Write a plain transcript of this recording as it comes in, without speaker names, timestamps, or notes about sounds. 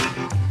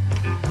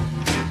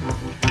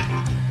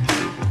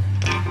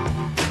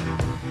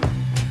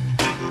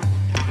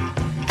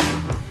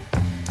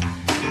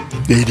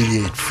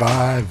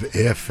88.5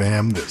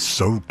 FM, the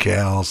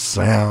SoCal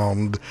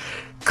Sound.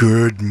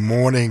 Good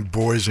morning,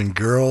 boys and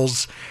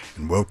girls,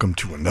 and welcome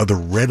to another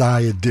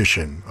red-eye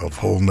edition of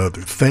Whole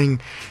Nuther Thing,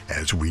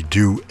 as we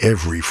do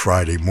every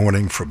Friday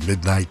morning from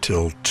midnight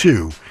till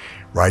 2,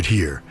 right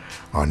here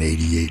on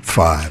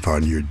 88.5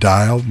 on your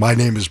dial. My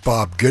name is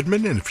Bob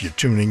Goodman, and if you're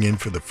tuning in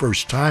for the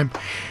first time,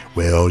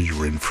 well,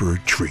 you're in for a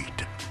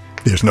treat.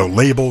 There's no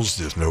labels,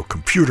 there's no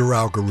computer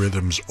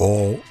algorithms,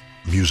 all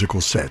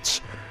musical sets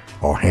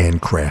are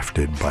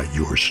handcrafted by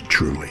yours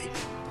truly.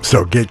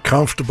 So get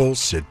comfortable,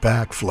 sit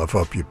back, fluff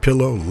up your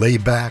pillow, lay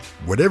back,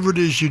 whatever it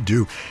is you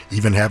do,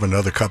 even have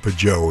another cup of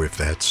joe if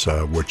that's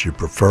what you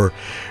prefer.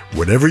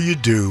 Whatever you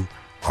do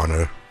on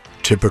a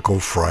typical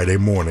Friday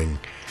morning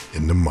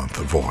in the month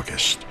of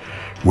August.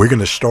 We're going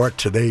to start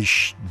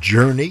today's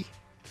journey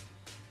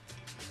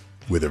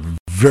with a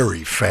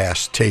very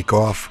fast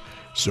takeoff,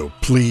 so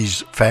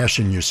please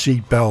fasten your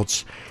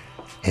seatbelts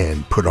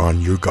and put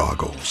on your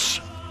goggles.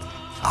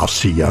 I'll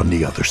see you on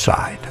the other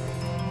side.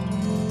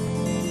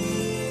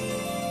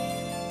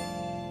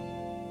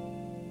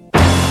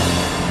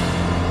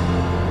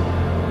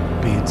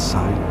 Be it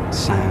sight,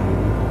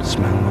 sound,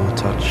 smell or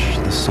touch,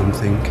 there's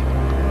something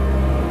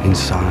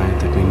inside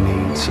that we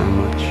need so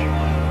much.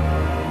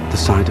 The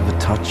sight of a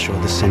touch or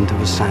the scent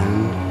of a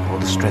sound, or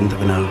the strength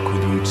of an oak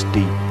with roots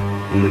deep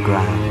in the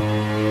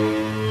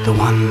ground. The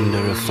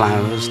wonder of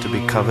flowers to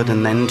be covered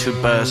and then to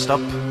burst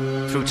up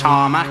through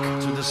tarmac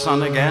to the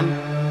sun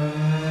again.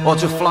 Or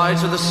to fly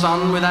to the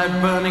sun without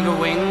burning a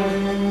wing,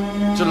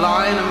 to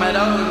lie in a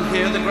meadow and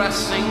hear the grass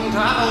sing, to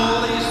have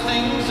all these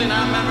things in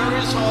our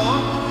memories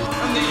hoard,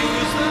 and to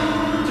use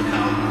them to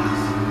help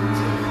us.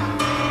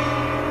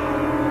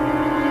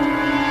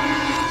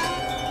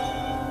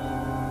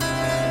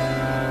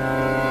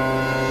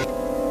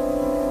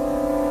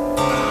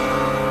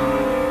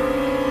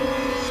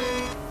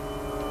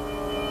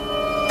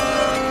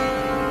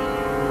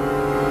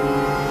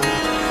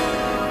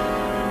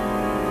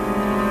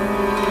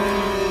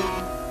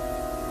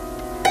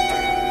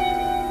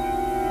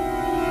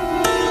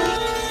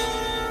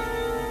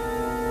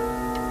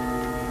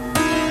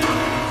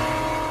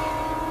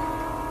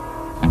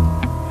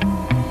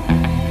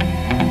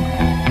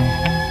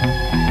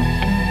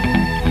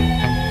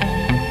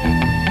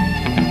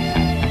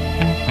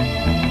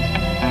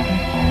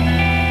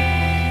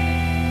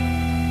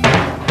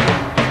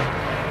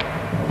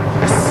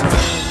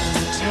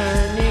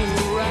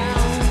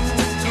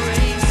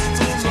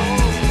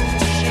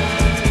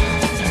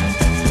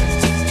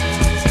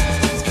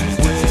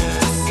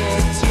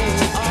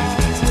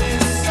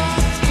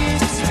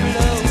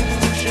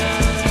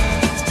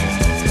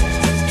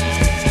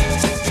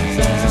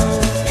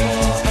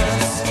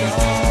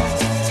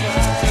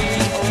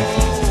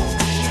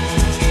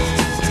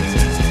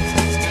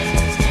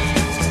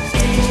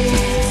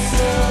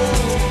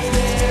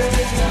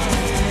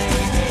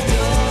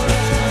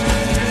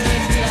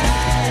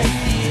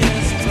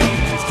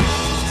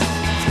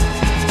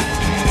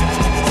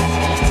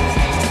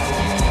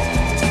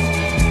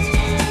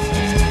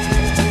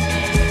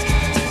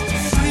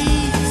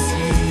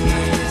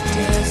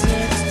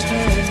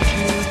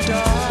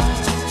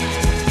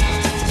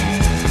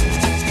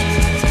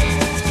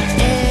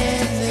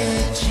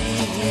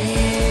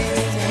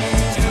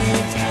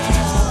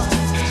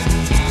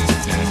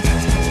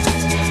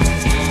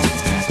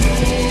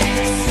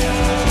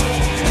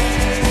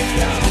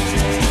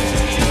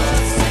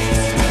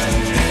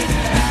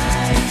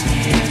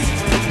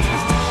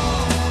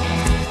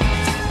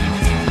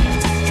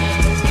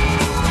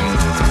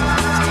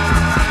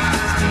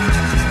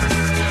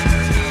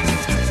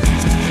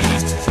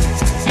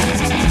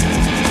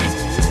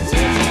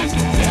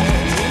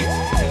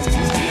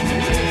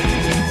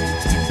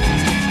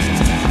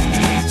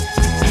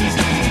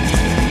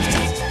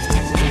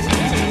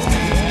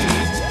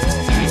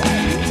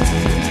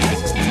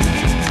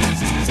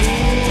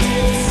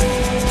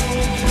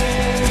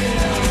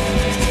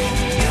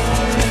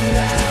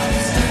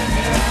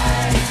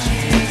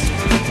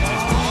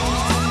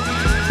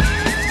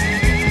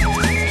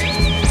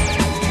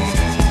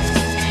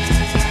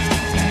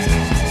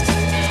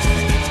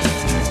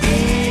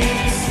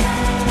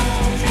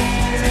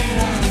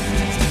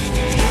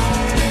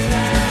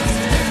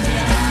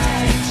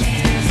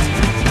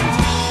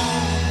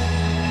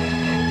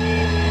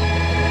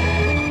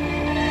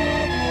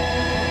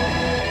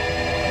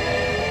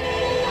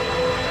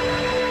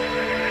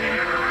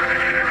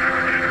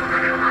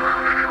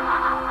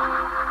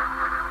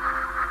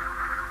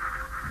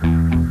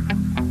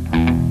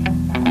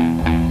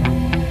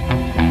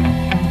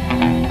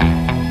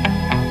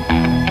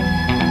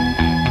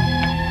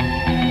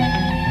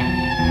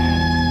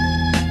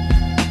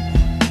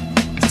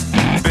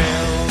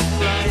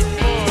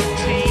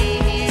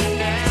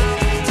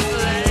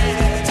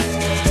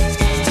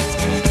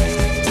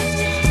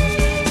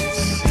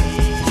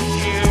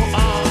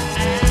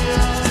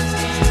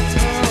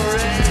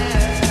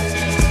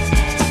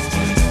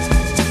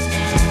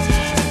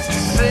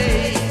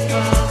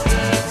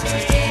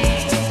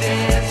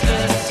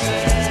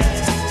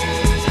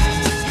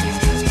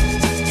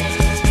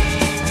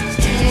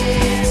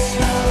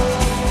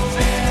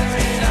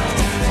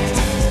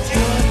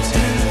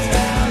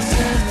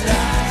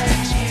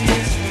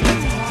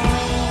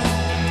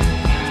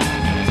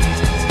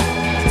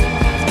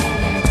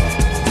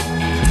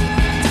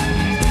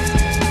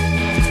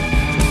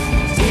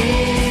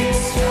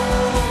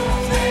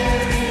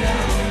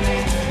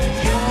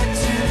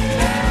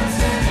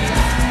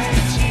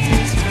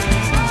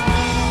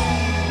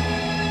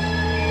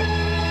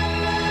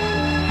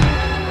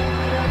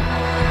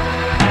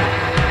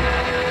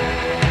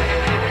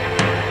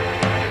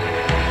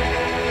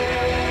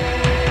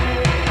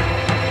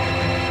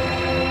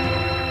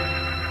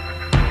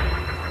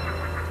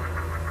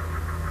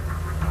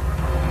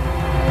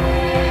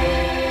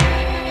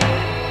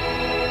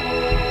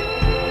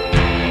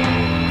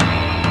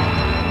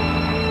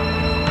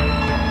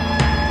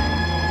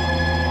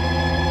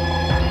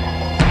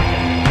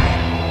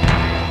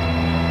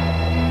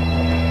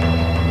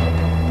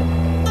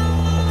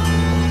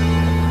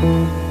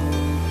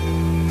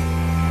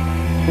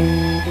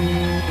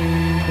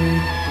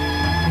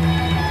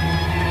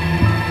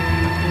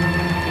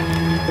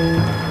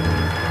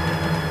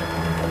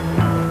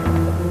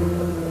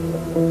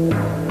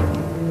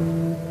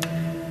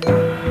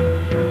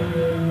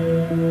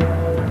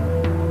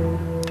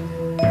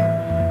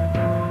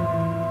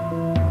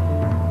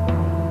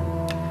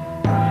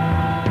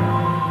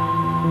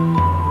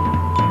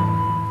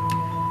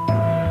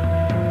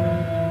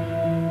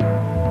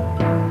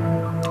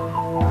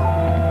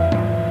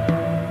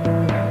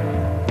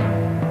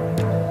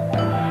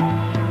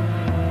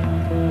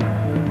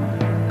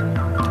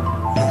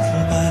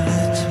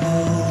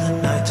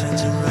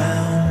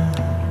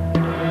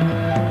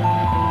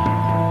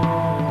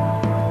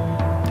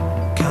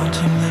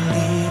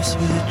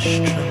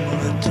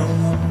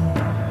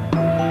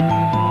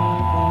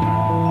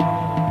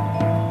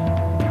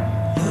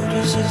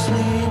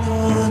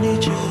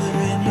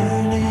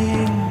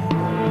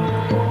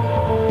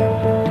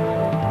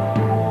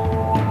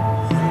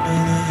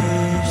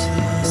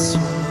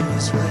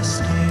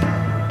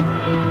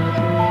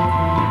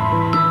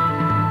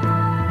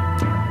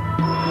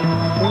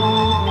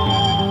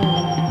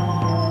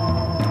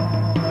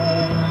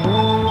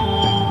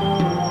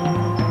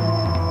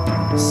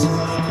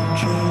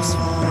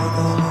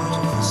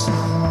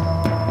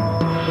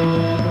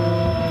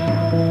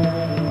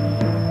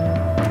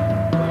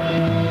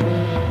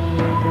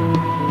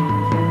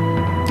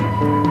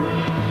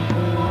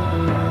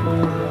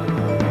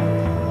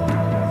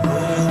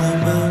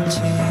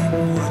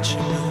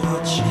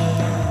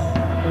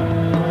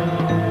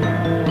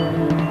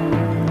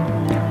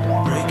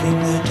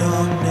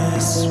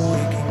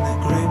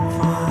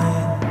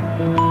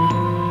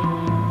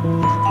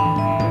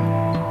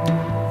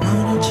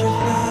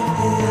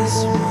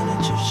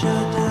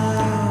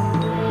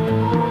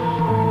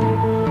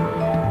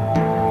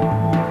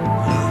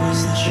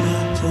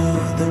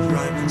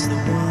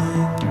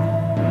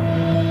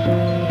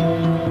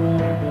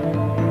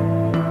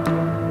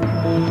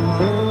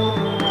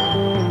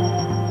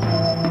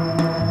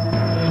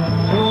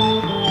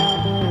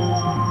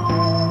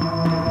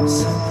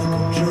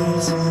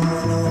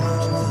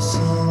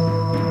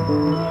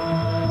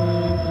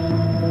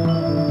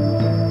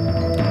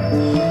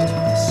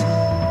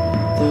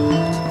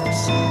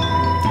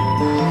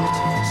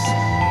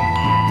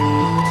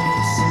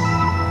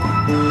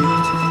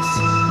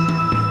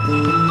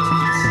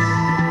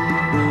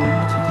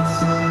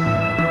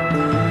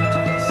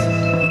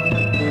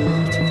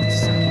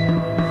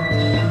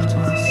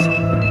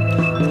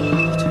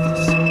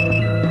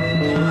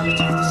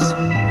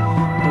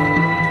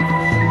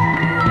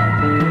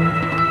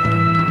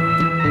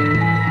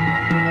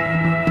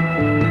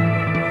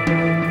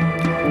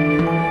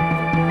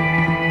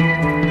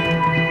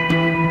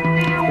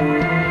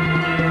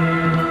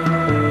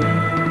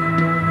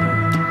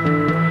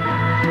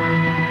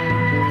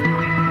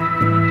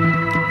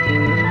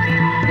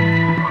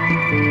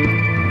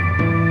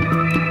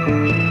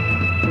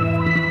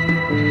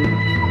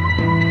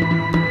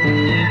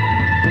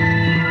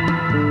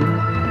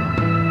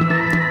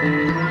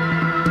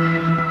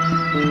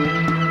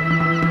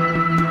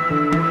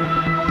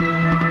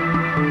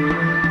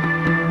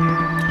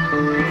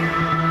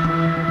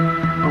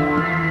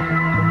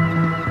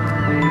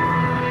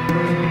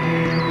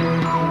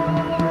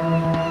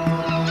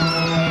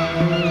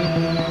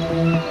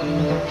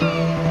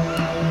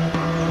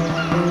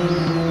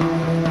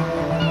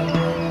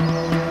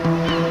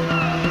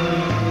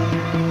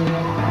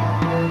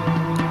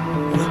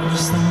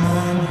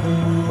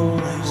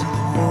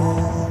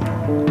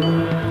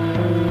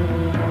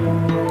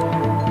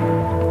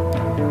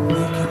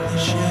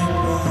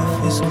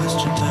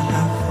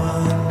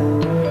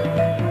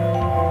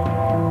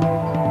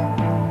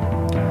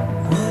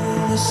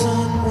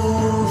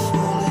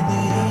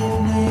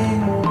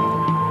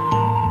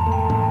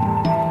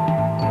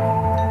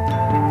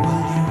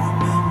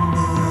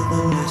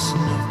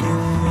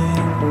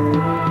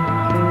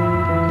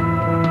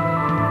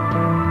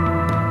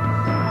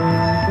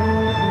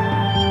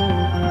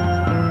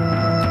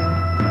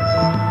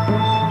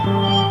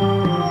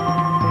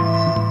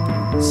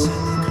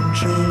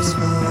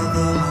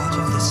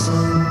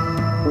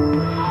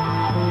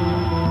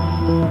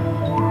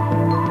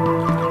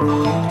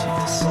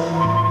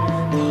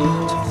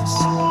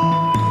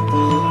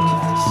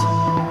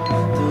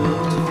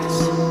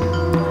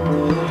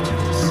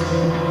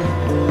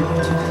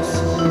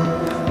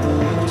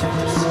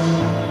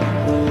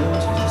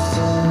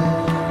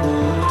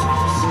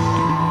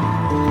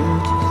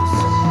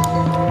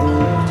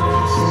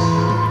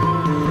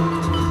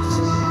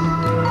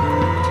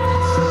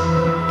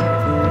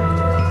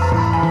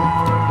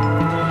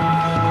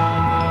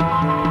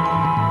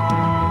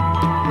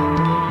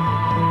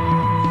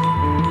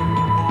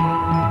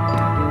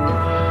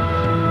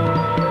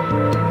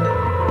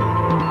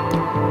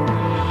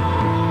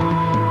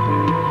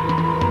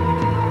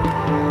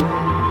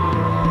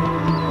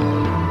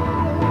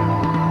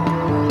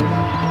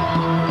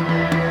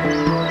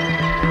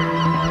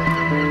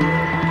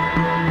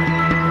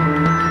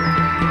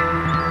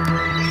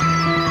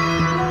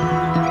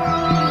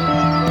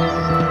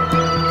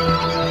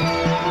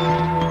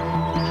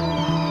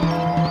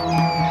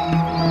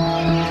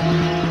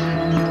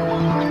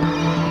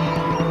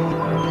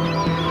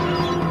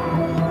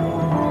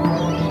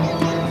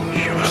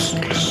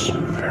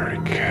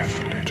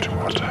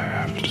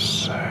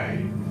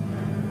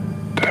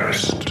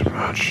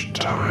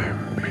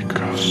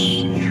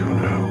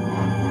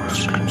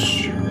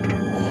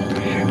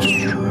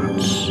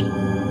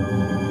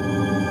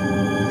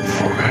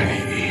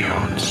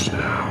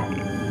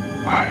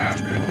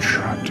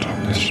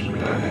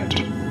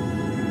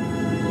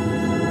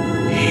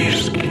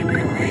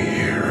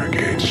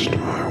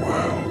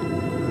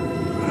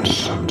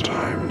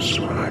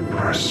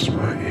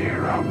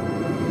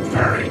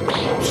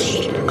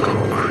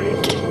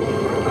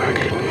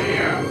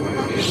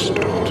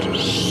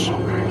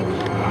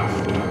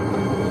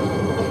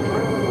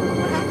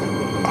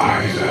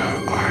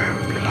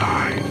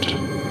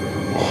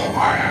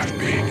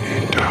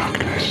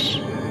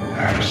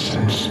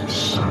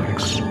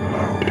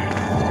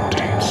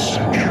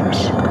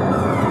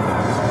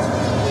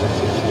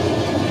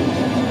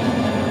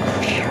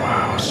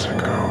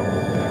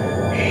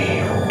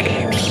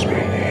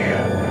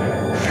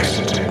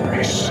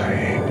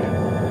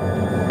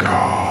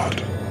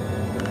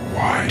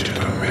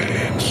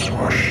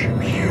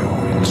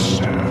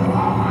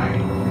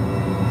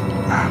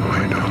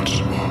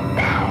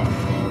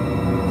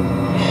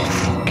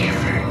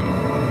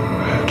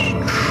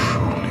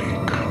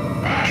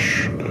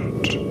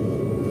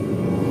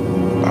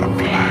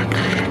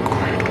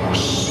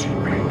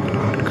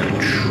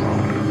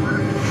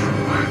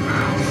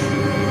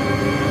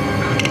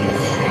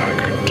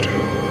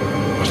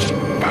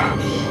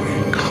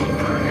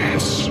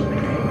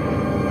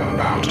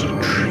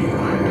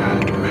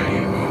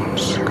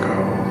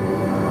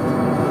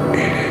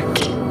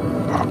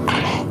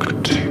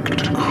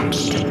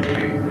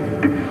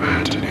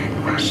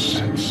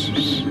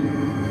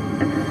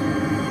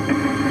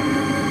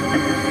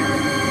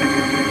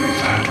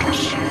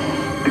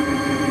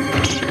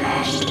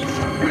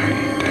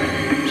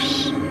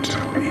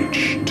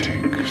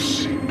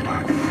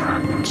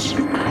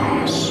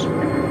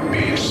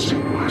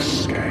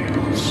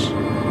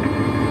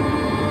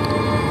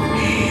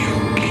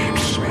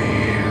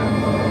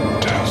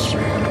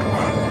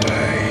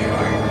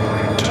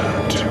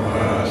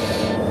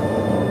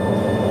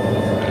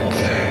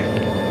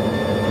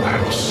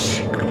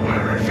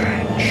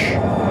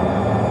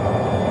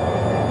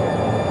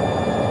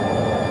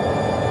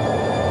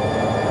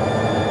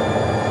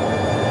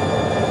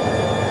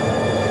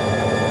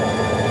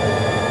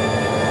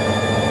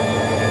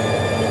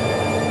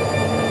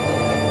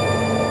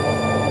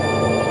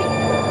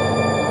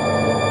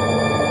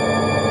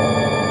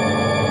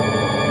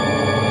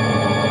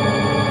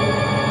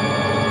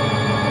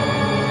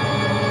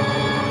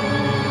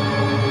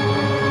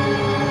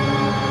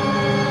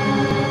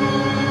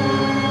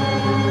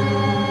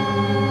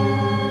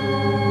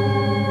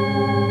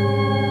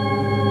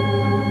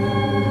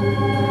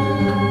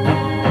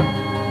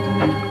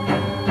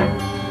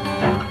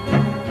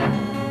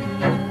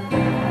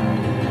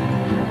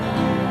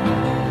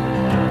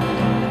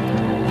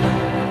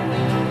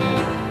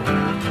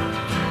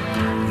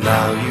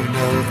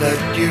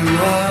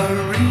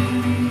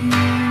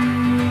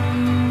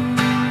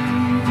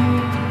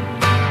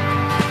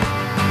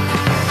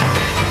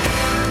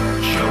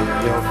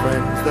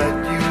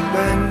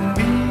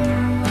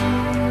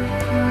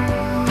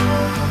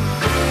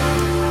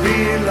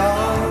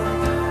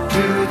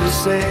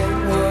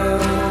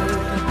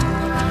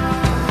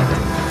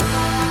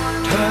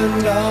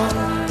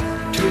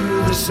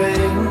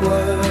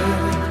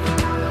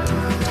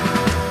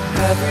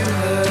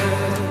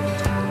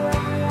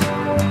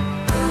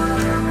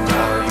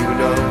 Now you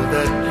know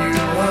that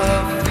you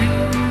are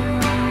free.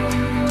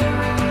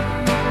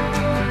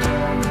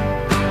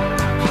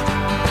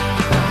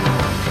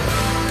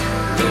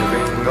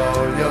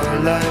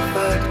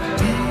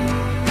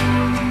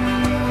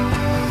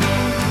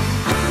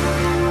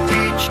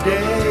 each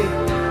day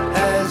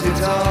as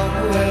it's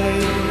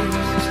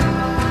always.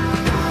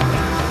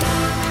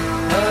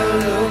 A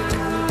look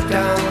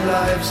down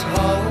life's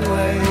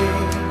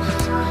hallways,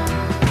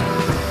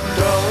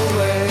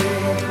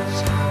 doorways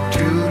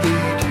to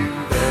lead you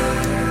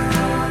there.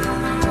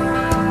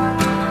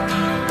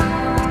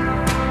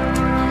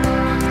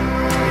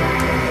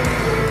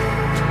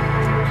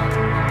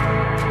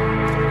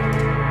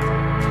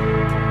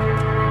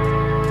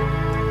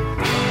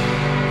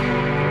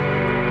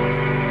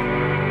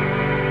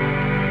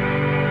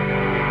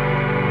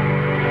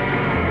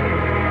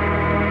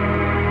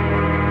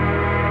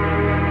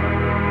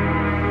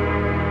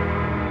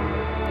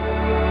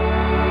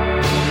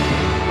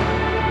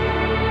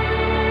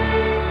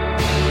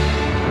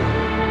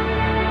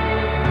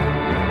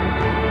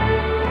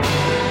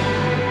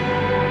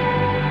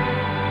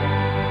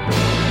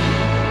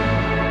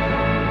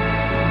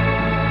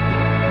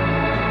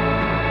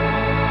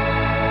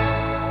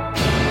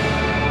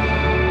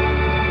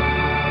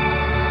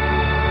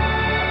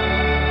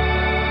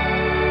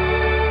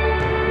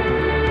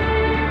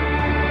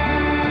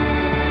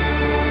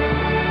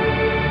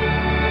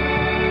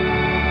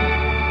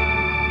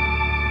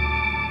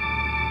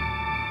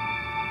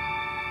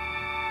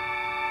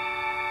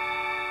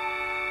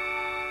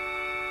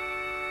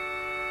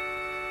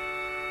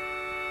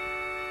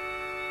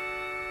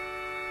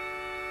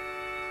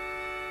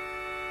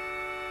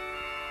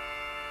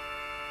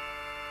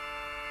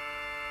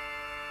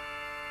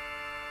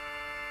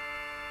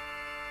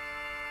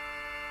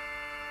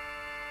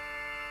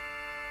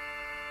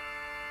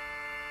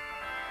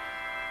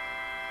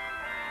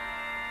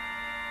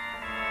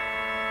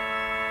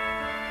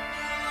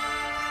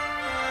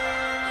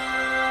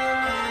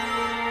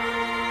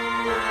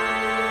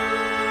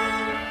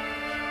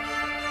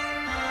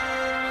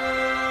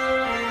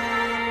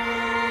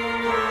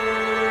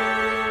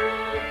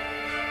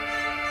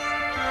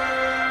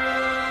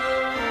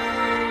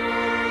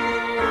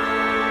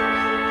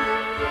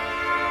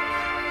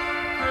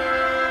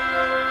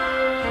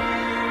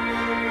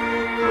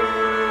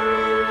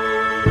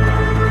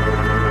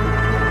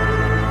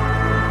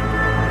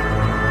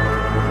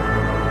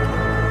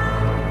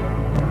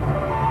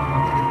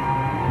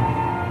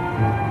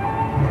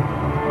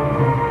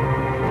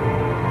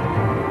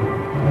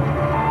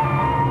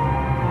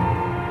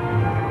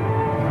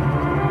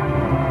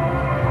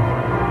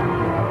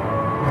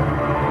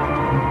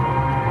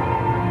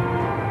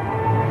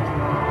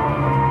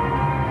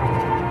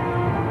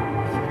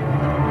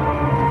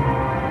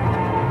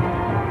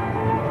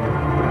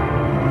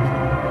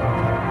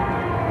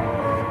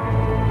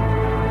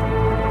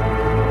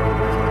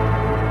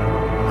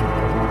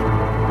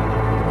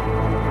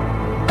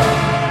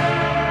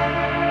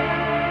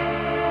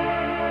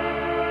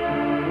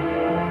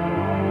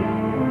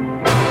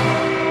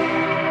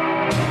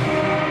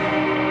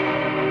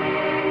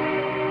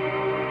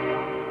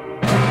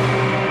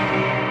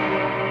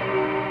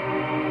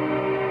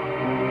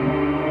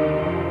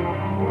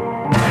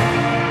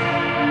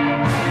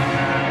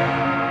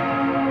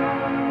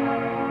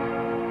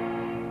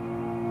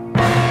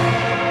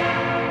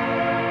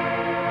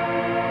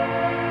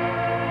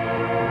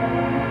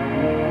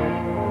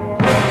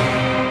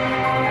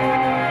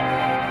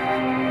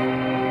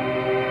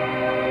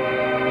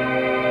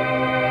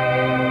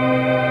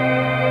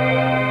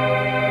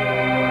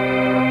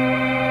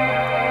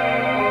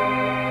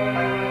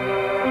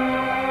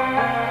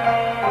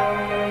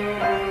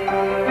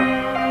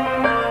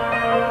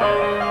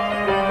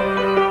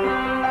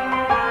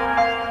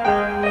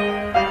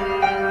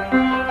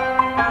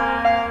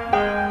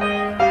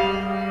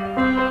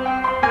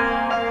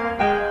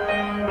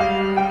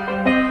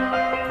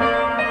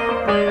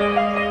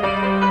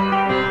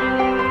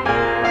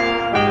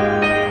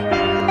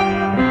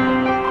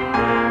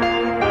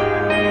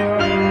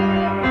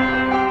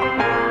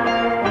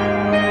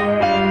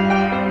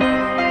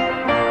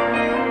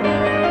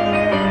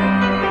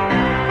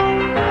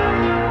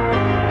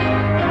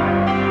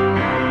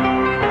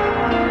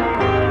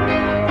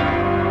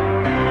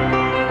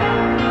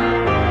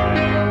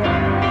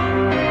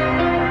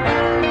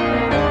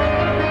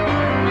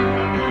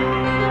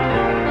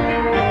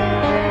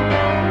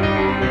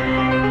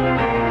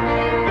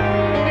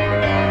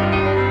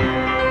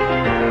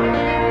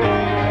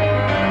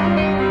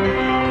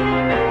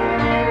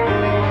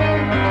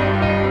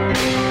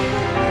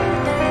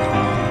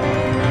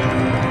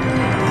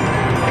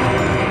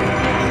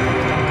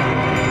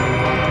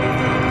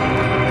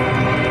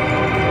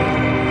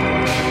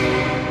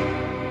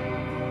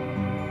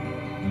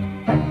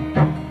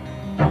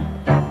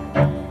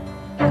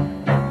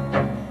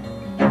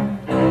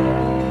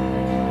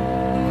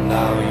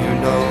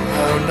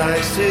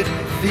 it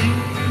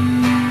feels.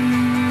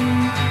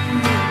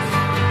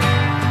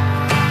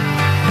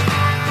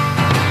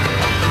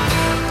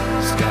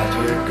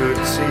 Scattered good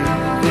seed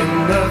in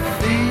the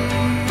field.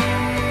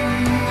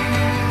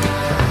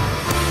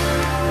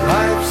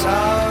 Life's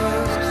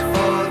ours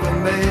for the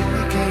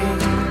making.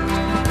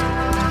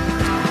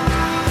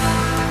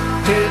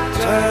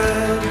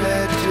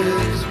 Eternity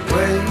is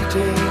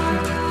waiting,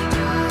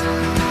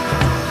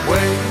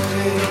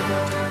 waiting.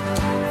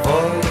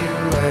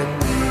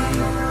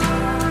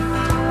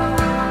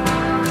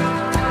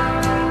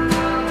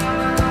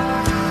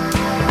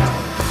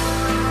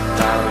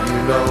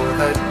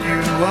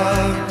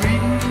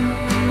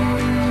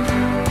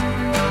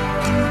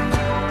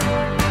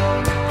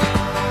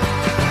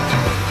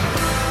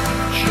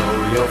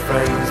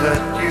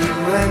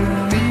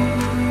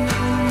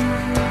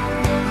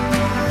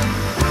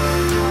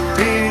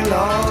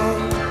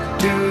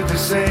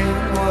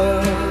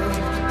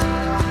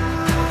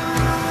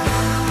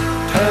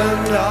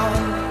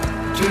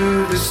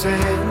 to the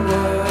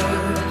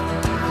sandward.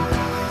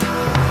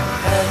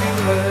 Have you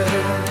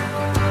heard?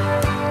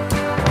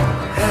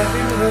 Have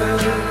you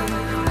heard?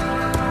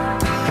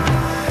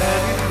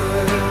 Have you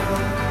heard?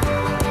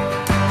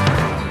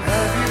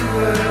 Have you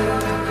heard?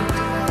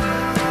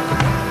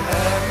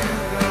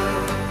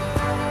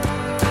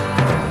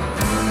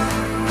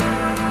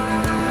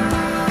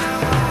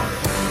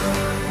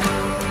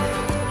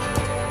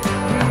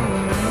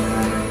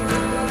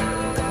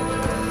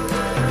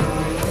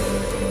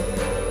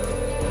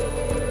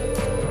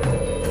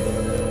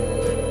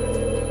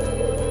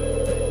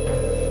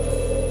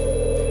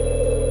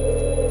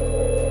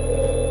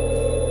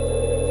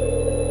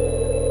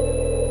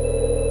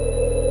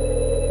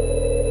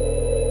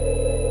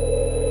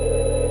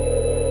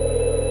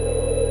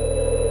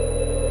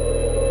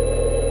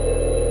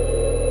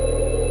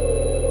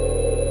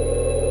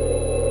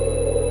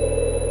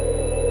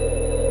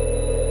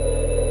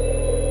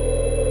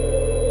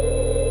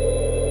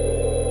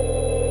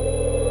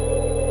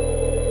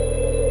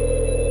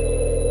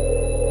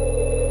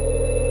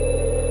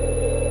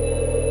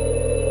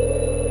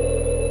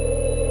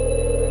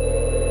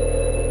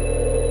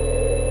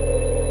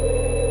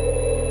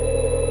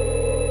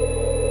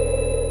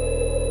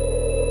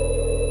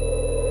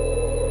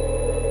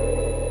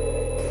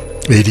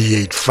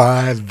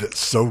 .5, the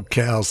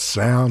SoCal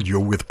Sound.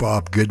 You're with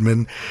Bob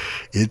Goodman.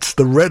 It's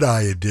the Red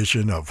Eye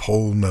edition of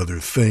Whole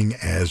Nuther Thing,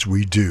 as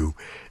we do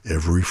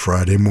every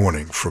Friday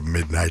morning from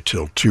midnight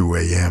till 2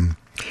 a.m.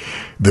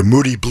 The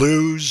Moody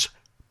Blues,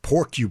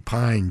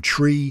 Porcupine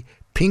Tree,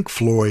 Pink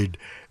Floyd,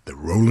 the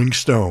Rolling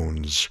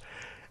Stones.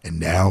 And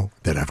now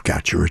that I've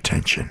got your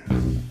attention.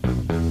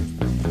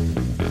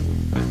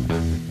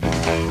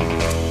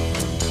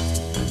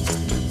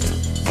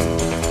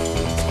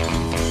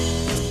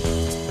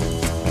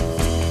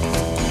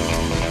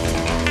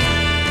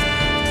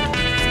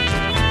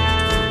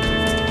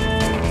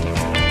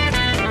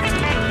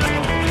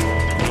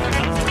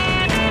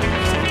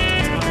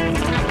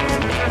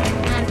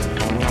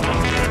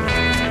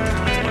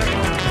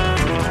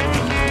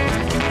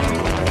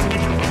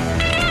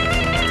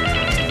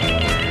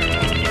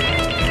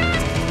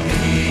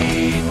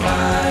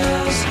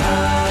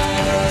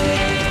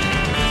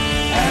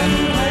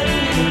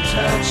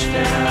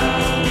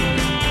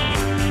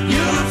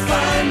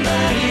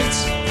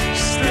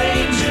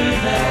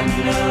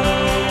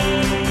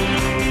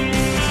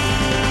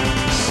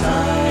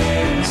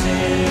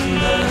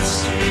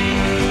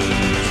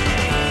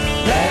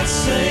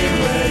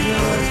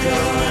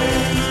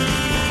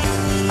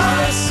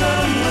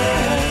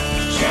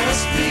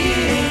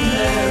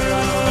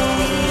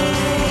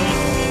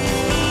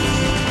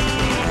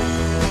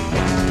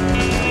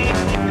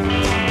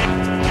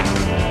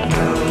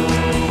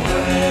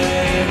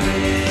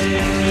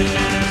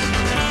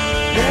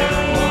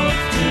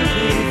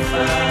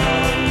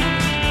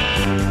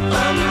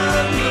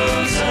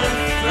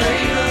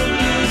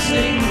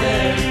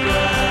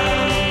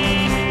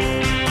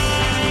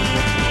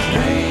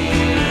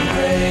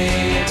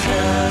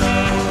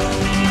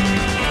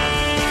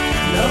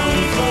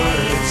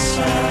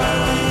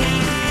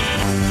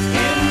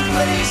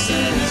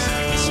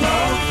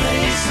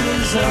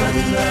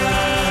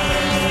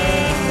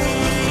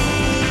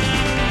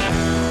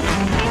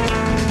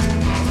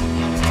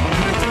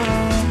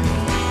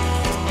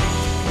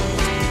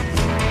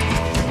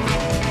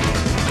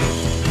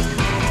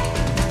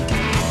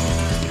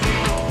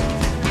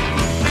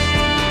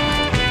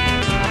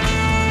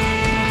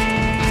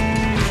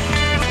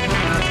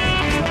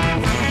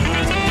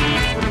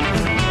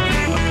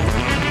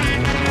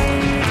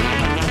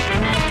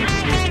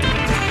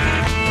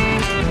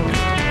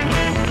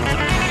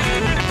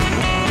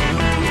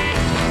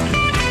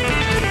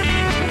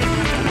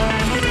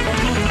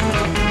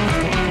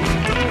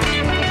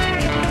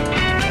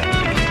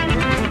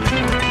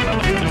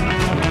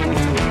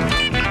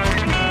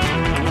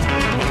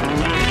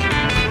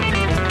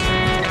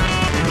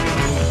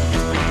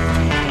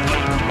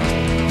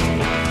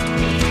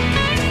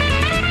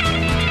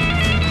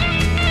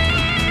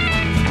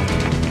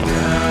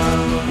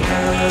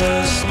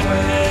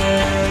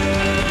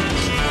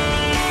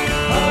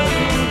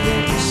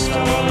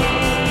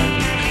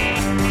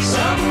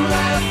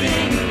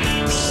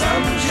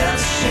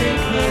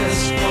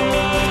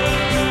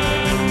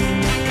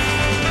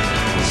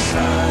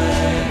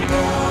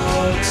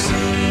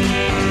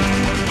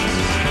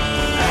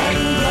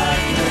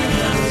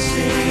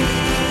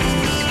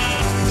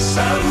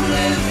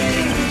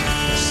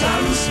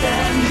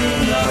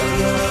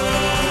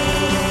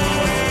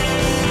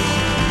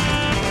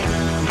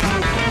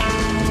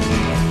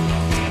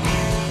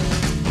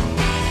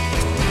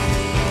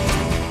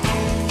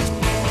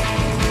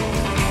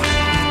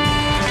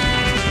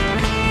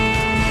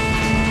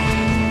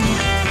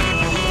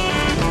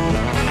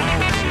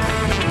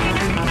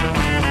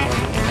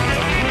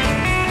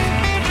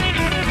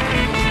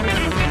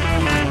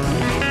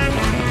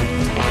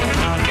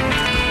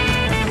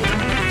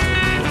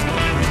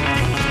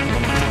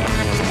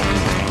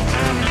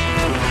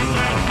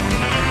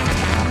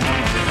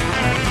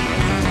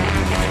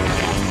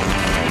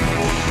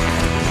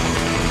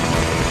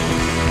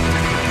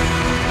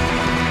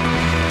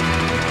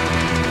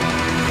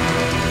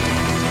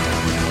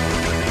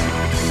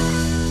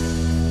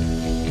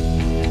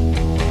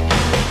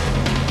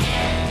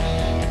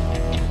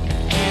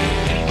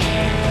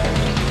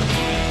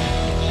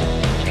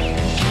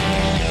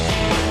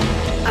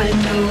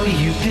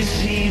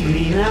 deceived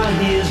me, now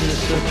here's a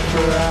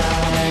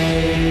surprise.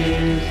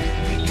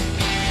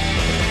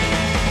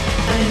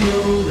 I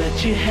know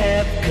that you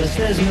have, 'cause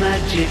there's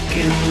magic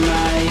in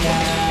my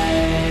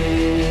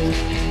eyes.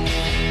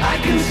 I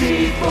can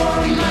see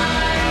for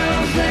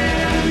miles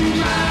and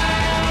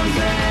miles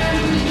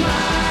and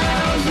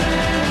miles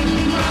and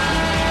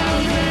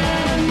miles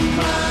and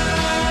miles.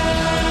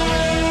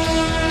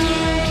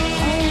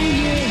 Oh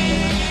yeah.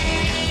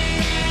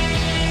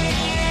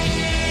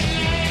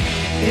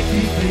 If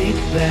you think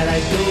that I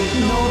don't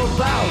know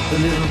about the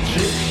little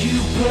tricks you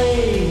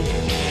play,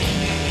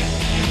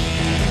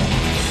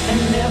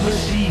 and never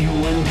see you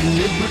when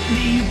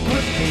deliberately you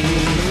put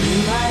things in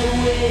my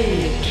way.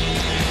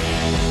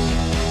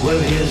 Well,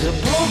 here's a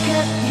poke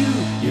at you,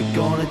 you're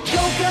gonna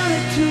choke on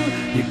it too,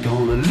 you're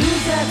gonna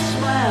lose that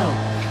smile,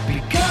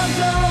 because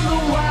all the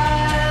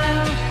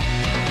while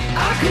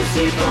I can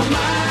see for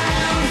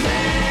miles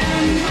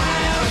and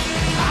miles,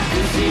 I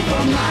can see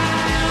for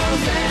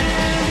miles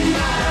and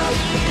miles,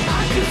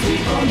 I can see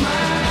for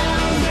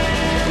miles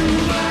and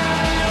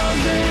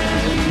miles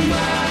and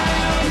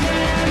miles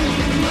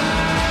and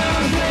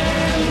miles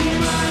and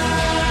miles.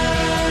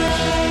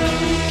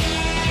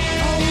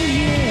 Oh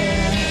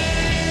yeah.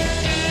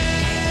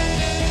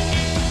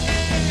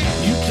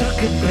 You took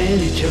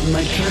advantage of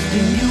my trust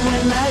in you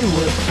when I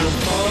was so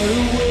far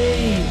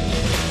away.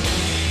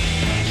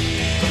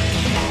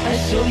 I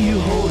saw you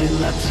holding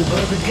lots of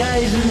other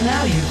guys, and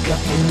now you've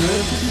got the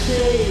nerve to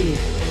say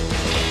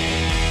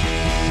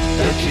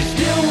that you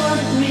still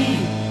want me.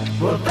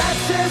 Well, that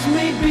says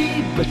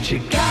maybe, but you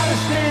gotta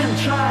stand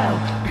trial,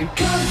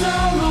 because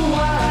all the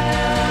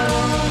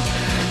while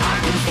I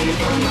can see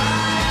for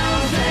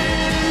miles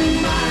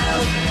and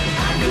miles,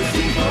 I can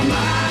see for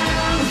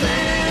miles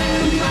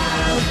and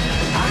miles,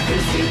 I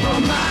can see for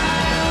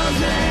miles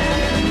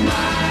and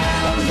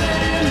miles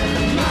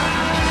and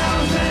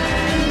miles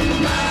and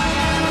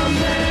miles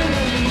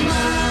and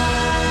miles.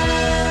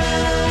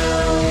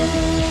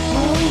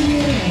 Oh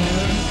yeah.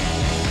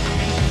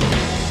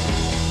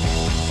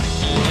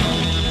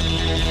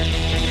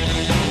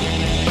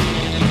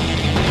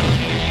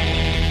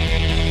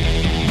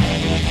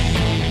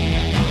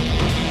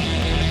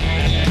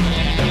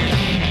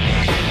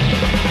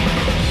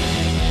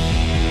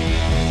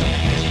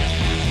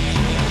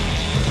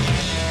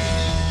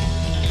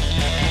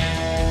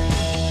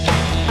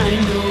 I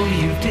know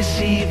you've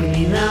deceived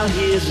me, now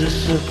here's a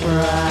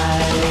surprise.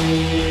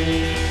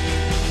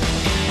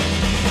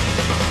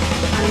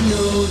 I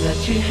know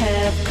that you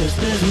have, 'cause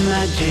there's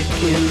magic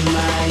in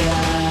my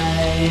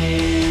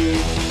eyes.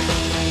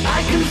 I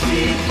can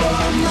see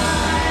for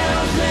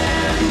miles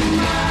and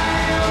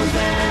miles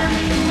and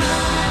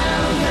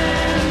miles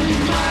and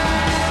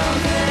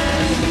miles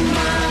and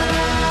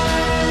miles.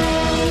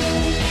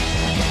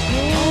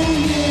 Oh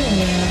yeah.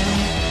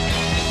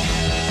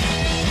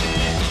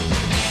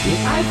 The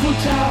Eiffel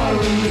Tower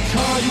and the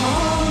Taj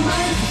Mahal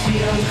nights,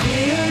 see on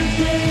clear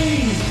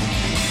days.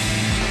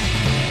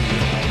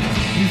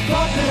 You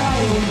thought that I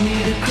would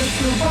need a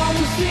crystal ball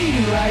to see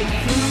right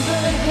through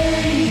the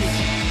haze.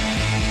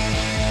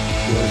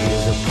 Well,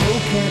 here's a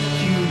poke at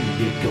you,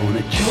 you're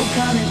gonna choke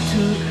on it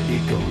too,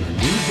 you're gonna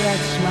lose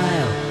that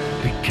smile,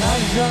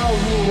 because all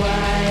the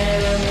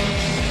while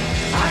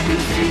I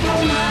can see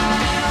for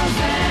miles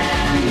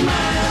and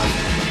miles,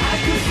 I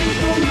can see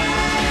for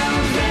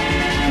miles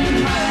and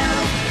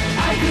miles,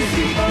 I can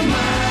see for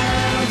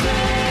miles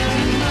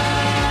and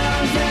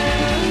miles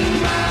and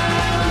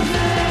miles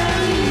and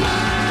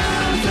miles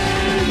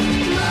and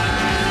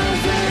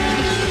miles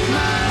and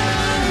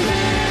miles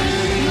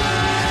and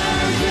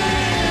miles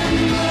and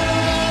miles.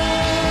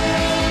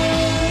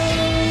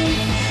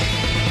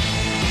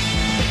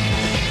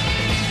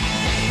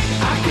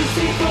 I can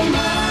see for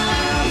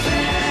miles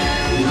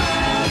and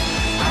miles,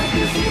 I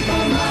can see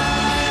for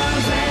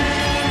miles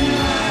and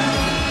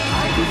miles,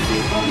 I can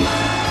see for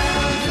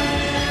miles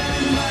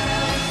and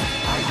miles,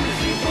 I can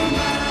see for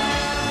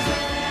miles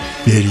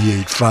and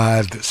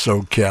 88.5, the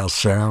SoCal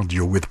Sound.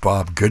 You're with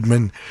Bob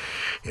Goodman,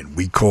 and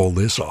we call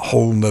this a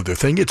whole nother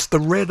thing. It's the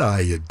Red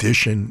Eye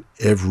edition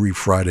every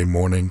Friday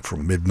morning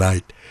from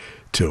midnight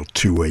till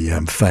 2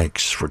 a.m.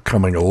 Thanks for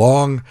coming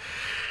along.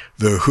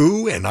 The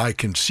Who and I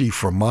Can See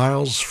for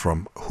Miles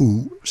from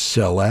Who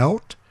Sell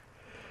Out.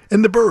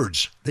 And the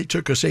Byrds, they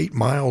took us 8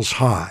 miles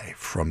high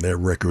from their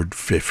record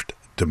Fifth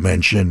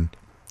Dimension.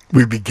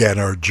 We began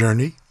our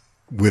journey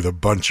with a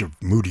bunch of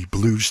Moody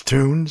Blues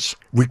tunes.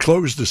 We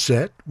closed the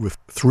set with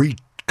 3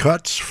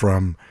 cuts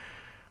from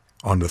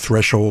On the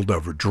Threshold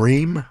of a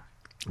Dream,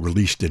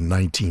 released in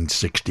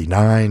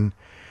 1969.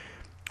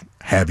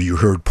 Have You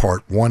Heard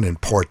Part 1 and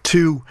Part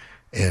 2,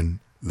 and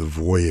The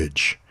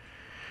Voyage.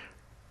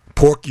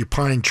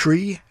 Porcupine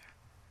Tree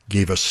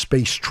gave us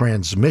Space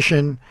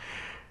Transmission.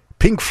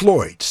 Pink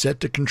Floyd set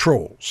the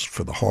controls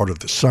for The Heart of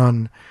the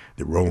Sun.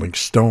 The Rolling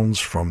Stones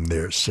from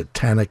their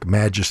Satanic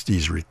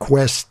Majesty's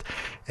Request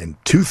and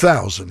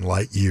 2,000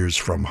 Light Years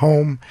from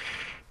Home.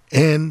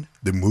 And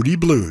the Moody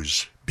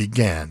Blues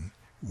began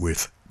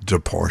with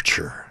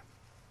Departure.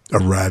 A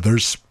rather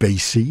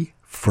spacey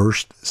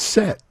first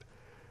set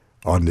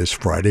on this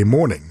Friday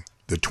morning,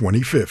 the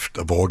 25th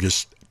of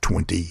August,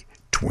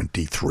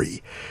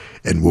 2023.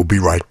 And we'll be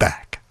right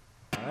back.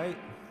 All right.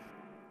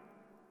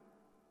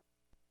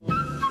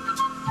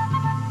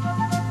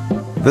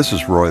 This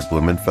is Roy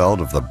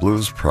Blumenfeld of the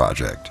Blues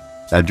Project,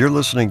 and you're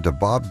listening to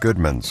Bob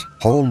Goodman's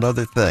Whole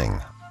Nuther Thing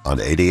on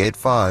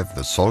 88.5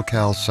 The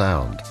SoCal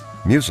Sound.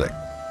 Music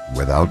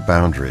without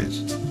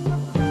boundaries.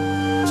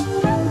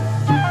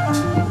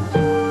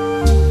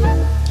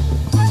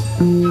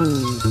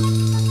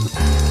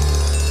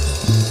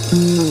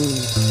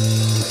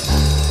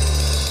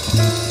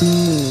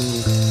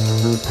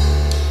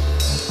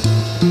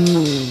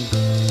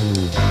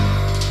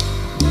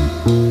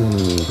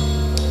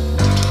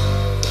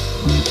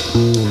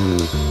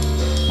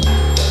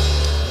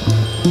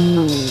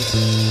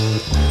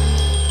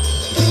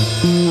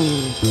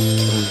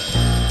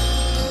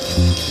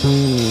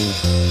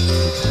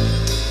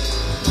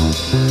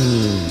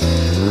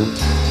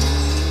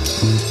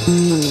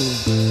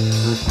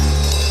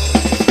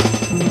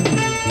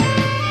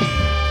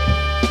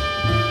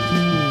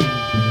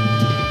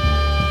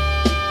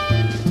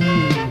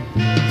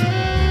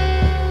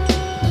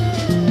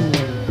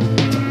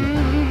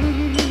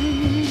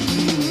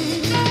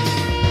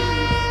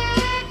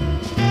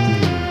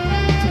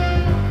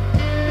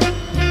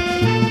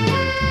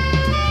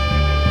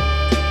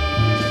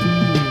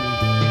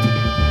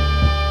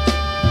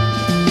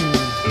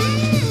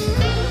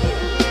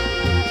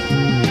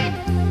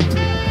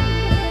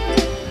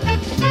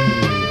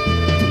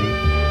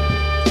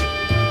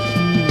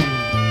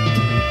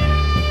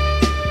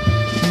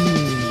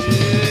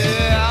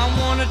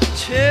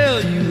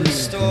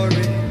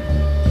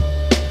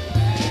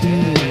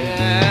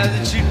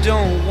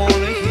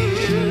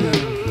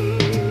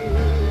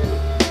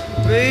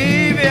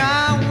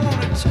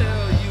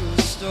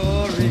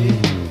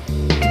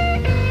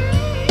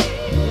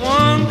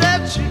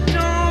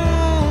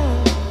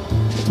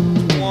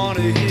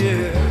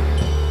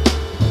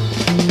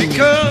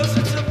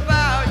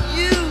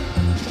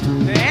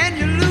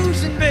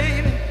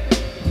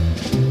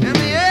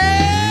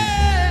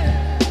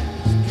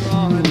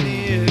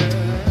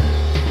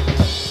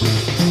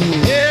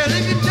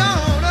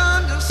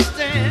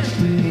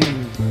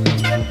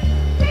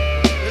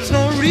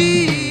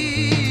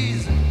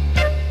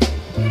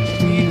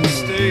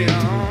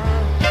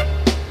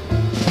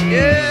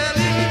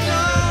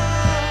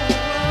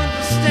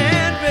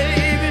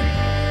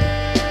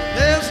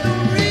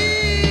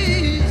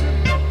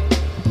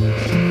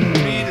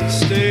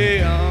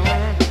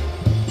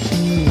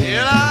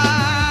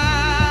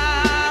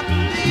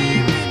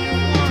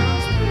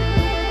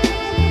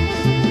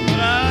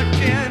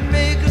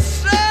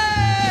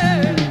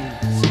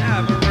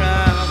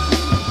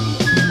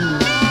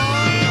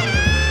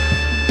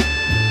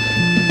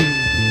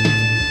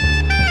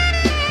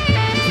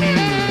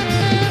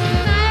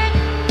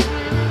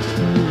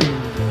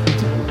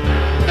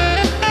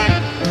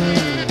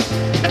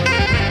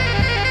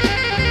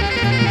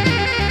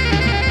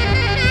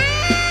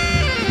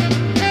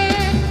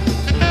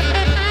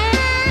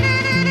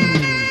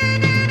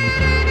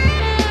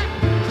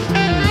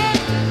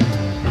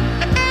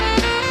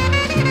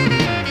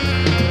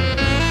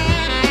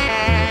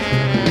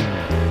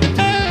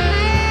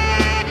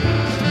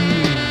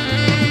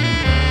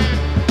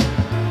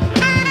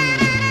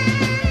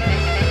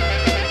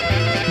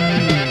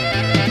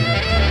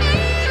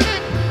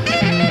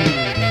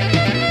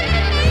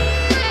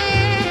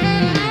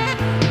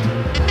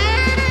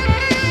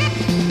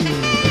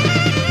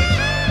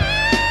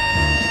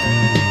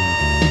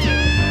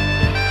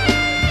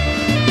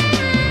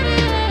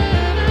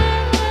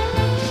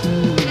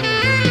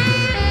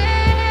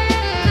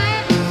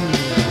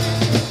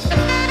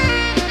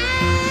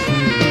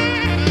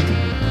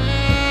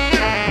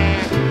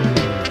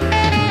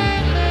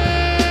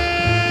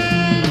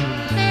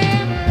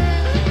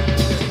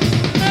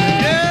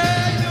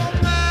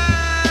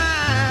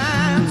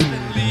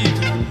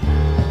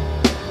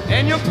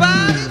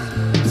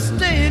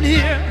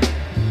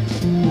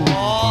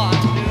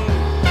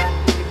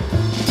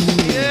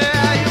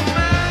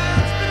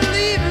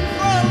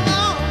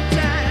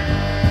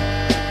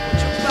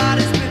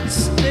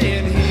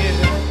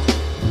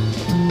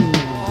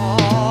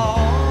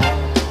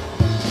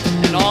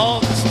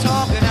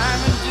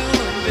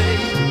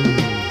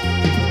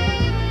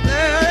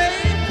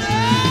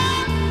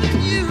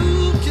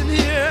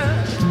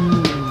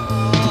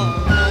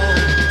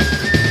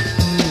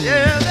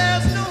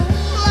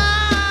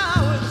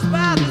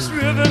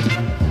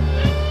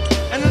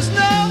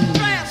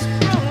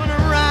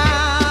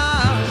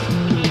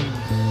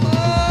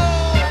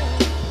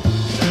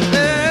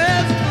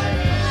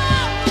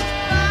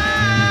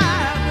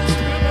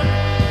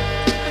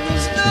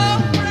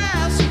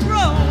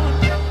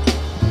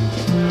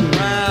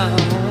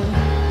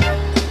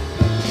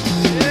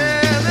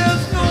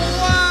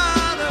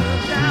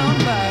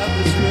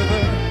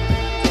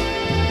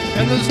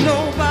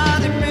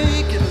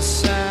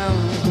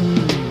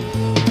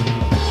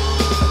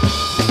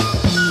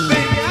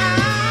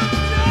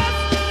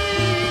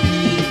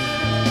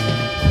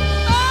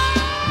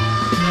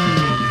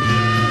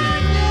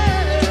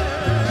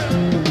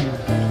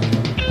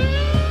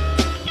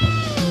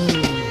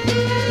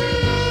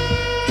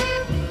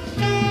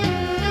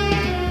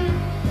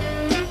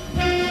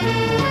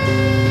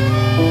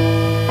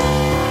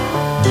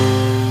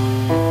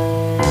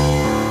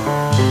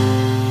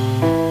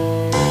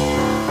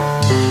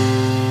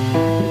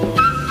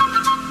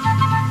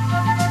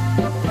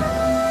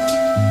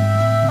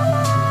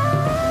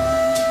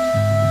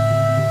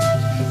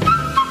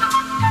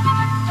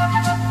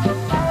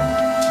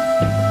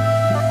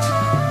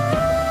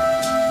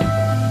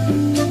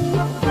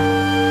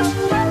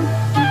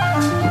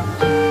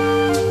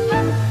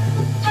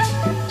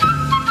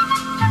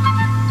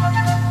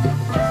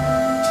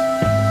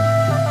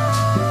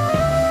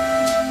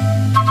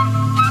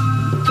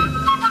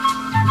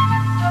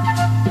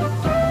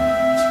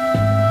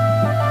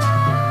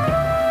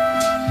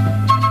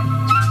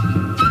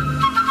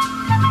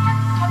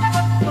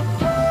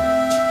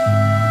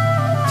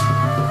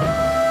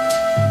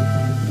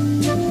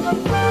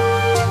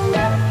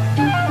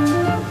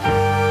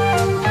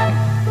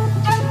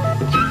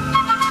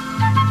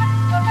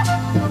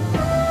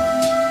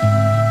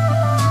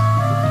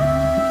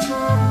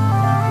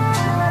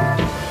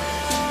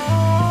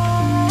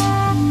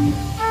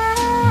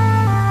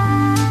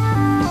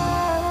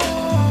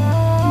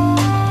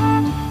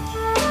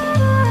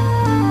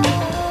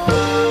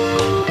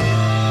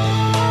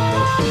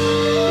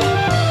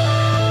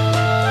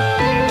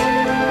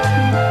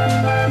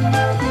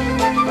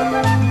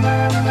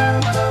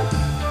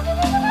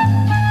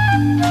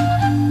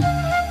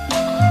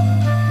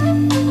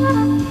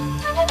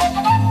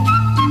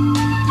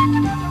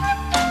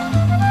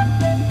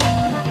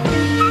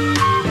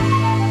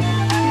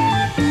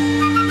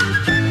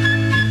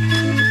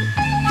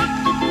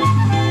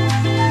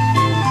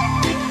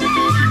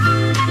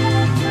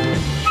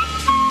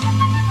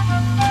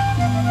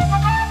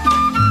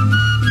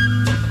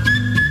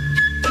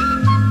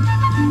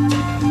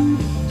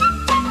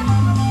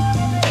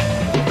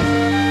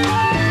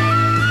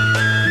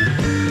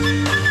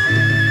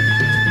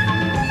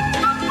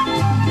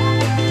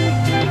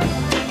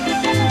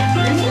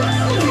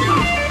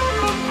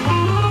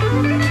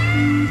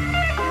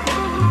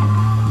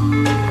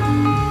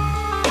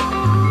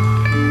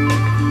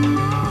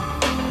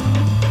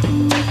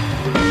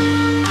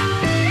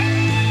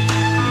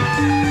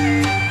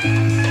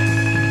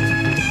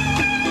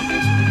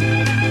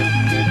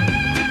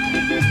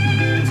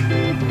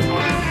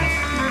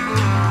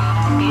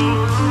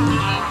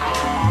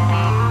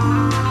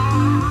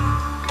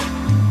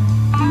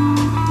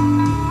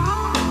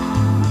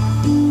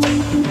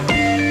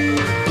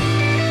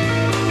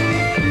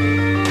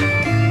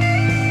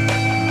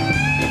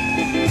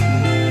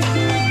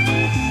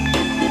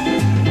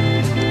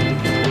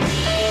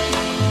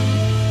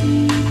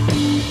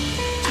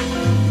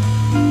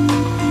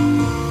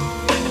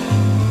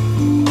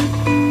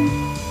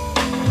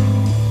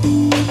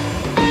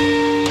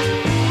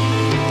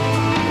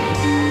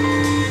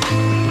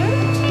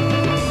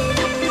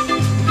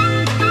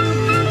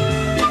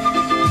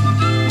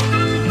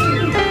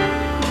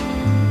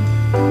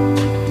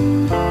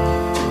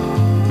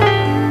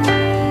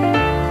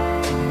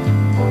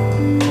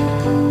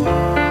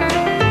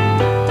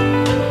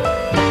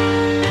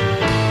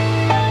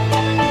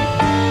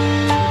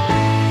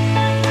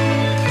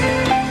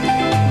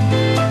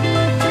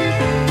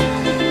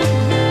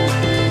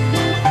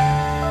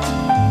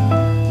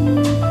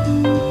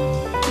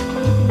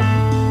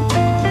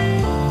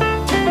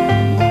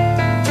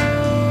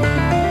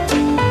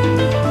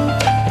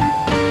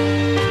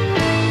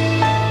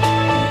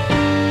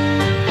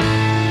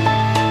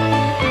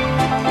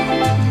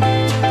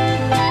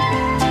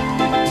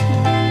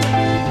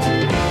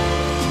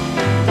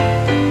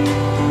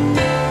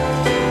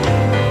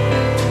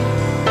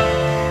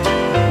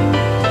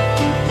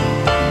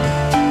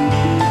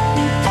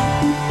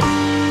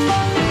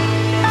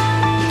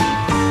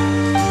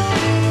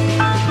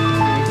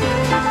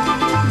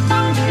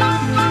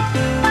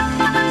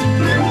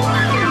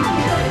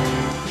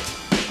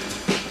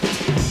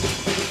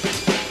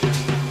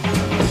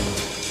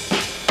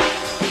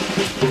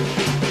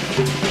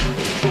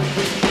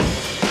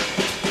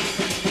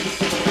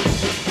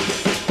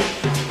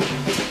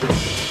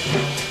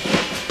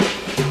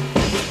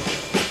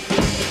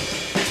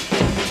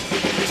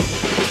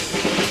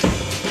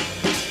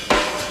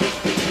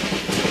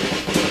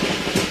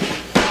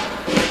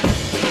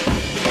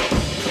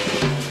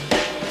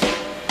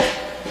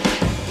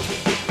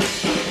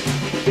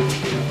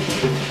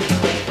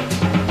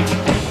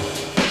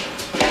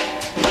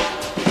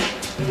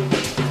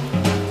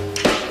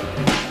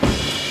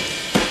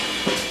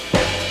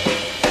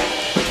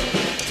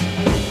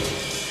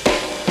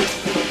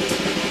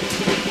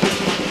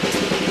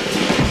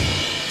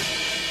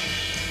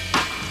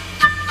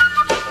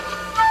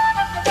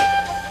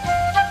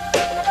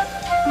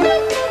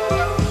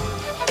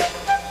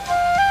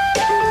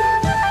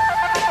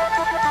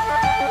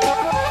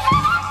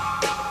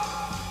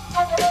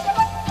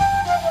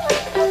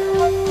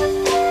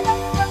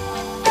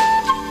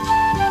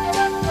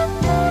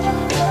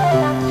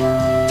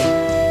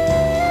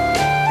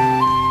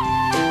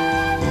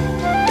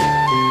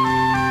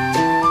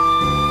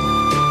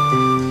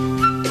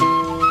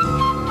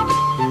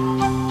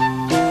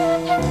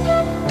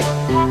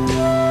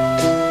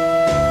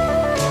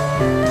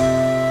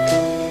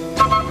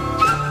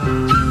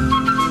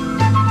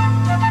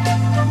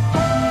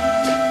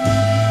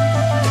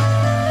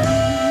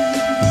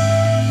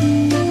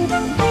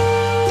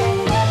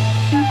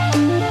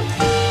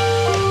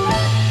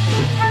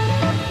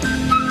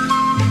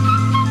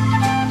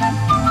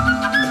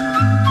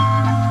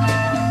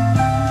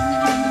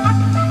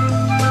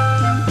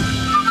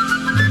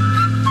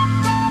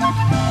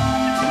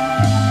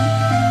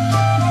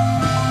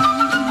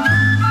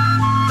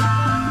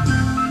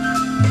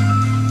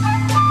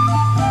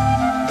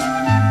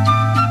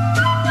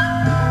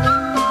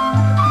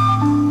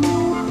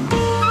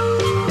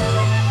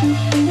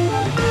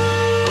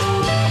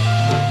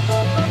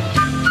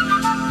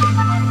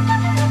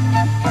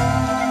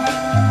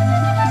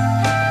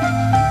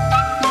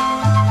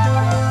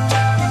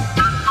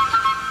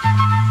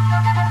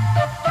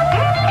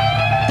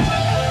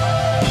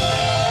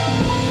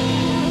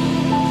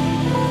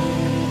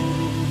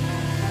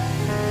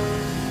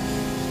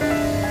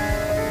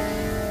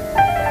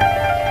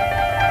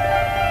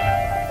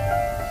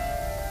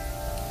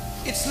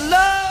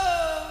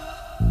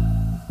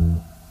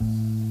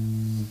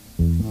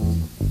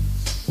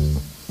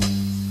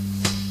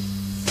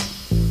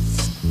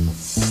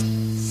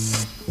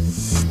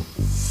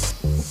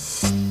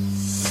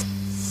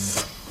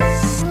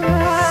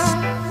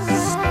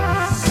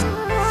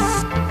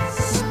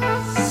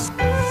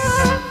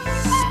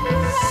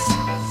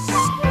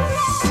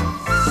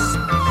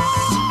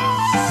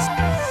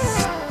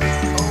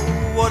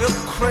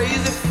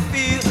 crazy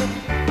feeling.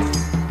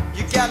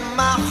 You got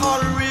my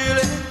heart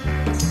reeling.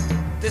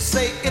 They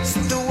say it's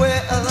the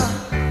weather,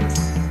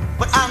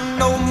 but I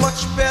know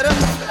much better.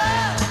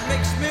 Love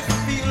makes me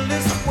feel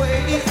this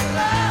way.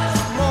 Love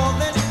more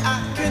than I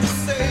can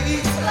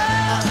say.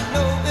 Love. I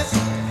know this,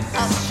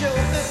 I show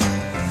this,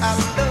 I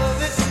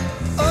love it.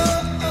 Oh,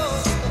 oh,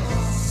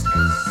 oh.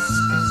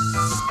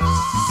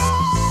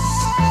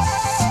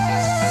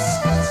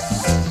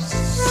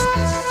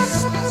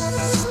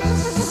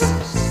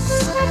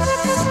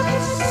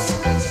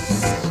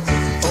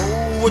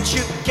 What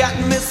you got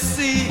me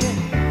seeing?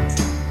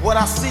 What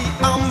I see,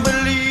 I'm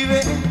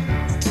believing.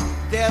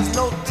 There's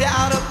no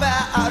doubt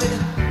about it.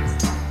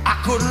 I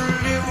couldn't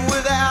live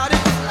without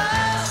it.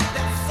 Love,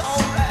 that's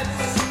alright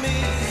with me.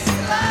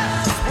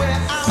 Love, where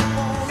I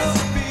wanna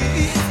be.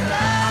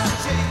 Love,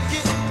 take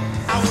it,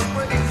 I will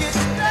break it,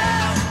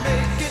 I'll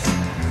make it.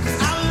 'Cause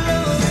I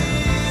love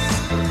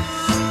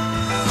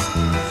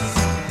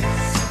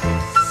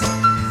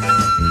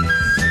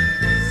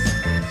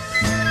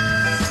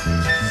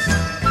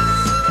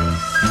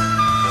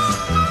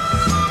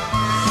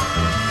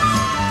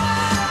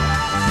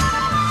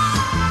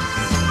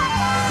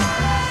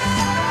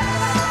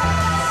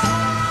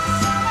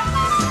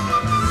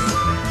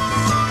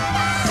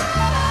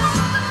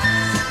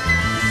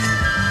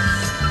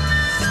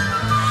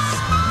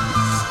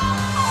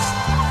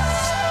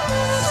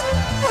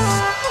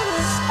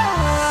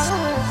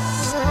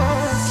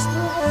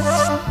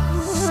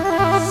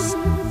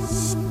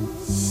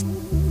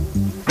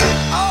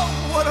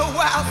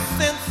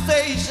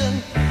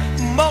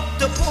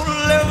multiple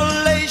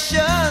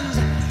revelations,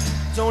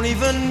 don't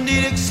even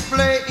need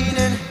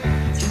explaining.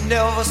 You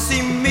never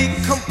see me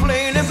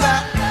complaining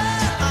about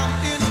I'm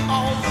in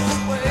all the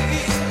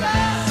way.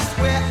 That's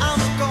where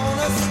I'm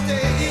gonna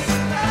stay.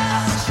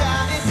 I'll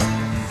try it,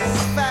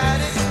 I'll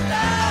fight it,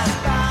 I'll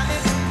buy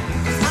it,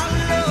 'cause I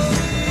love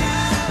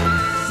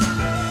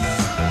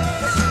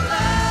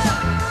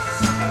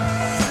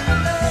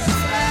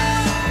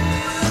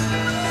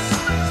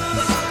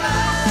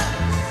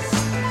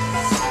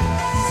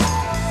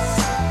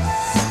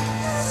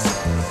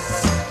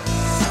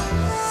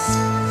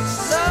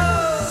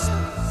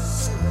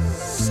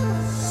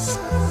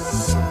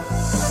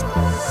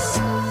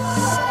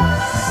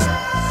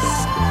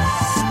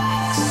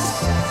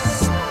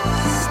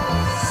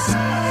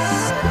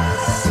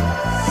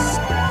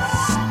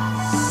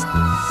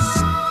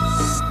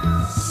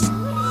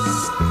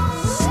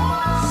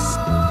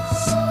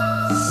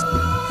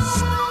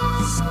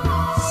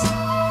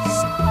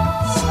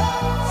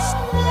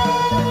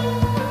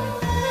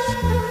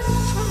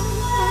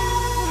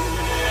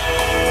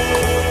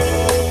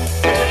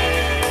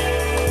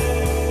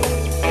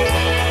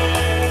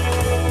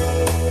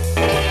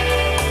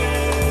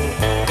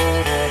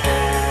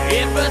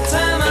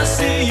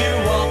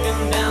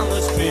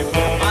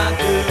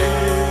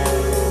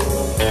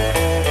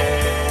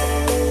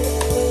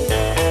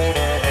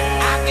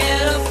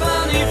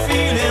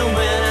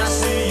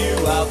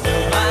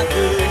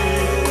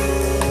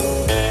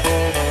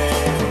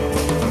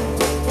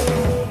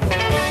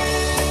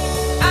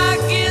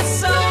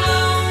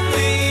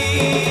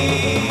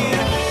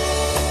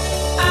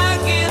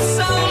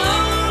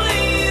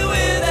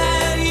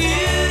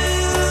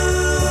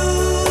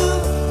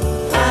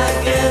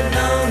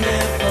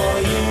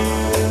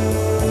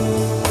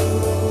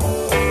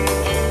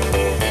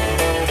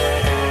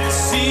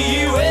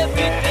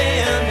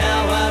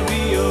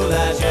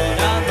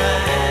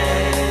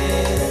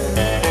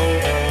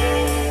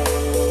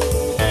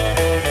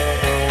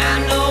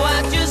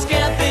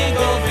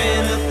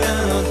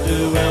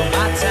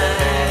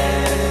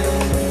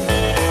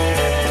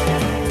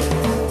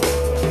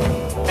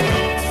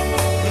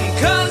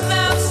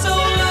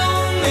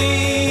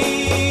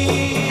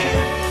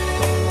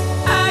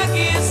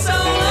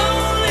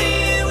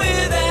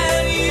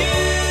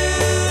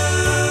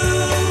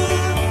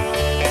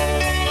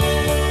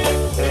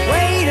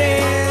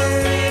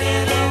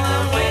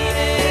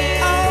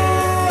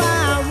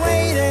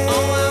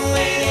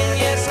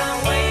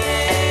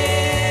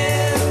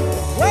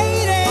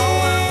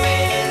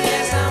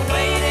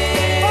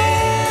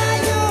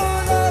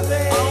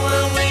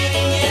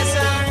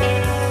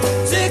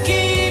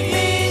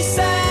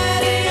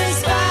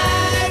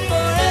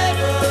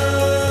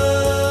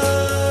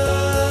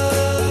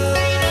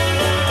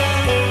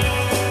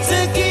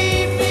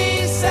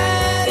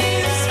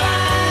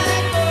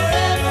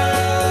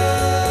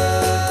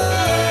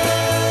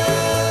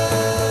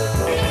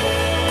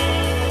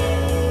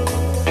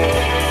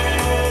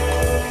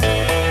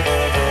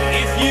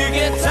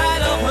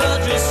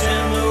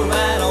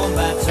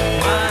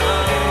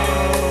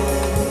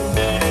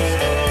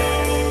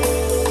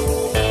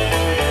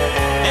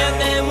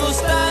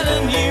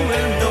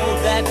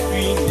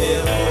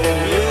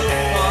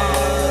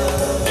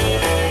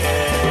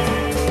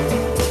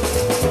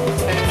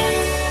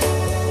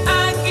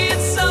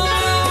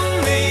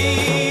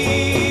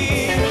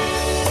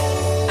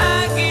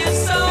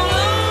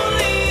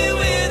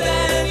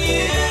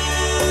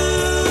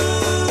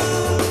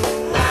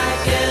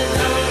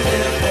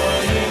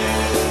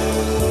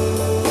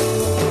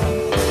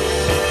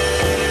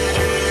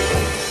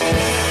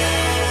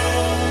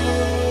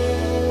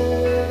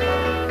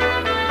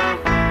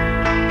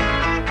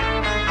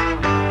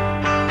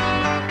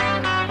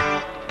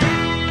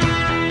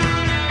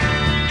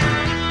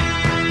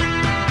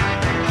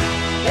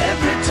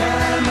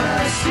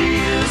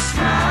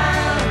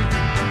smile.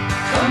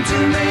 Come to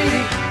me,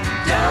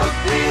 don't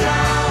be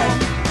long.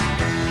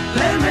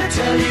 Let me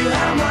tell you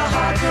how my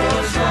heart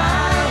goes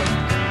wild.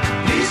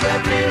 Please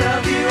let me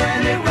love you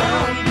and it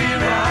won't be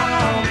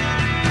wrong.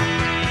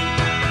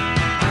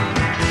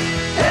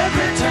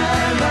 Every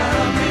time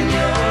I'm in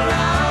your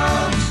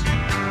arms,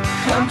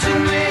 come to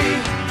me,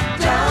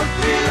 don't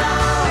be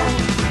long.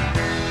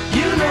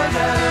 You know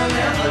that I'll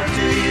never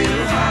do you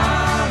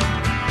harm.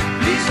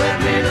 Please let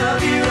me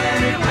love you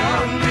and it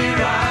won't be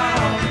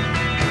wrong.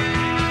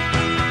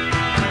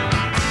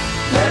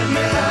 Let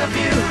me love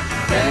you,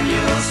 then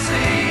you'll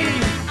see.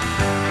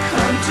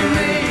 Come to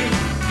me,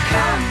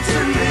 come to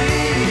me.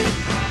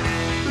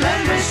 Let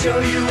me show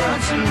you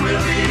once and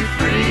we'll be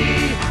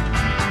free.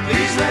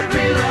 Please let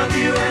me love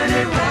you and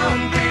it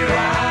won't be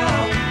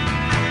wrong.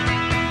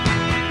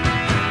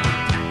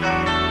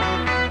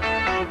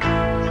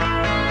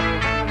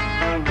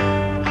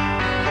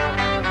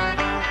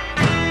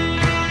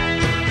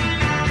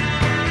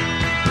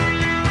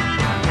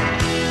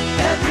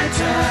 Every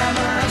time I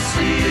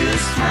see you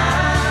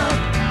smile,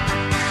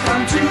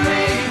 come to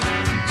me,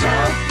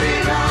 don't be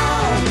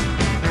long.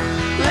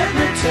 Let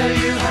me tell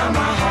you how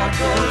my heart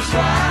goes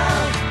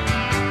wild.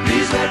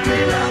 Please let me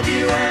love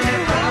you and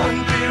it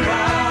won't be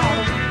wrong.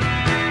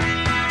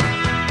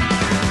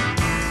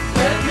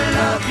 Let me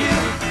love you,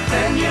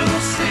 then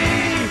you'll see.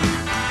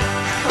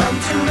 Come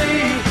to me,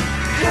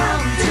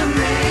 come to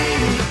me.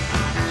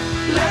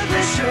 Let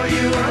me show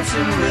you once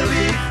and we'll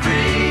be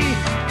free.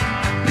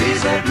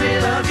 Please let me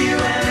love you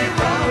and it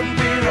won't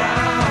be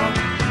wrong.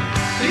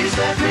 Please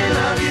let me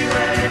love you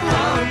and it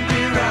won't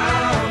be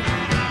wrong.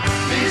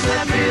 Please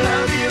let me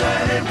love you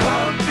and it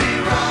won't be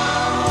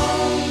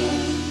wrong.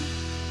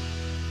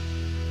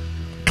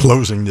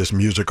 Closing this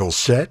musical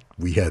set,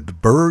 we had the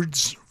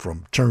Byrds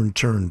from Turn,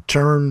 Turn,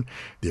 Turn,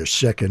 their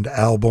second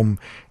album,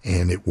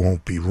 and It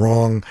Won't Be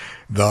Wrong.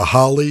 The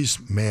Hollies,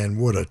 man,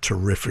 what a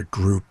terrific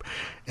group,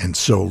 and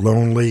So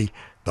Lonely.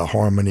 The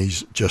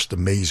harmonies, just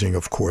amazing,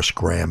 of course,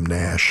 Graham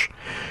Nash.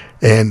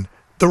 And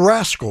the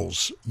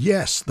Rascals,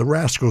 yes, the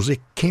Rascals,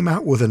 it came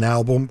out with an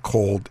album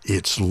called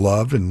It's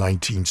Love in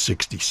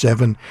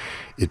 1967.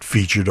 It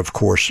featured, of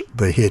course,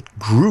 the hit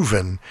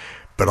Groovin',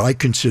 but I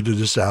consider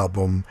this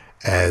album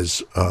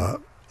as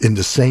in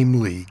the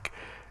same league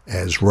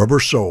as Rubber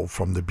Soul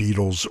from the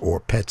Beatles or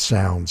Pet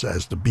Sounds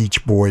as the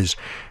Beach Boys.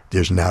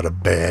 There's not a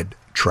bad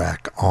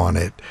track on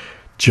it.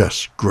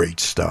 Just great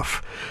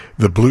stuff.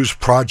 The Blues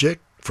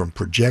Project from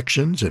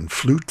Projections and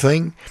Flute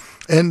Thing,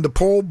 and the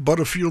Paul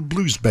Butterfield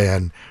Blues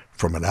Band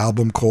from an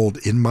album called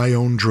In My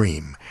Own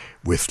Dream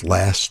with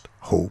Last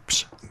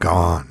Hope's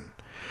Gone.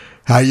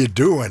 How you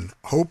doing?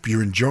 Hope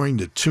you're enjoying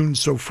the tune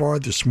so far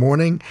this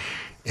morning.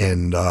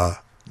 And,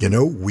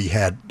 we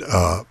had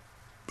a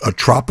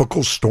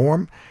tropical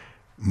storm.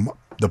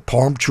 The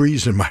palm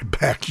trees in my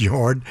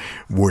backyard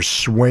were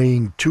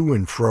swaying to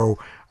and fro,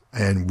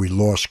 and we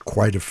lost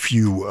quite a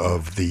few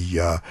of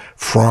the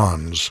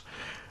fronds.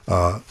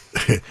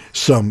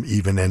 Some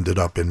even ended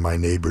up in my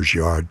neighbor's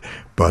yard,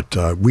 but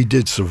we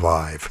did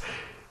survive.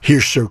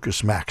 Here's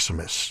Circus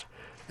Maximus,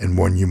 and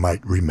one you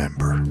might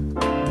remember.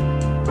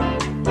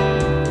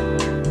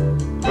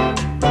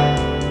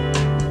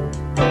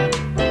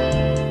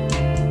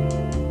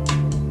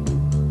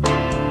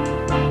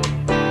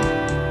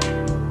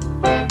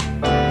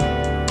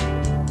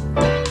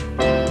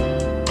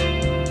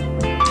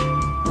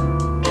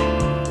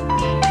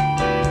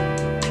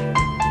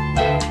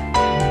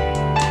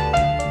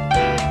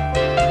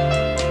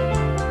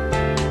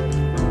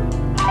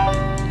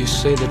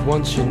 Say that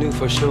once you knew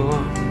for sure.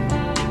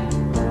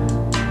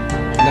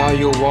 Now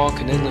you're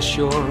walking in the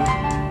shore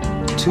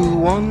to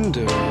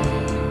wonder.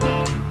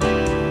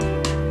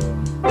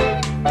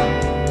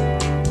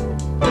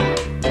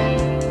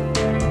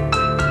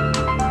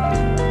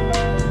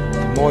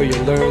 The more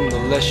you learn, the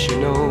less you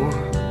know.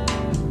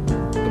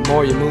 The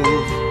more you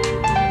move,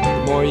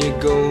 the more you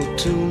go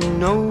to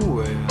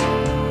nowhere.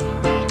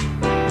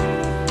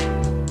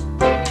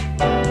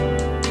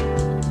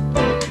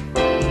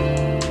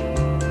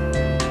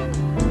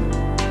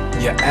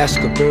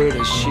 Ask a bird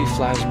as she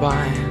flies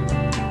by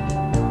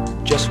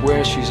just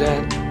where she's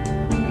at,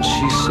 and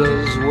she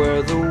says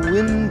where the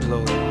wind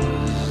blows.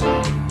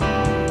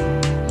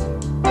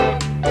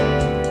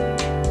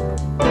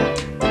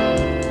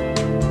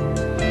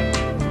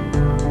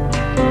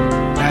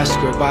 Ask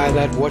her by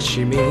that what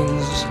she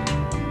means.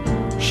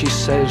 She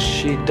says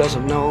she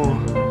doesn't know,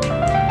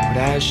 but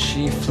as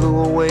she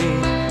flew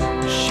away,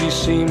 she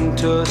seemed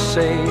to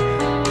say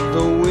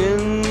the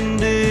wind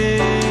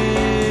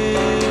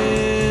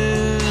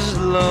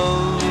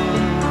love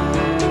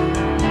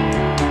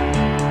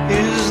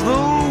is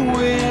the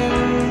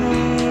wind.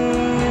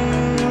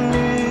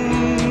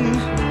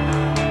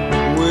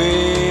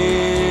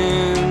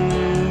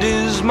 Wind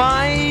is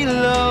my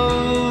love.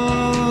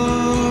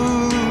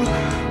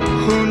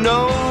 Who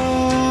knows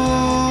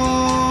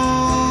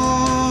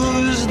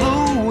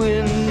the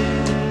wind?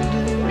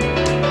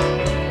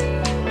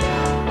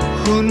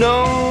 Who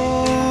knows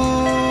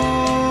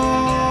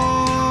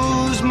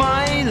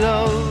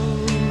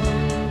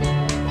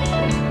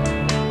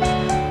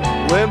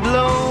where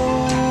blows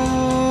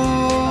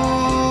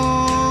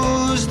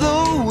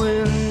the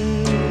wind.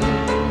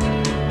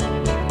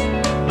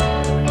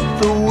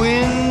 The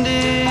wind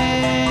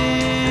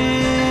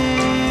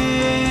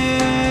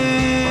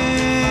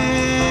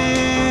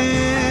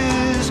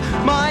is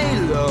my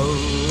love.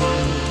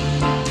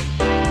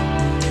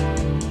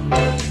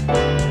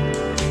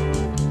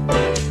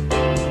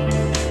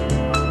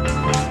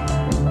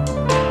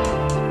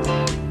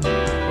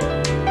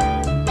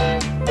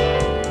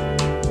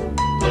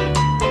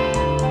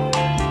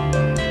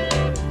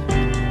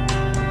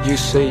 You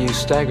say you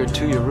staggered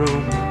to your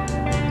room,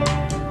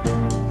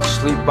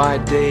 sleep by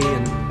day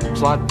and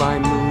plot by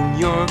moon,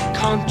 your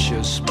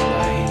conscious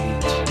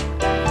plight.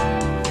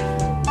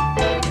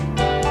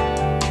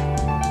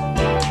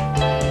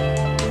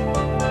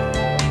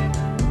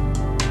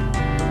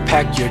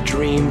 Pack your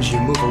dreams, you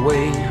move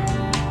away,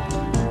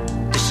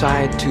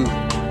 decide to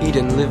eat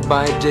and live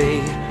by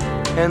day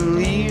and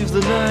leave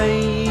the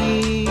night.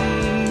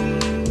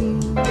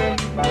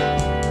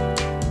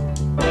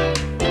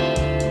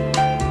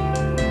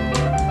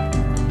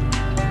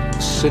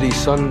 City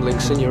sun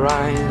blinks in your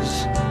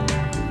eyes.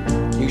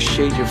 You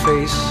shade your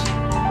face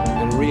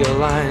and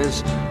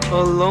realize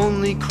a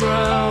lonely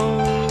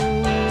crowd.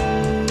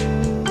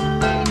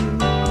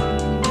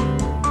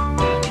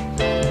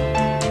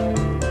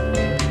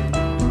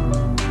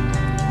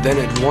 Then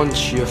at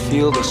once you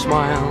feel the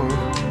smile,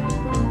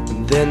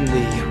 and then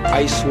the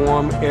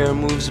ice-warm air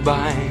moves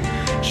by.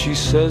 She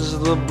says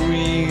the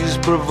breeze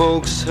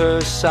provokes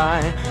her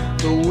sigh.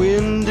 The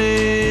wind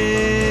is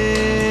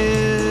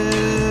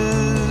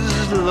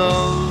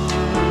love,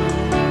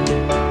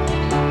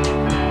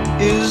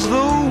 is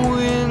the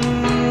wind.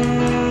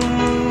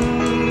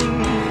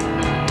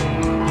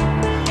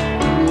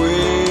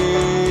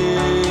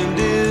 Wind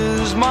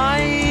is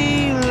my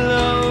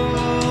love.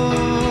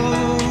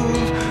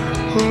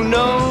 Who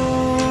knows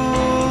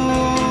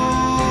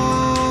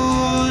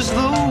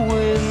the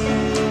wind?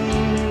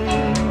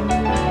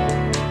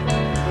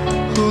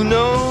 Who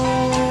knows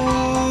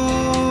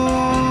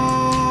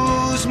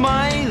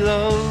my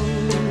love?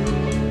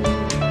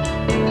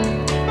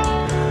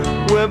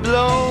 Where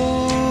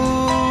blows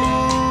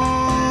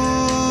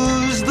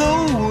the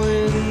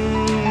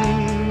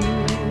wind.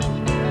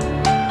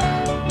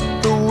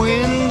 The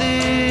wind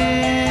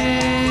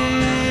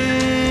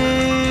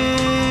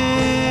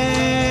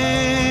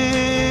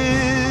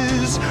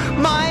is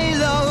my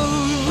love.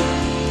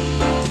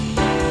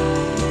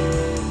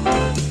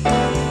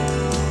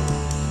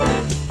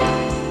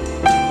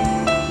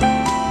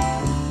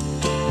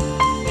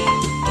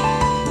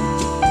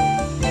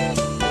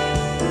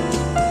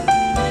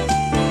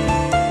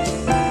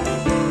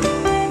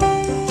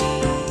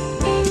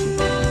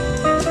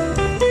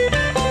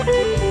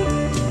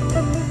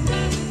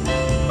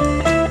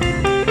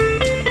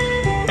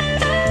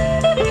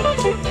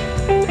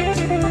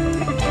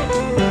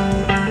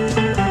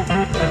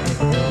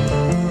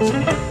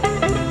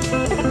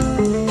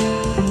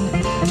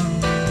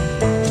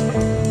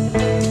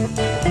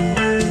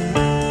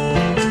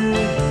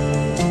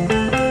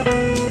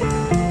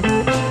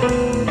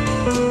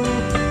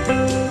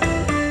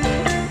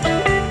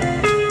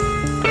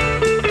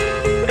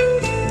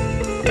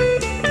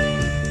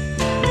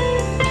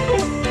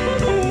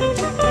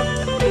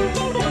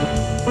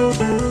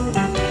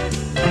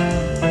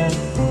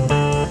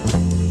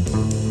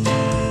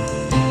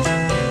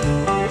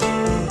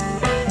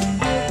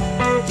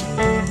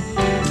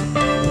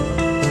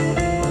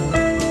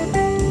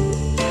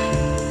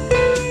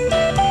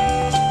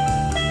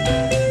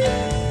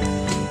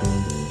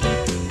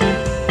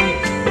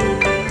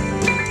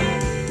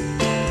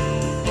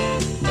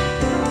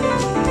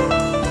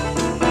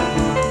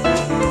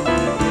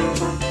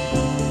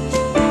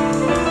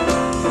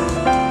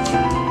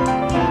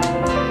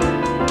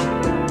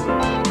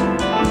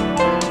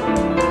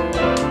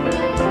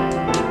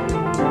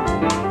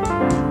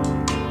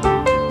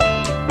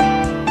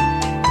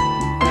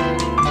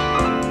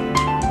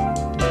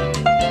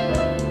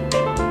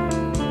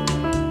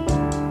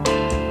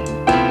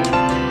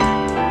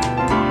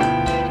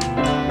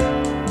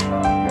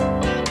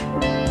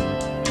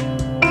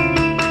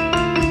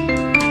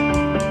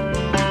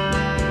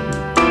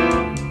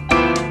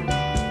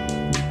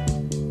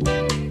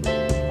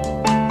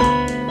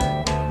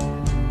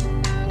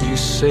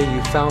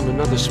 Found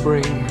another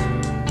spring,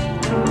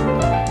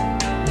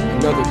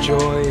 another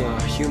joy,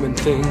 a human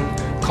thing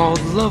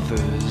called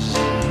lovers.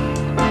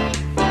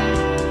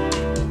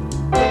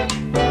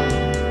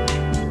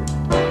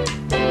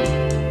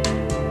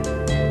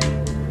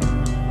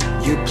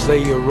 You play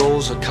your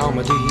roles of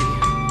comedy,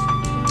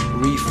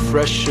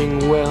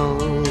 refreshing well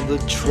the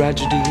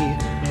tragedy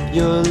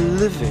you're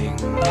living.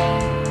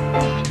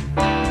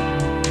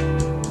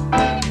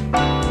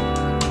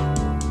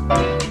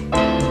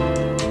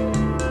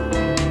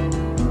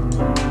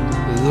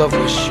 Love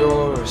was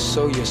sure,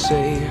 so you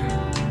say,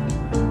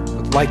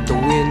 but like the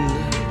wind,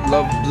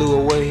 love blew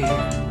away.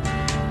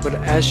 But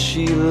as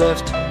she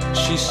left,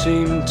 she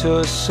seemed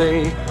to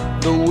say,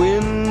 the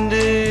wind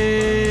is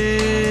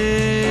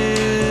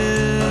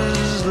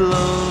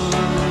love.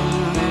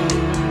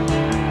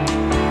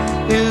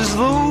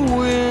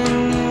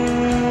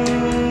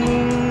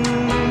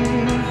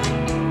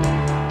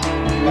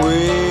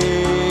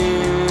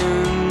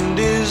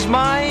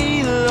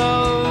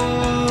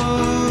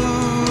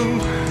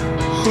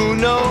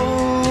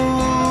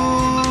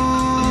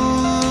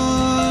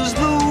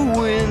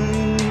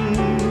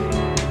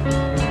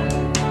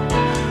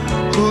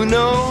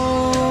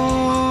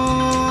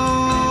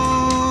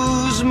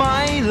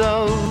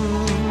 love,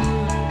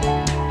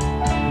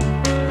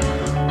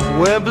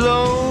 where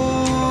blows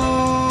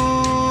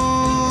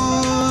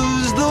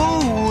the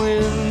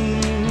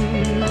wind.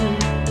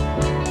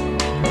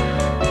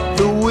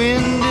 The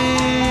wind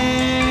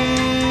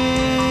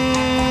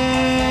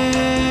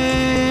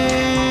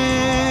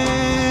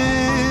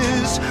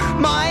is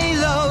my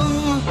love.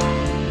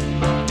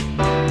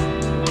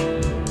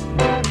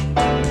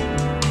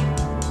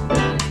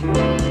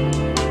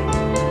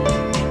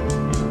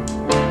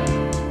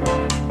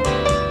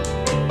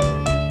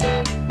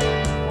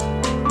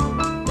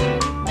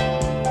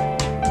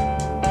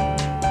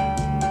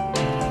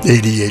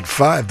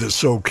 88.5, the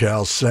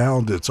SoCal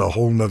Sound. It's a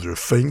whole nother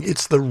thing.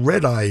 It's the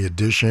Red Eye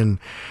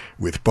edition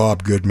with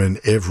Bob Goodman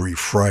every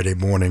Friday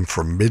morning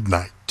from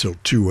midnight till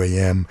 2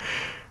 a.m.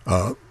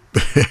 The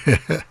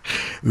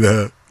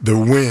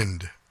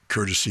Wind,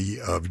 courtesy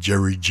of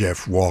Jerry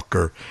Jeff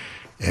Walker,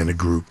 and a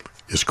group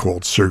is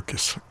called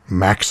Circus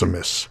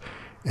Maximus,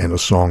 and a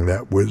song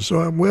that was,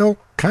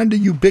 kind of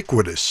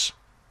ubiquitous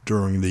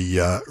during the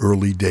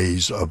early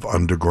days of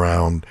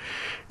underground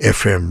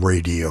FM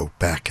radio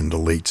back in the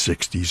late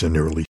 60s and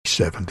early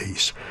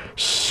 70s.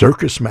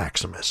 Circus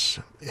Maximus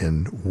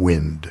and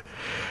Wind.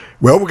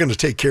 Well, we're going to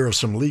take care of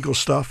some legal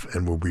stuff,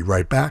 and we'll be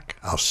right back.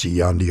 I'll see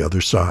you on the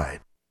other side.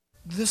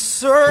 The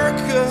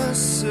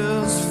circus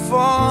is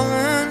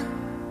falling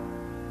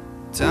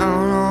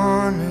down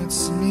on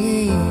its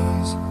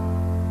knees.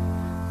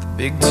 The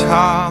big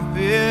top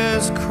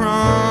is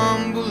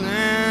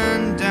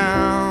crumbling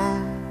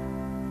down.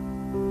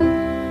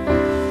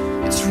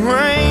 It's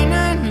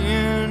raining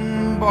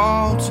in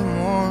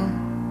Baltimore,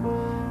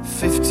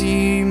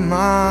 50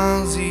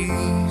 miles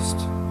east,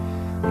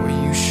 where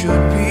you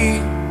should be.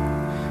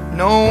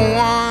 No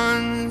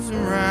one's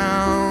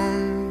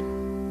around.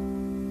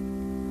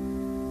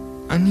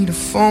 I need a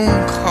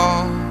phone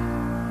call.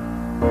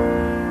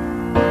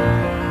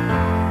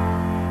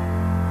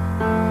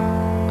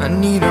 I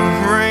need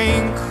a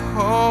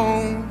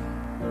raincoat.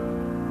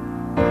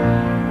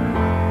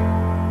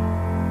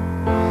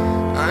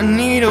 I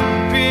need a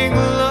big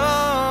love.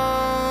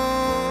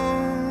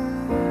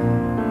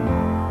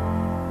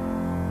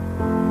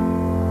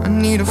 I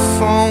need a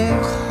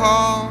phone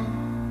call.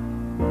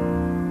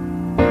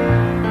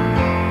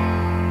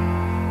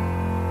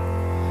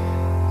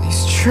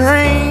 These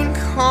train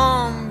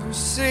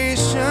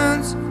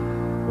conversations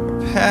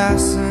are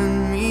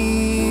passing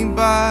me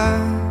by,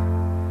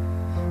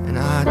 and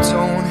I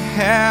don't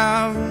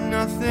have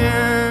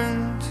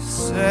nothing to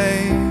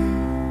say.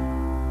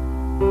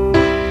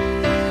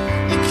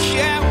 You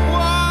get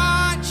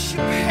what you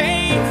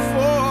pay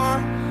for,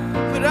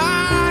 but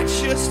I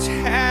just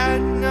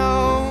had no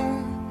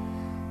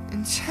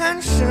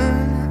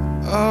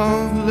intention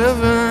of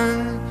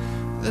living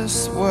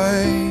this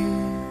way.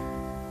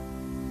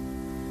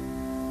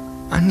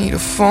 I need a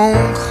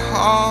phone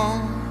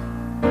call.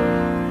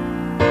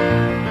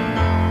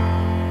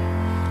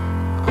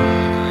 I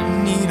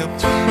need a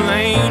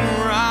plane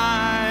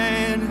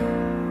ride.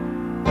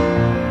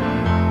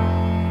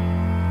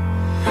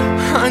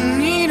 I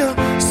need a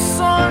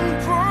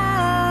sunburn.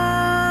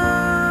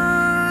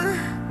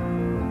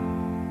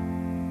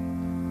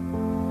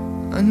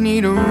 I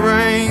need a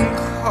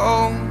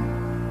raincoat.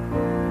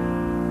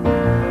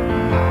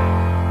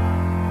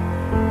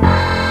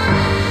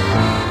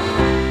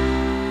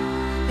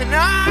 And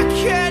I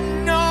get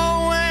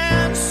no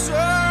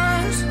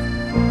answers.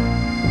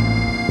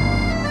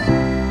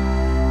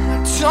 I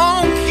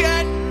don't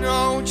get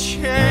no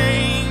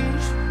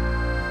change.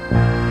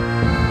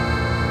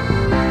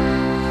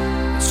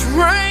 It's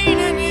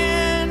raining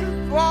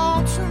in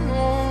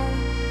Baltimore,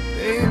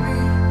 baby,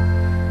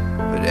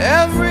 but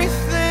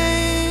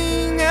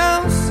everything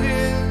else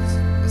is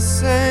the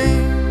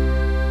same.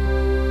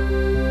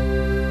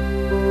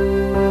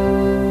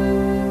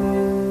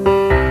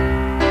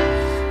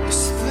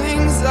 There's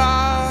things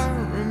I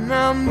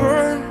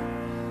remember,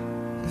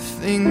 and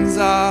things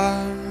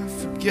I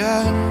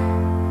forget.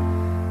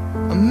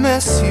 I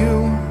miss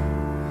you,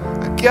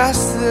 I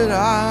guess that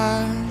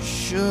I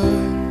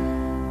should.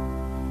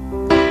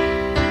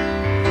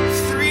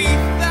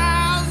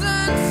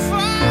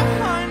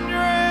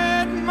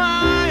 3,500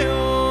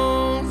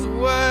 miles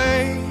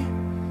away,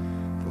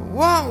 but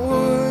what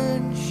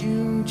would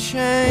you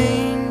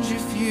change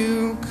if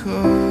you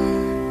could?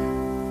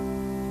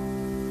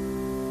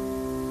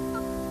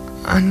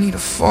 I need a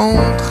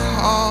phone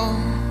call.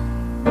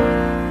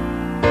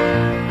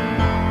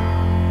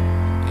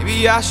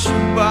 Maybe I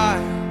should buy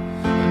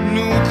a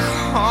new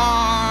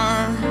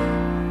car.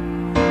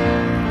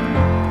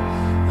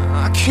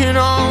 I can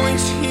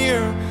always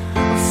hear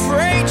a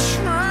freight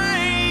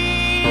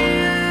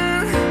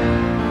train.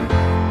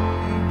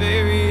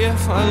 Baby,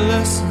 if I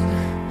listen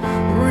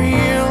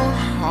real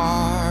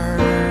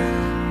hard.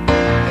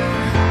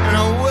 And I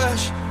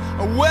wish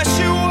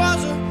it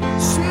was a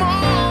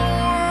small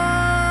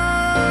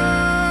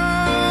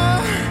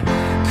world,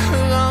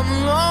 'cause I'm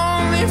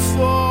lonely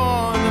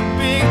for the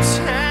big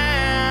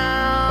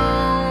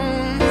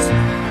towns.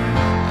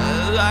 I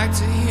like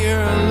to hear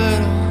a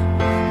little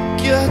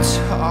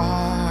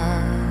guitar.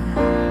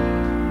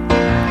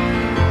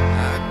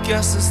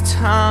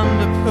 time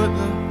to put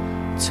the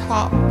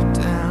top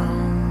down.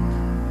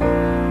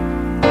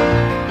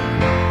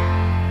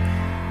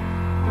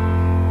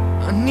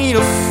 I need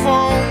a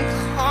phone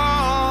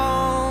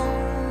call.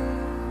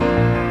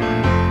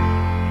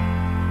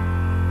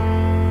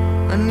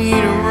 I need a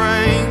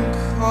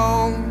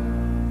raincoat.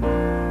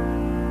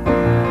 I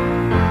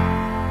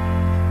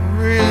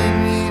really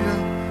need a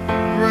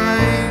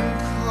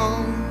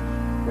raincoat.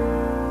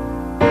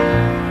 I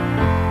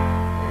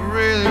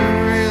really,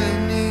 really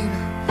need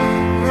a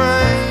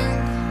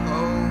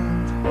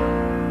raincoat.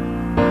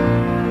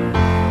 I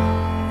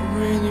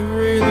really,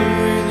 really,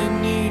 really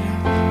need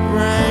a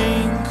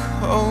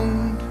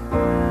raincoat.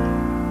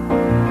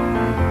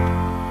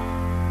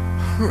 I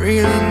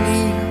really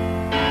need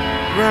a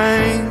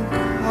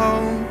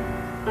raincoat.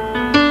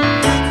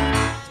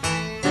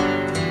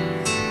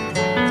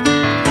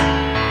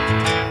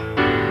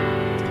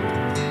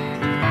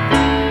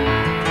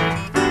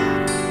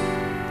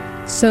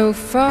 So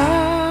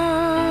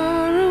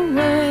far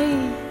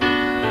away,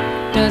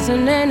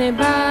 doesn't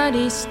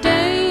anybody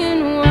stay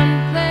in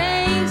one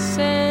place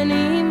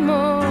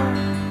anymore?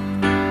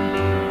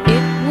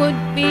 It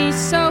would be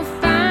so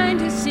fine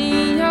to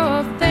see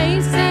your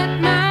face at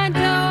my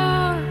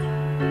door.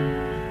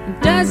 It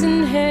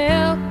doesn't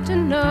help to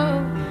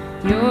know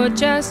you're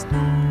just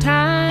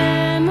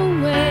time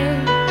away.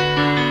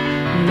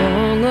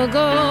 Long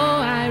ago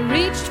I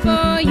reached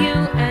for you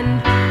and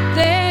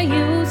there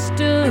you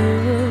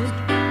stood.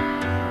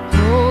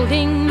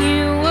 Holding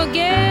you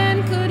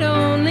again could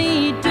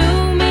only do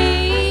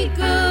me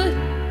good.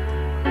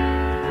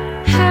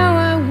 How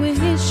I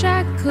wish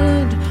I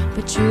could,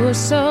 but you're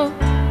so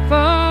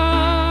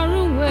far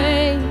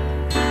away.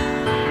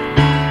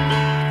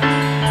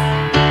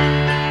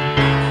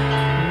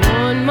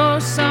 One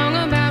more song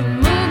about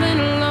moving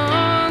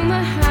along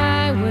the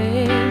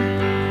highway.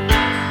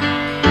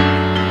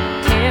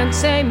 Can't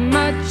say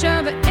much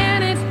of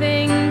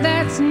anything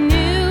that's new.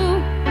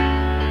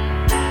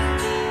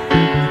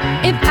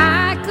 If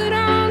I could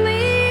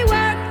only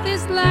work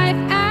this life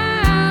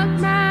out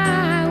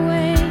my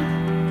way,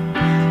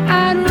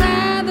 I'd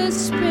rather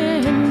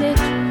spend it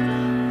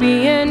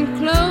being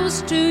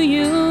close to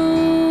you,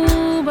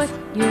 but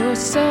you're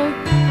so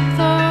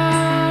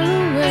far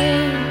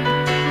away.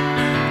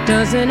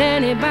 Doesn't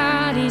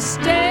anybody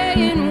stay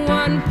in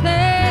one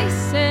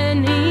place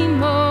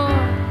anymore?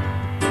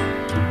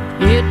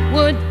 It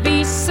would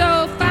be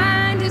so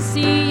fine to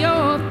see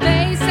your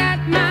face at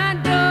my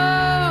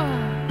door.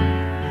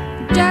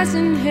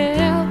 Doesn't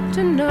help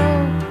to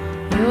know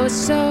you're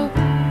so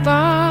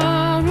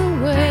far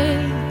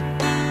away.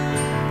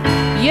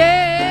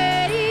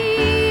 Yeah,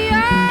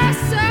 you're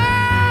so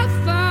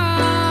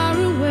far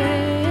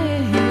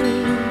away.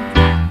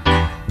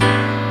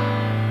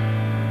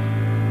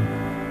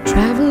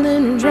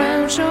 Traveling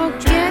around sure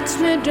gets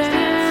me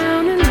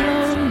down and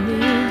lonely.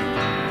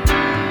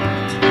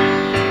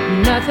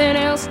 Nothing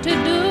else to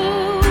do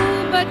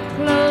but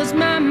close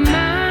my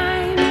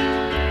mind.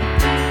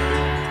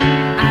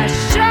 I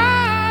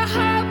sure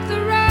hope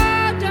the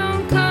road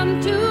don't come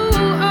to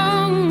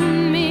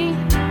own me.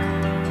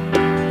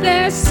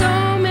 There's so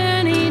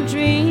many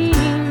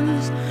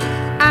dreams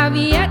I've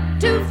yet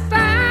to find,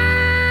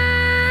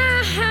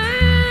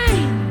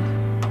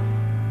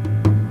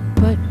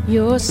 but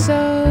you're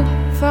so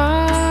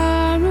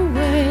far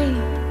away.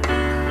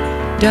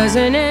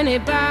 Doesn't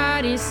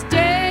anybody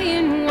stay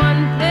in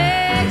one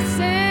place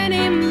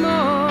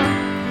anymore?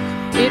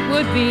 It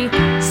would be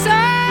so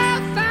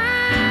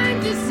fine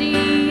to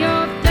see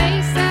your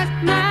face at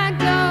my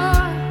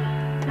door.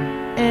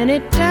 And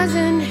it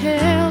doesn't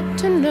help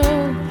to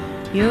know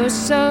you're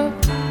so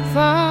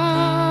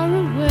far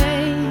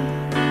away.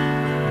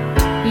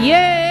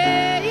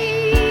 Yeah,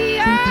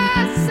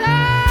 you're so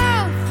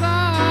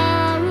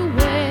far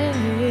away.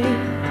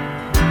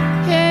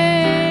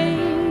 Hey,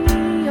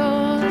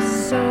 you're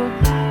so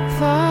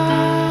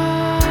far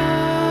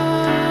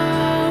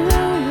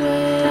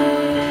away.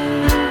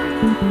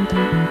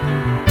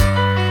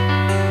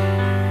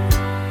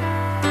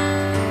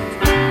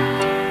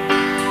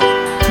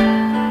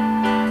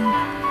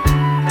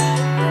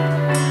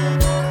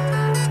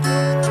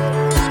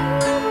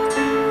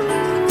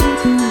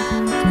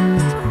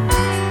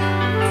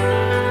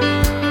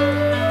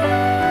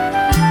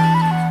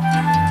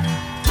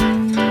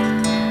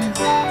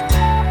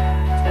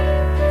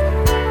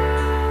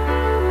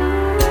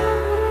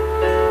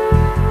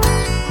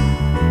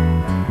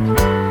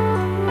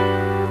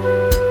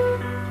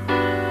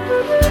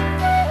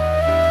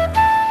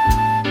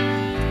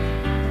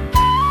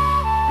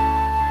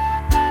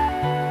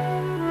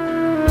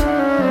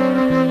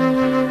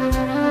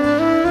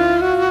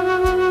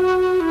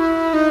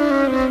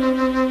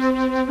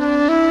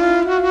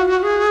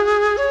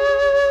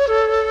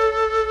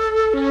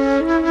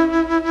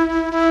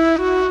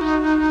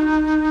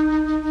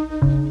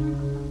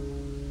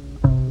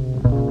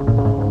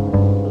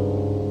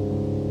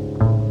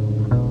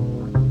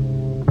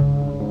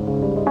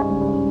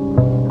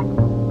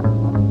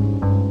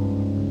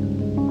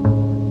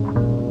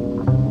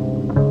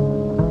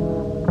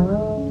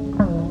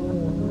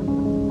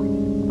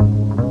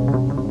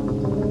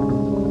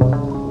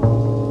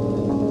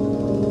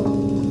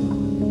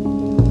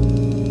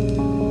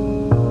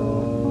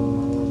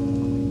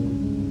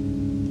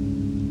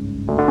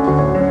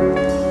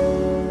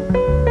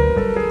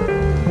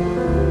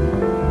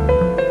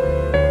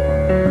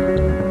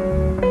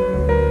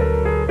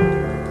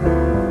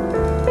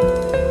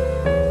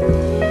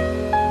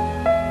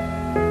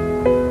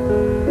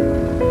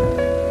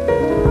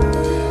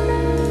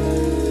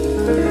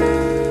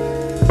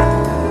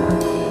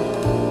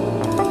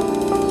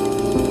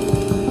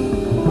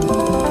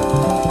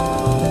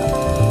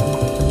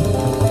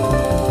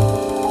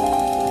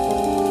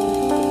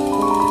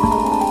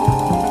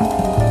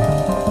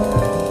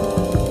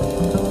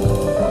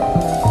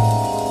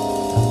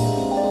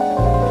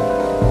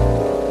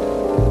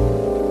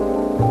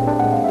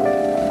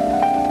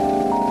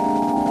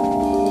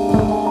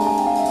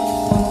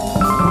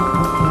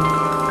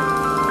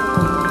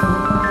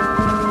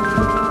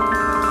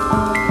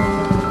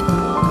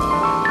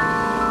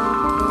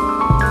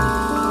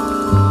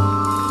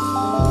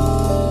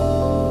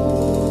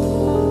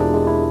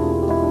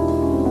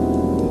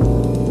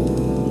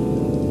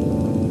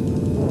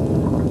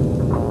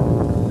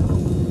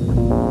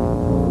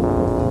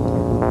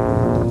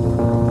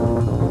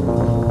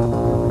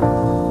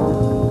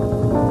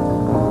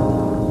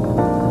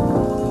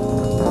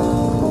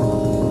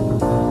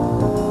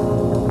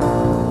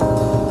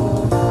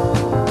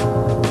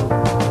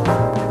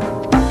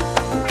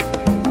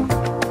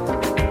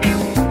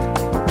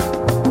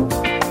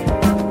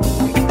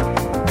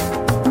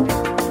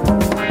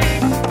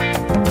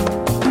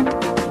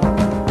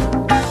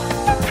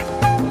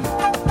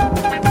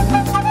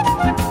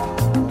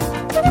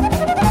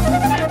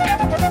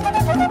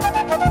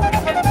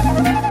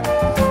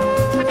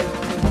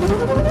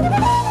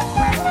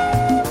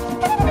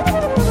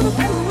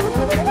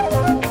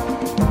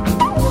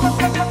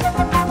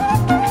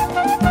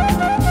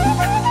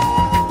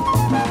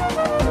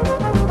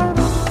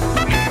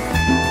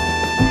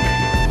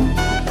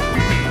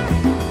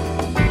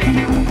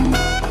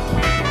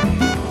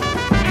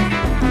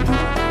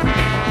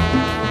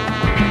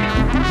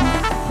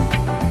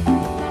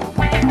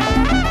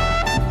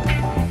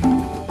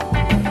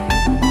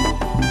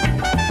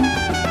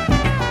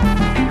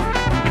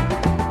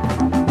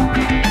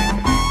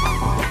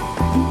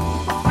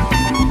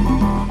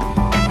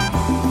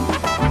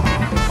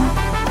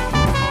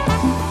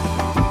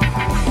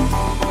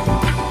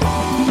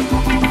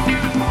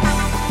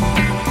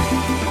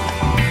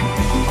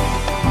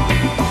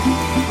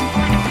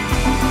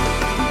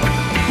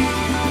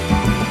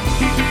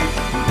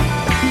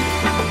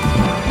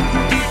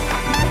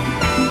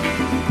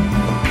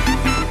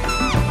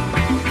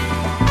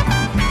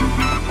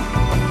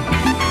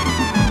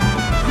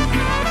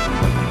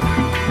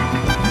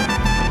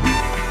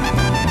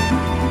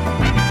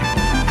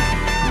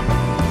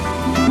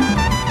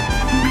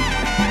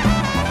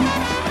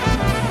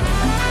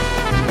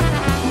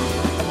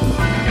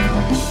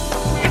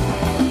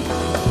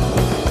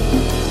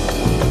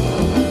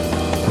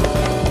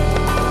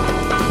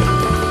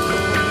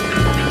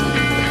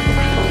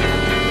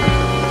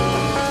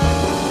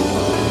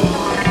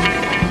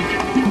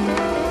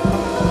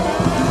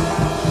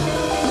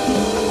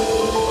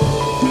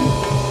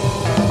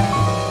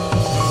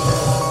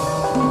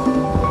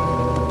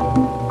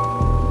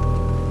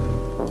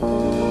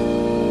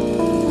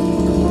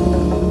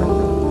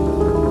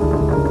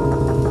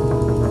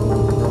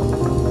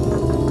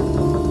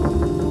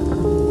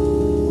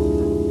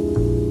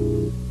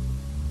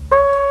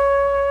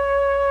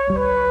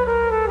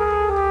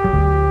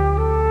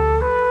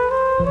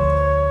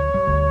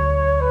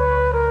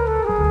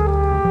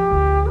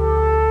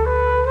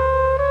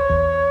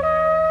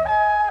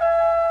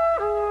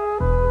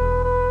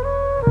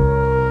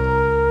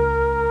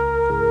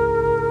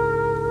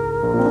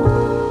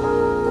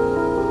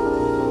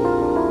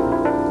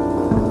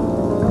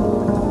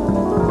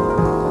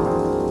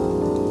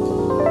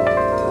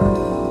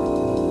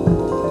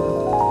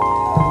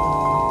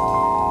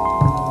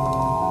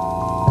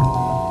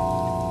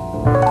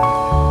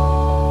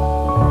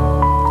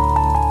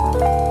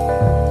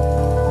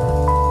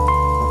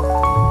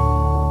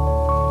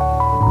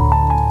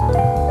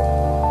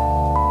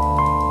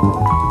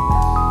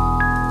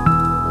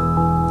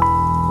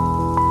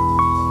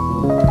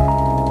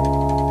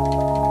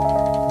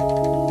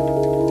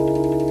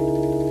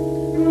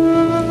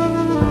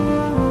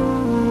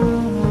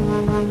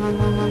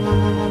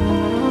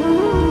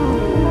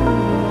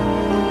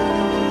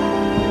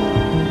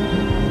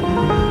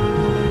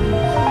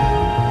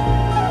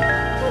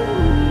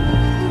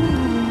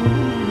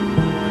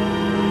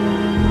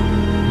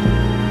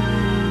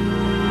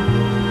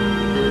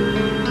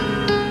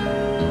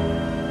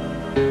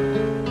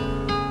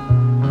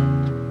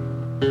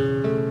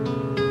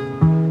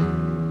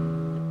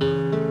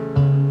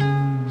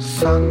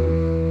 Morning,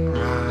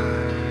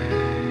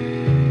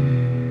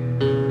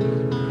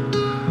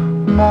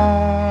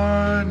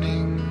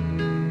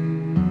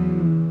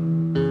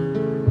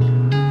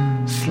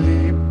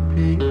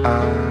 sleepy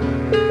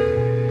eyes,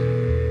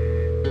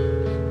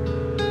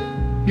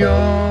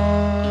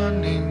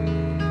 yawning,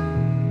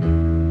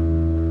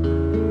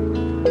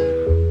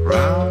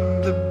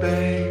 round the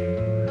bay,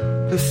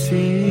 the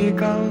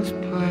seagulls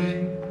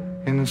play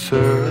in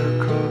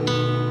circles,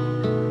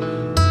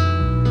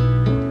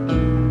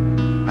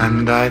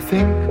 and I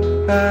think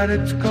that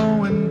it's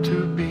going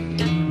to be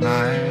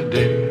my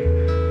day.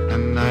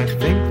 And I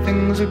think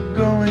things are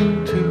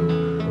going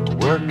to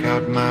work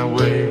out my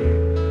way.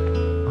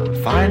 I'll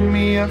find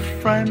me a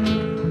friend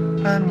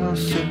and we'll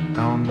sit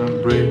on the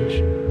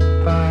bridge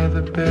by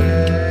the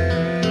bay.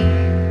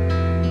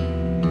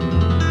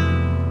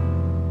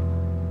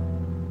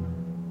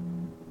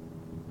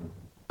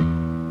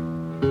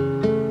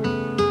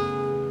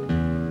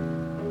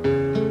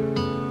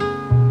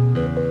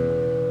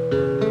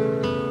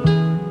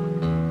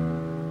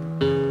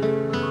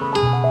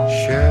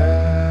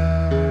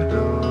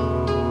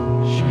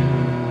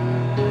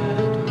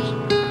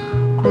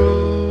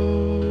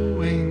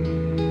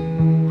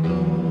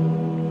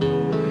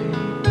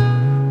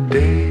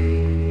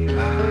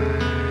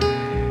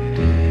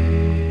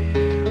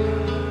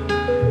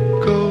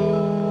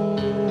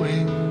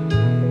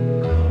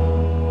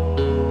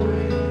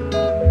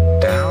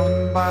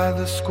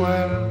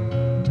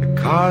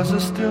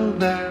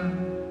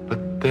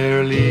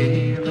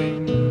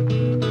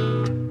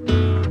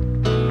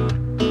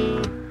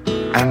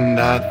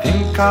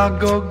 I'll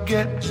go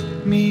get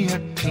me a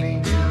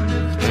clean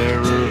pair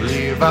of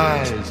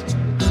Levi's.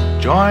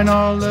 Join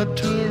all the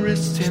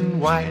tourists in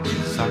white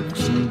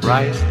socks and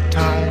bright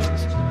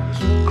ties.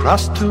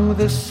 Cross to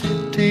the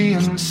city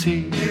and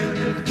see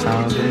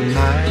how the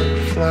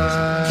night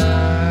flies.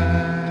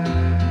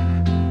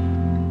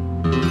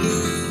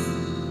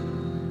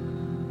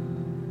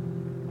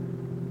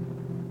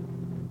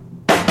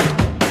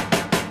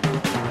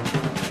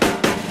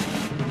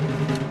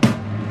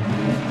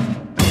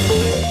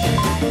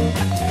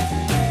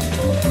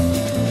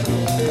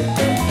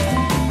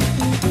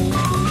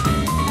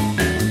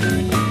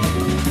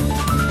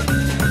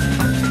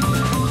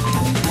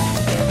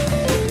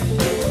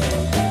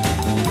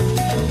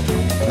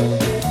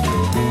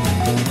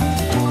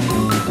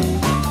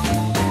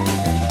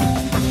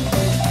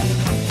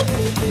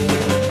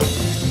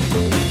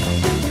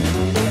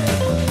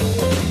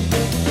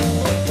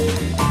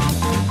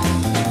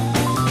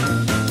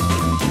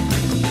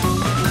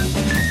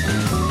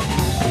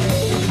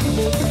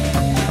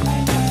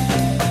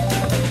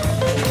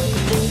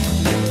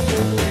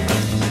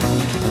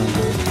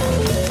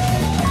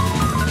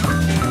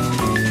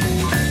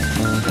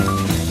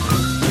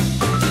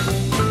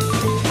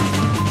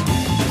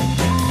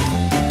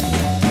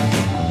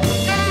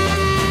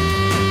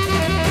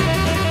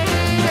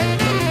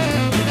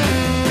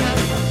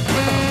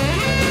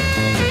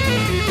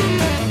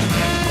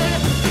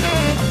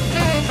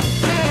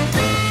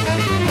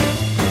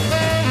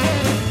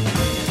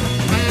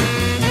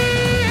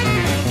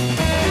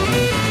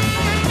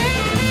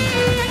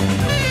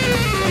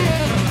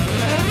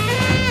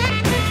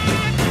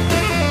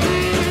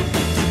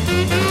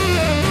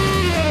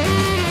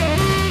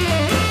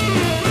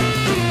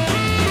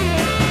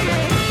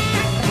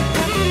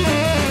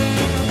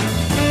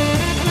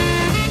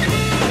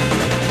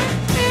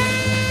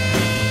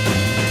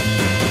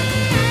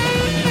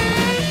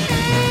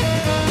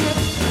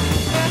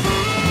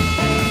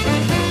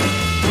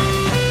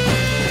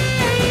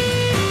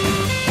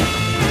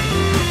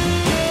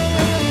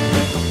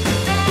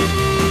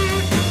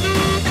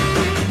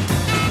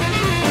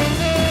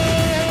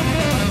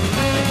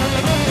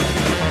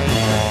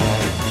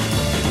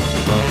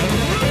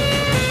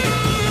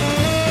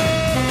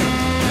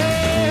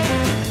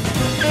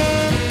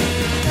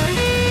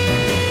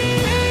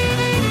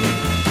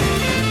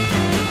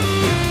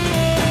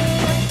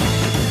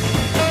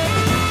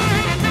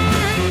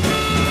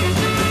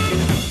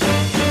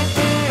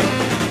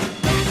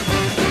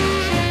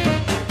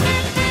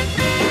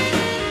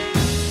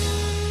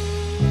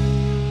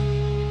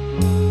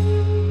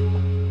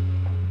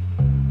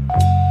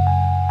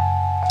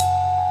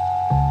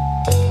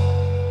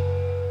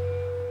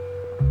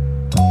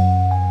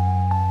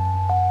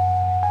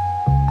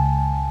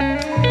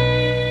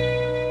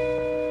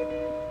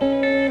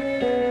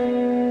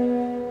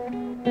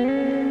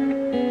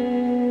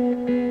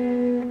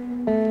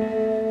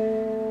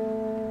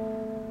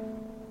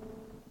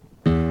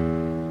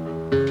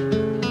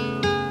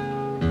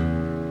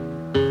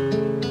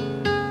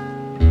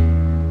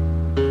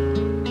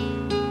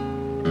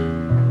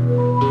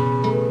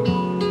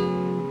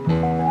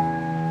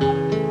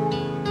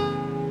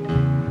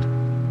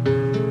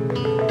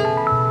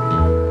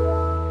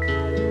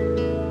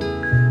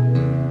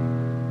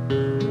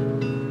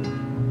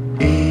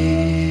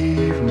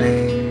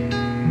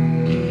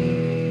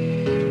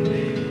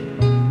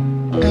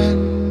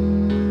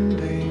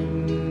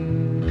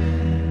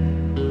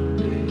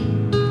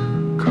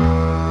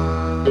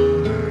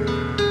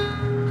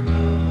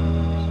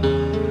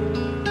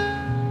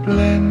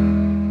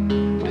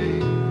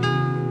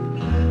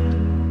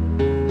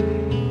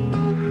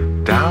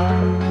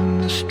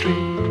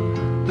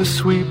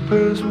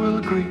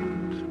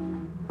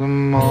 the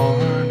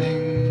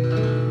morning,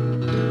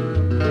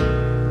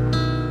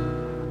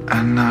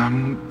 and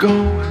I'm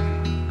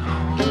going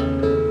home,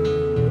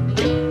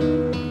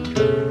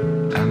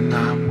 and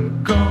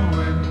I'm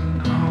going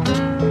home,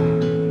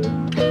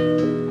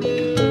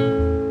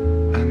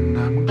 and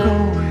I'm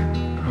going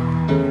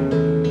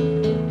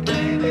home.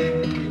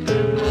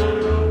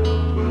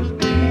 Tomorrow will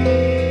be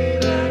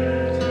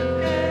better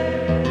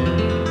today.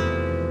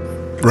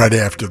 Right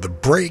after the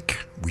break,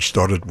 we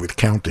started with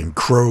Counting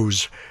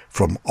Crows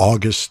from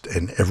August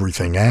and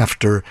Everything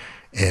After,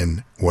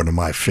 and one of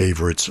my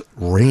favorites,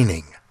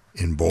 Raining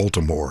in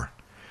Baltimore.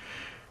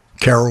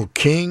 Carole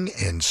King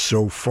and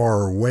So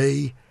Far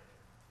Away,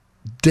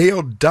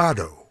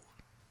 Deodato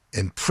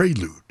and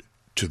Prelude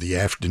to the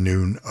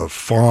Afternoon of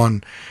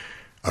Fawn,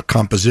 a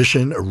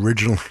composition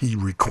originally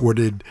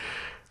recorded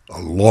a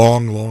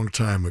long, long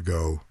time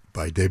ago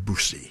by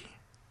Debussy.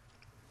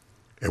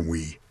 And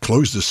we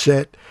closed the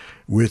set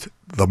with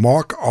the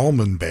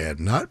Mark-Almond Band,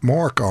 not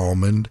Mark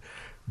Almond,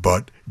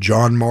 but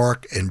John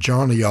Mark and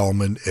Johnny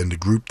Almond and the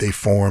group they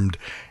formed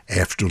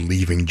after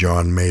leaving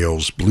John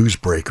Mayall's Blues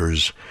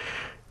Breakers.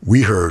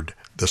 We heard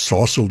the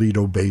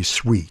Sausalito Bay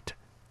Suite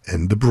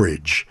and the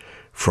Bridge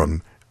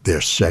from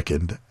their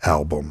second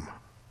album,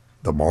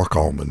 the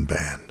Mark-Almond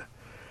Band.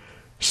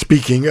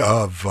 Speaking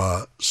of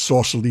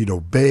Sausalito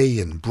Bay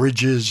and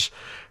bridges,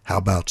 how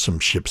about some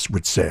ships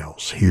with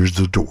sails? Here's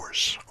the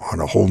Doors. On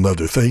A Whole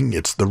Nuther Thing,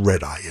 it's the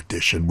Red Eye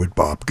edition with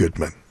Bob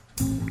Goodman.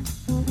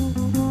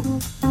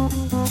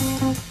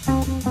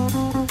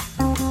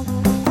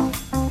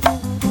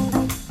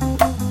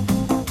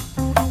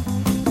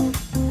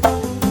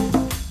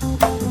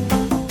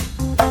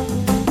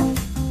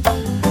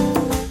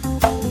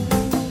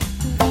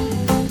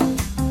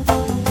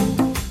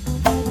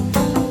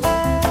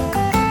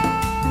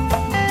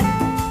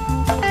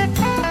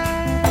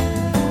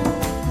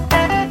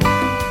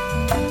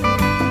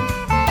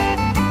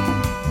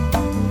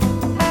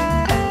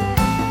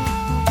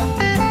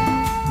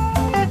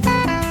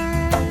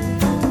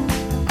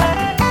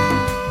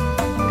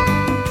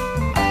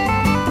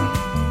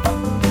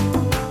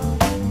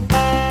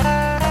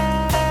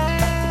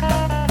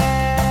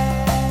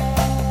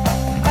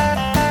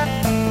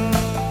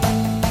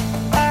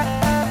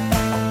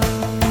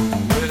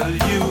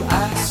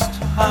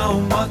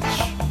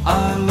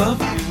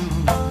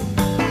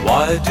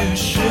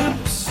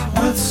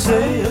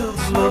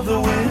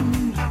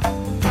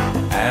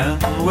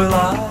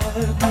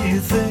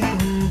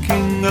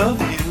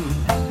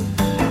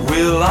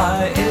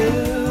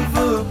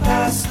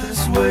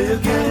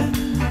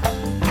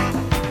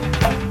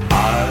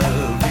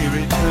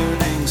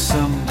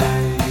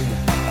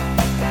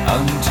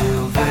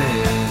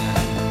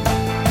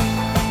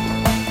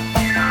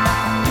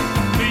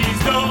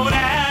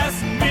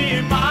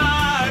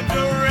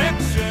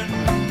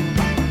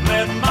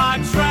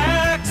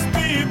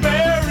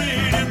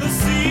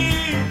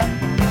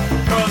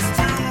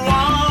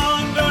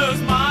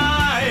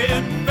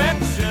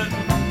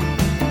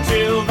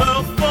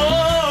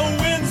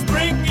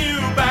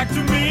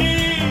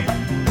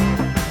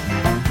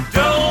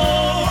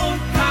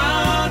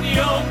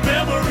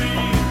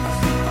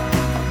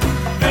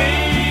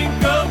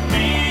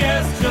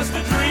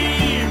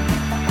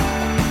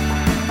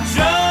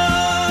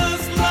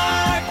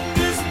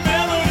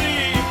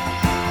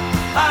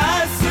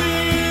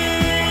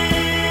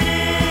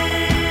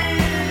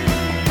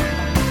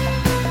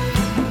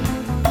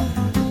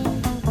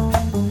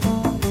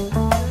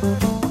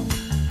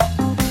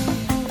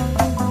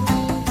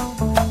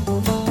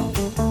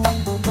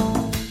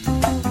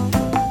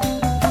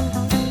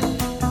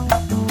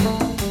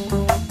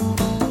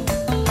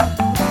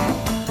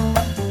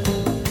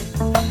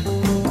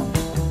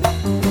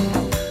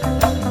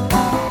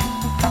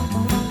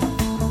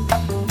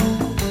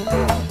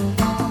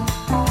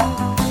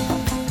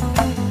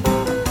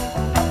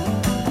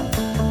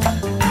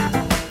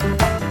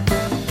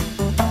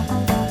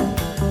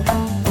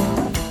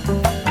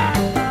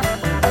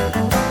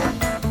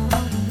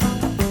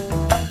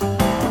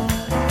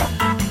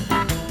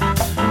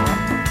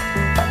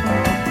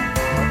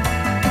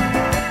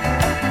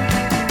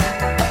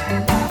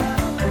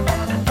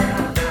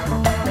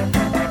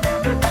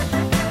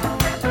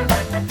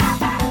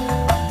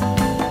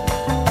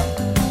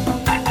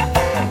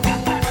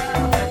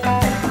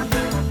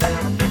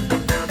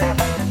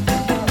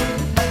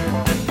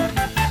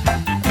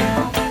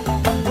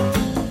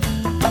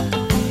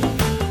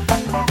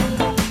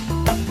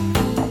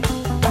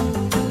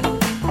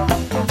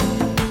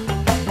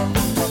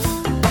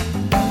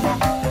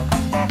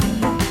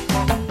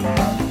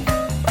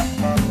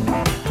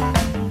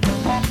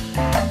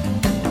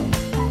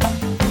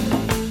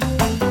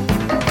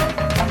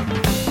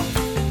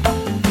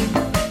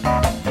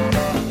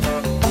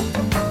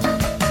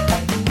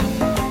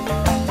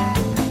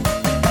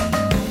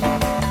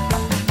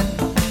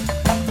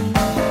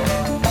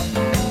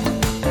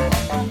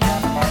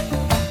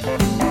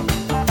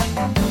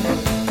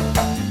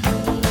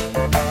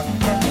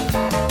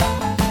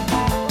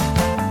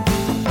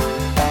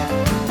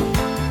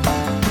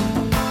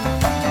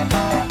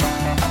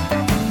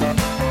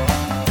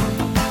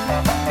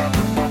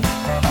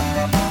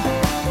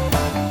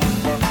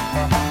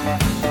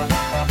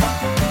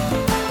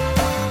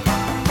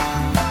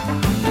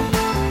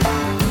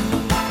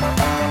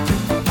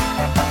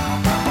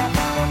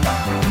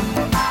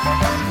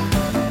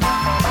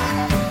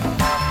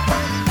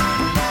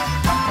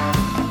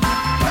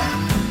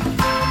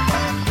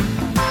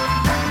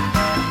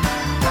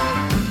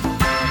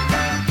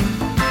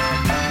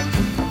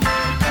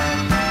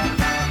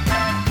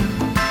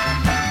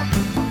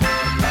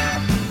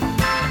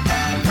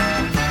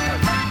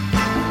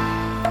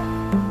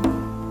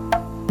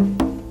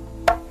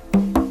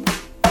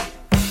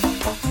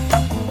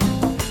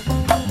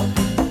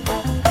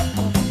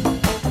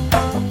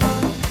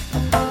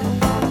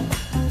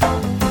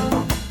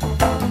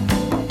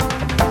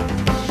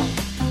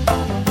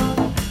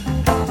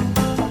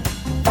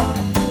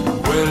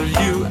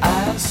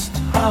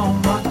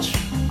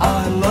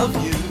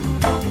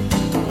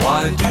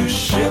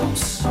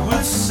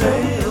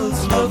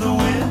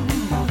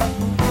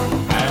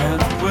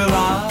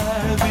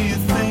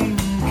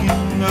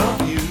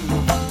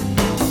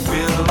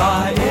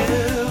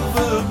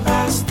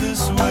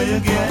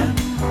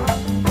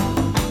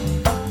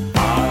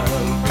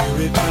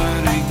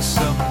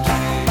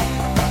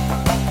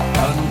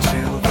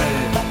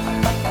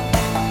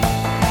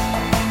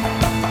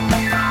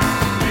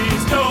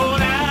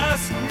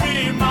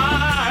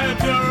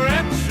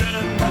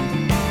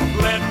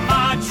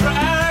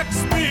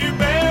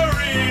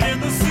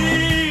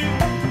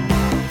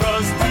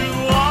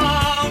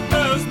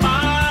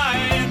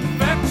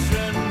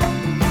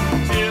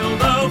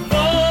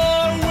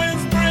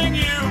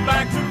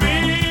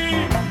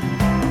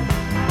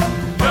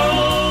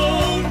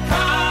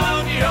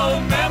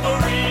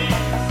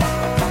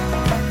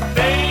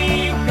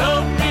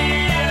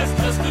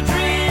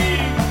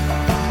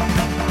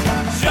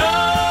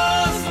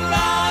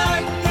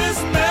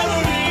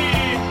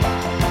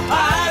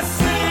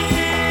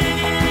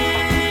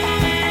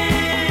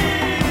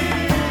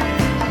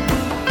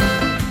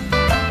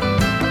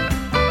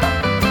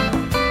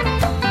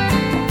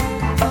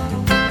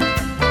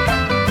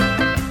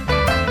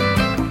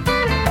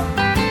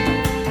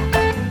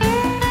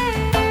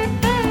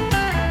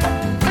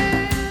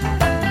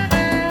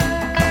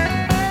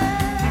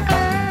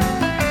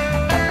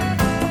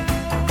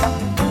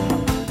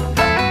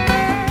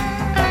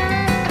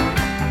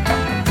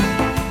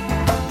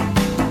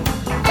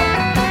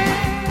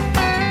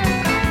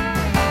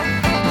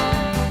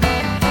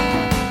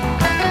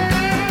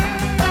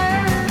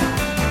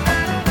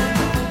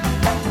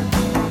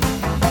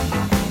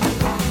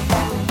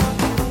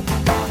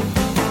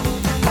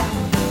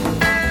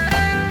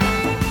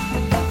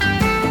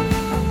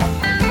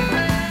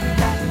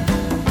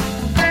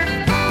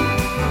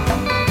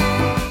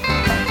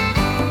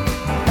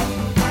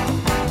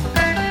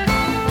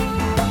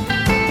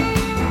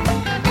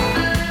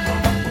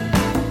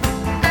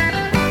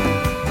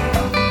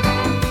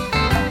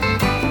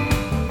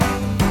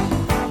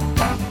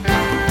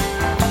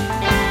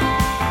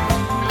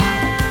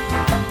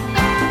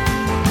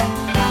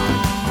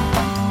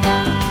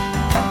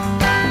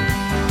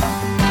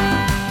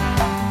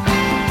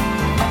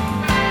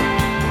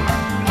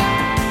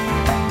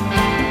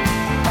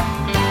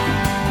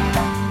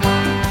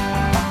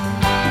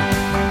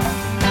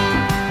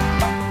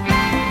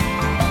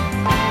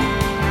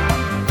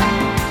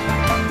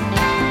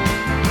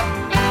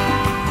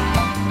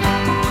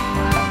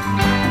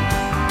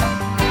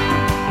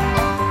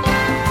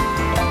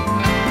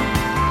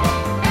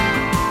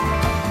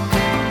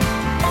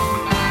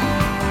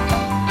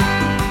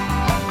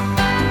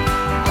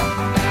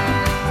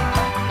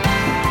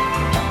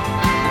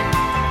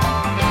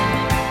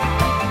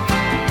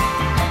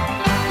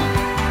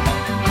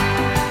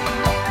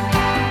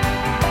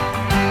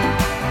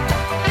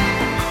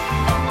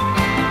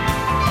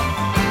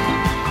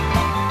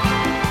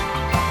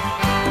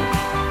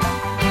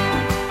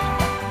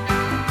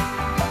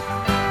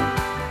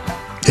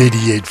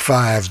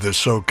 88.5, the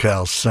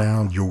SoCal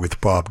Sound. You're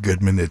with Bob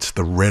Goodman. It's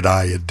the Red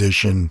Eye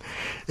Edition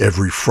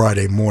every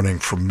Friday morning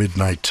from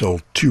midnight till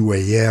 2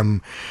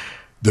 a.m.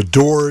 The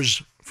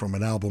Doors, from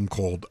an album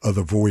called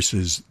Other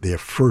Voices, their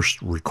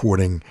first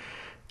recording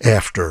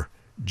after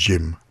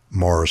Jim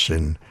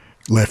Morrison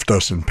left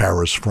us in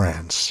Paris,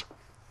 France.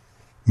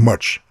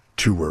 Much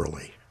too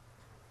early.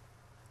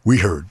 We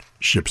heard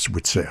Ships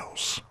with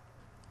Sails.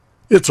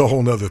 It's a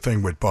whole nother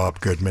thing with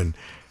Bob Goodman.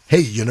 Hey,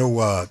 you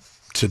know,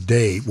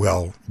 today,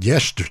 well,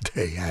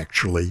 yesterday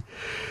actually,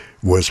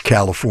 was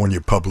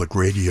California Public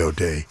Radio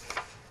Day,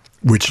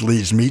 which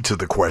leads me to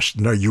the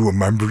question, are you a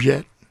member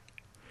yet?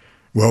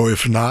 Well,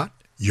 if not,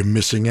 you're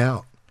missing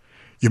out.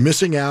 You're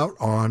missing out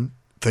on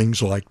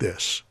things like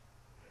this.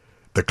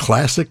 The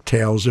Classic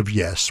Tales of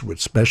Yes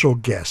with special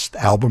guest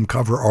album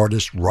cover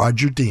artist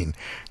Roger Dean,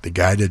 the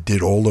guy that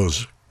did all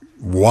those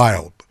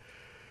wild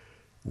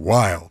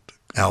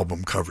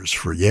album covers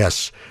for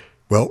Yes.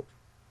 Well,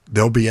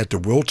 they'll be at the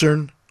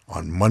Wiltern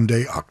on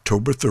Monday,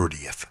 October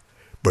 30th.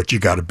 But you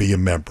got to be a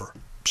member.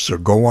 So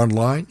go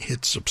online,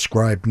 hit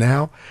subscribe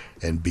now,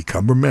 and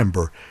become a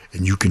member,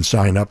 and you can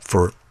sign up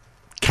for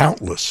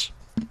countless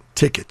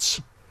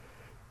tickets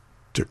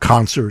to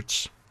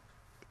concerts,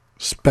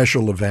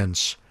 special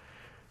events,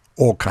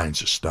 all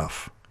kinds of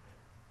stuff.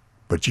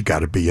 But you got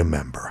to be a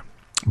member.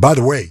 By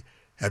the way,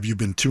 have you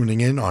been tuning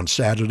in on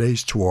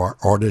Saturdays to our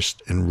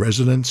Artist in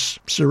Residence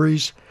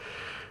series?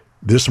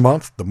 This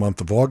month, the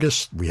month of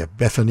August, we have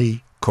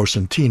Metheny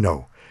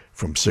Cosentino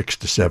from 6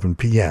 to 7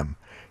 p.m.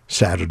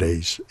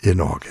 Saturdays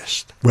in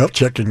August. Well,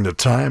 checking the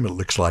time, it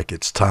looks like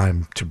it's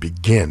time to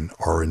begin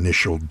our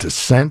initial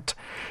descent.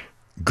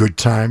 Good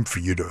time for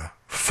you to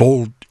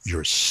fold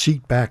your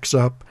seat backs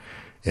up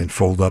and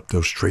fold up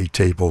those tray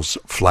tables.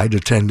 Flight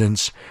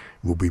attendants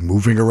will be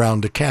moving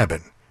around the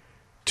cabin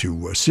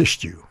to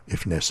assist you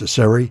if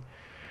necessary.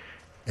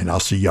 And I'll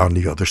see you on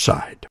the other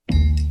side.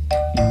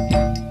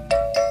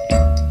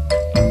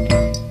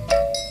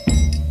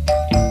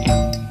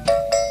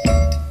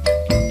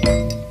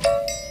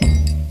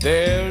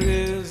 There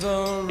is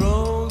a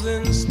rose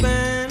in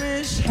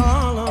Spanish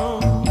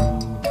Harlem,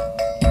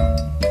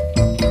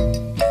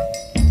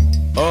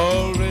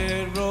 a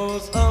red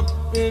rose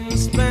up in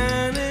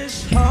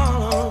Spanish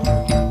Harlem.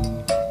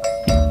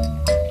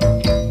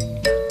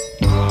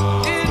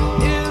 It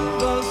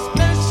is a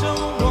special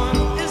one,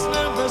 it's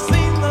never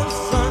seen the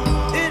sun.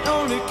 It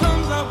only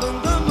comes out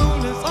when the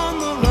moon is on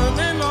the run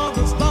and all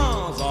the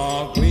stars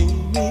are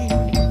gleaming.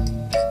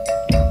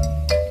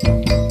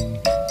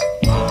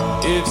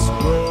 It's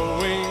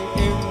growing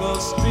in the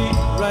street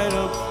right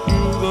up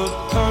through the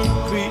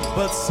concrete,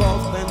 but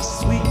soft and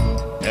sweet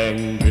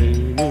and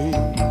dreamy.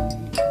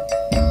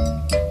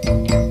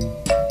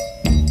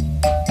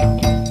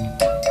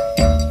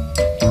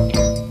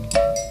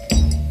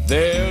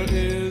 There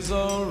is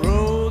a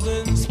rose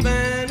in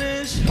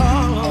Spanish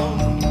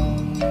Harlem,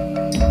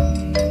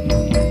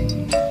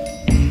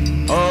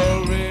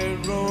 a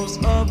red rose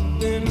up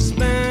in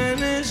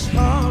Spanish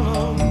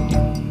Harlem,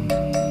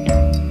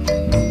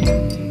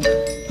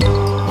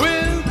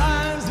 with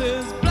eyes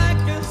as black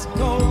as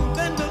coal,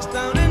 then looks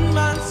down in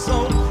my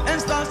soul and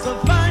starts a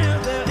fire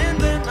there, and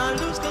then I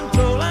lose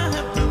control. I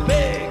have to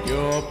beg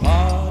your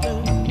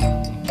pardon.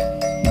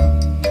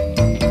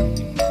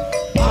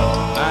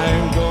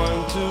 I'm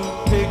going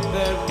to pick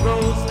that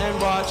rose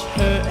and watch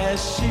her as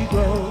she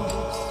grows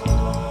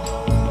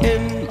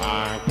in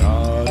my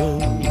garden.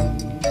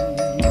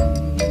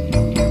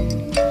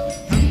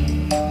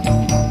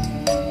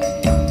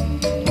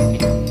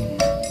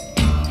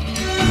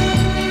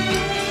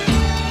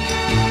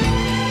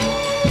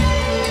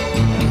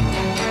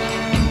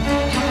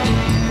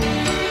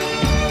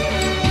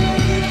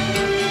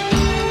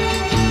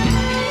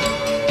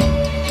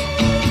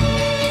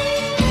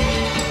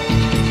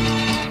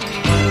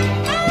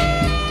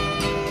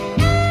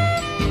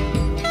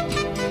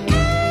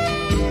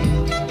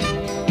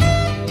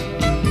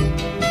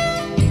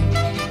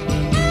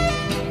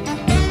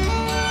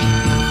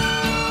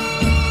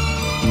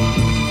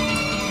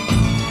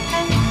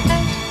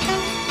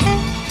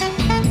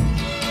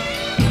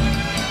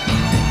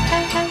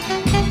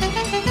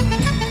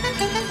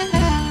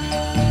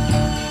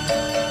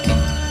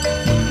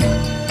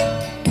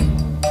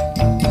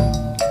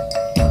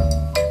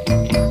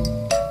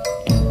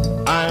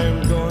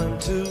 I'm going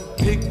to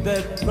pick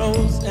that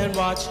rose and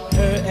watch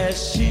her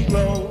as she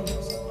grows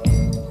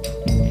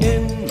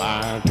in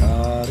my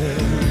garden.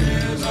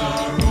 There is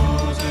a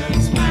rose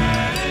in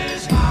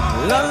Spanish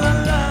Harlem. La la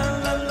la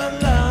la la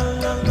la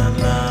la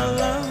la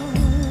la.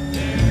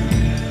 There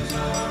is a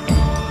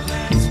rose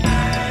in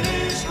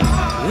Spanish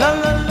Harlem. La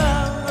la la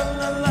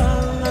la la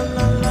la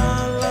la la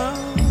la.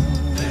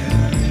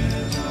 There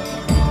is a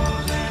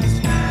rose in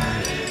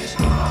Spanish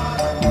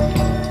Harlem.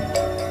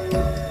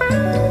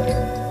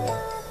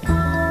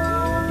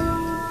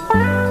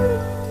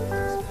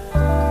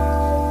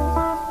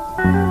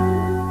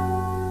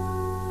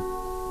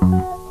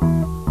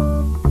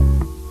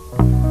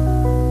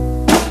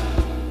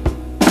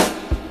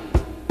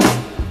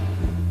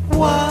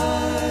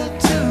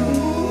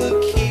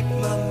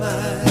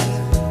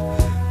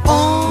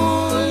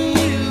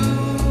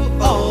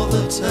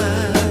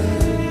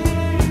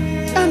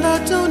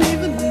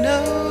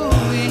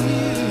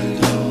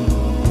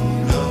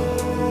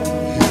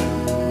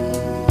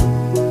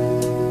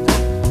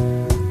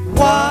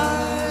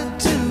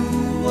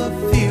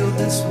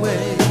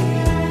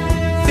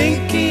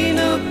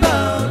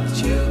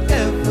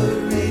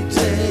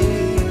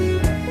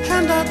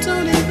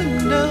 don't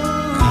even know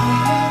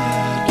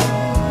yet.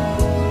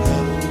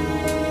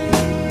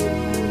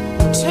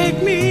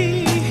 Take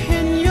me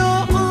in your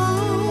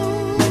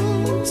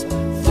arms,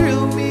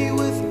 thrill me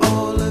with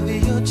all of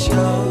your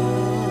charm,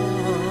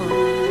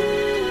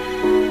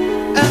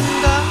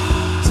 and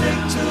I'll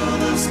take to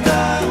the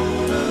sky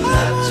to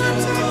let you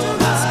know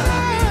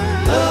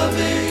I'm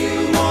loving you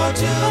more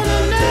till the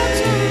day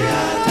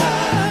I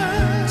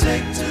die.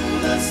 Take to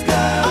the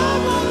sky, I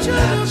want you to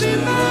be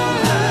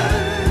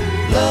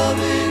mine,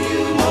 loving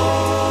you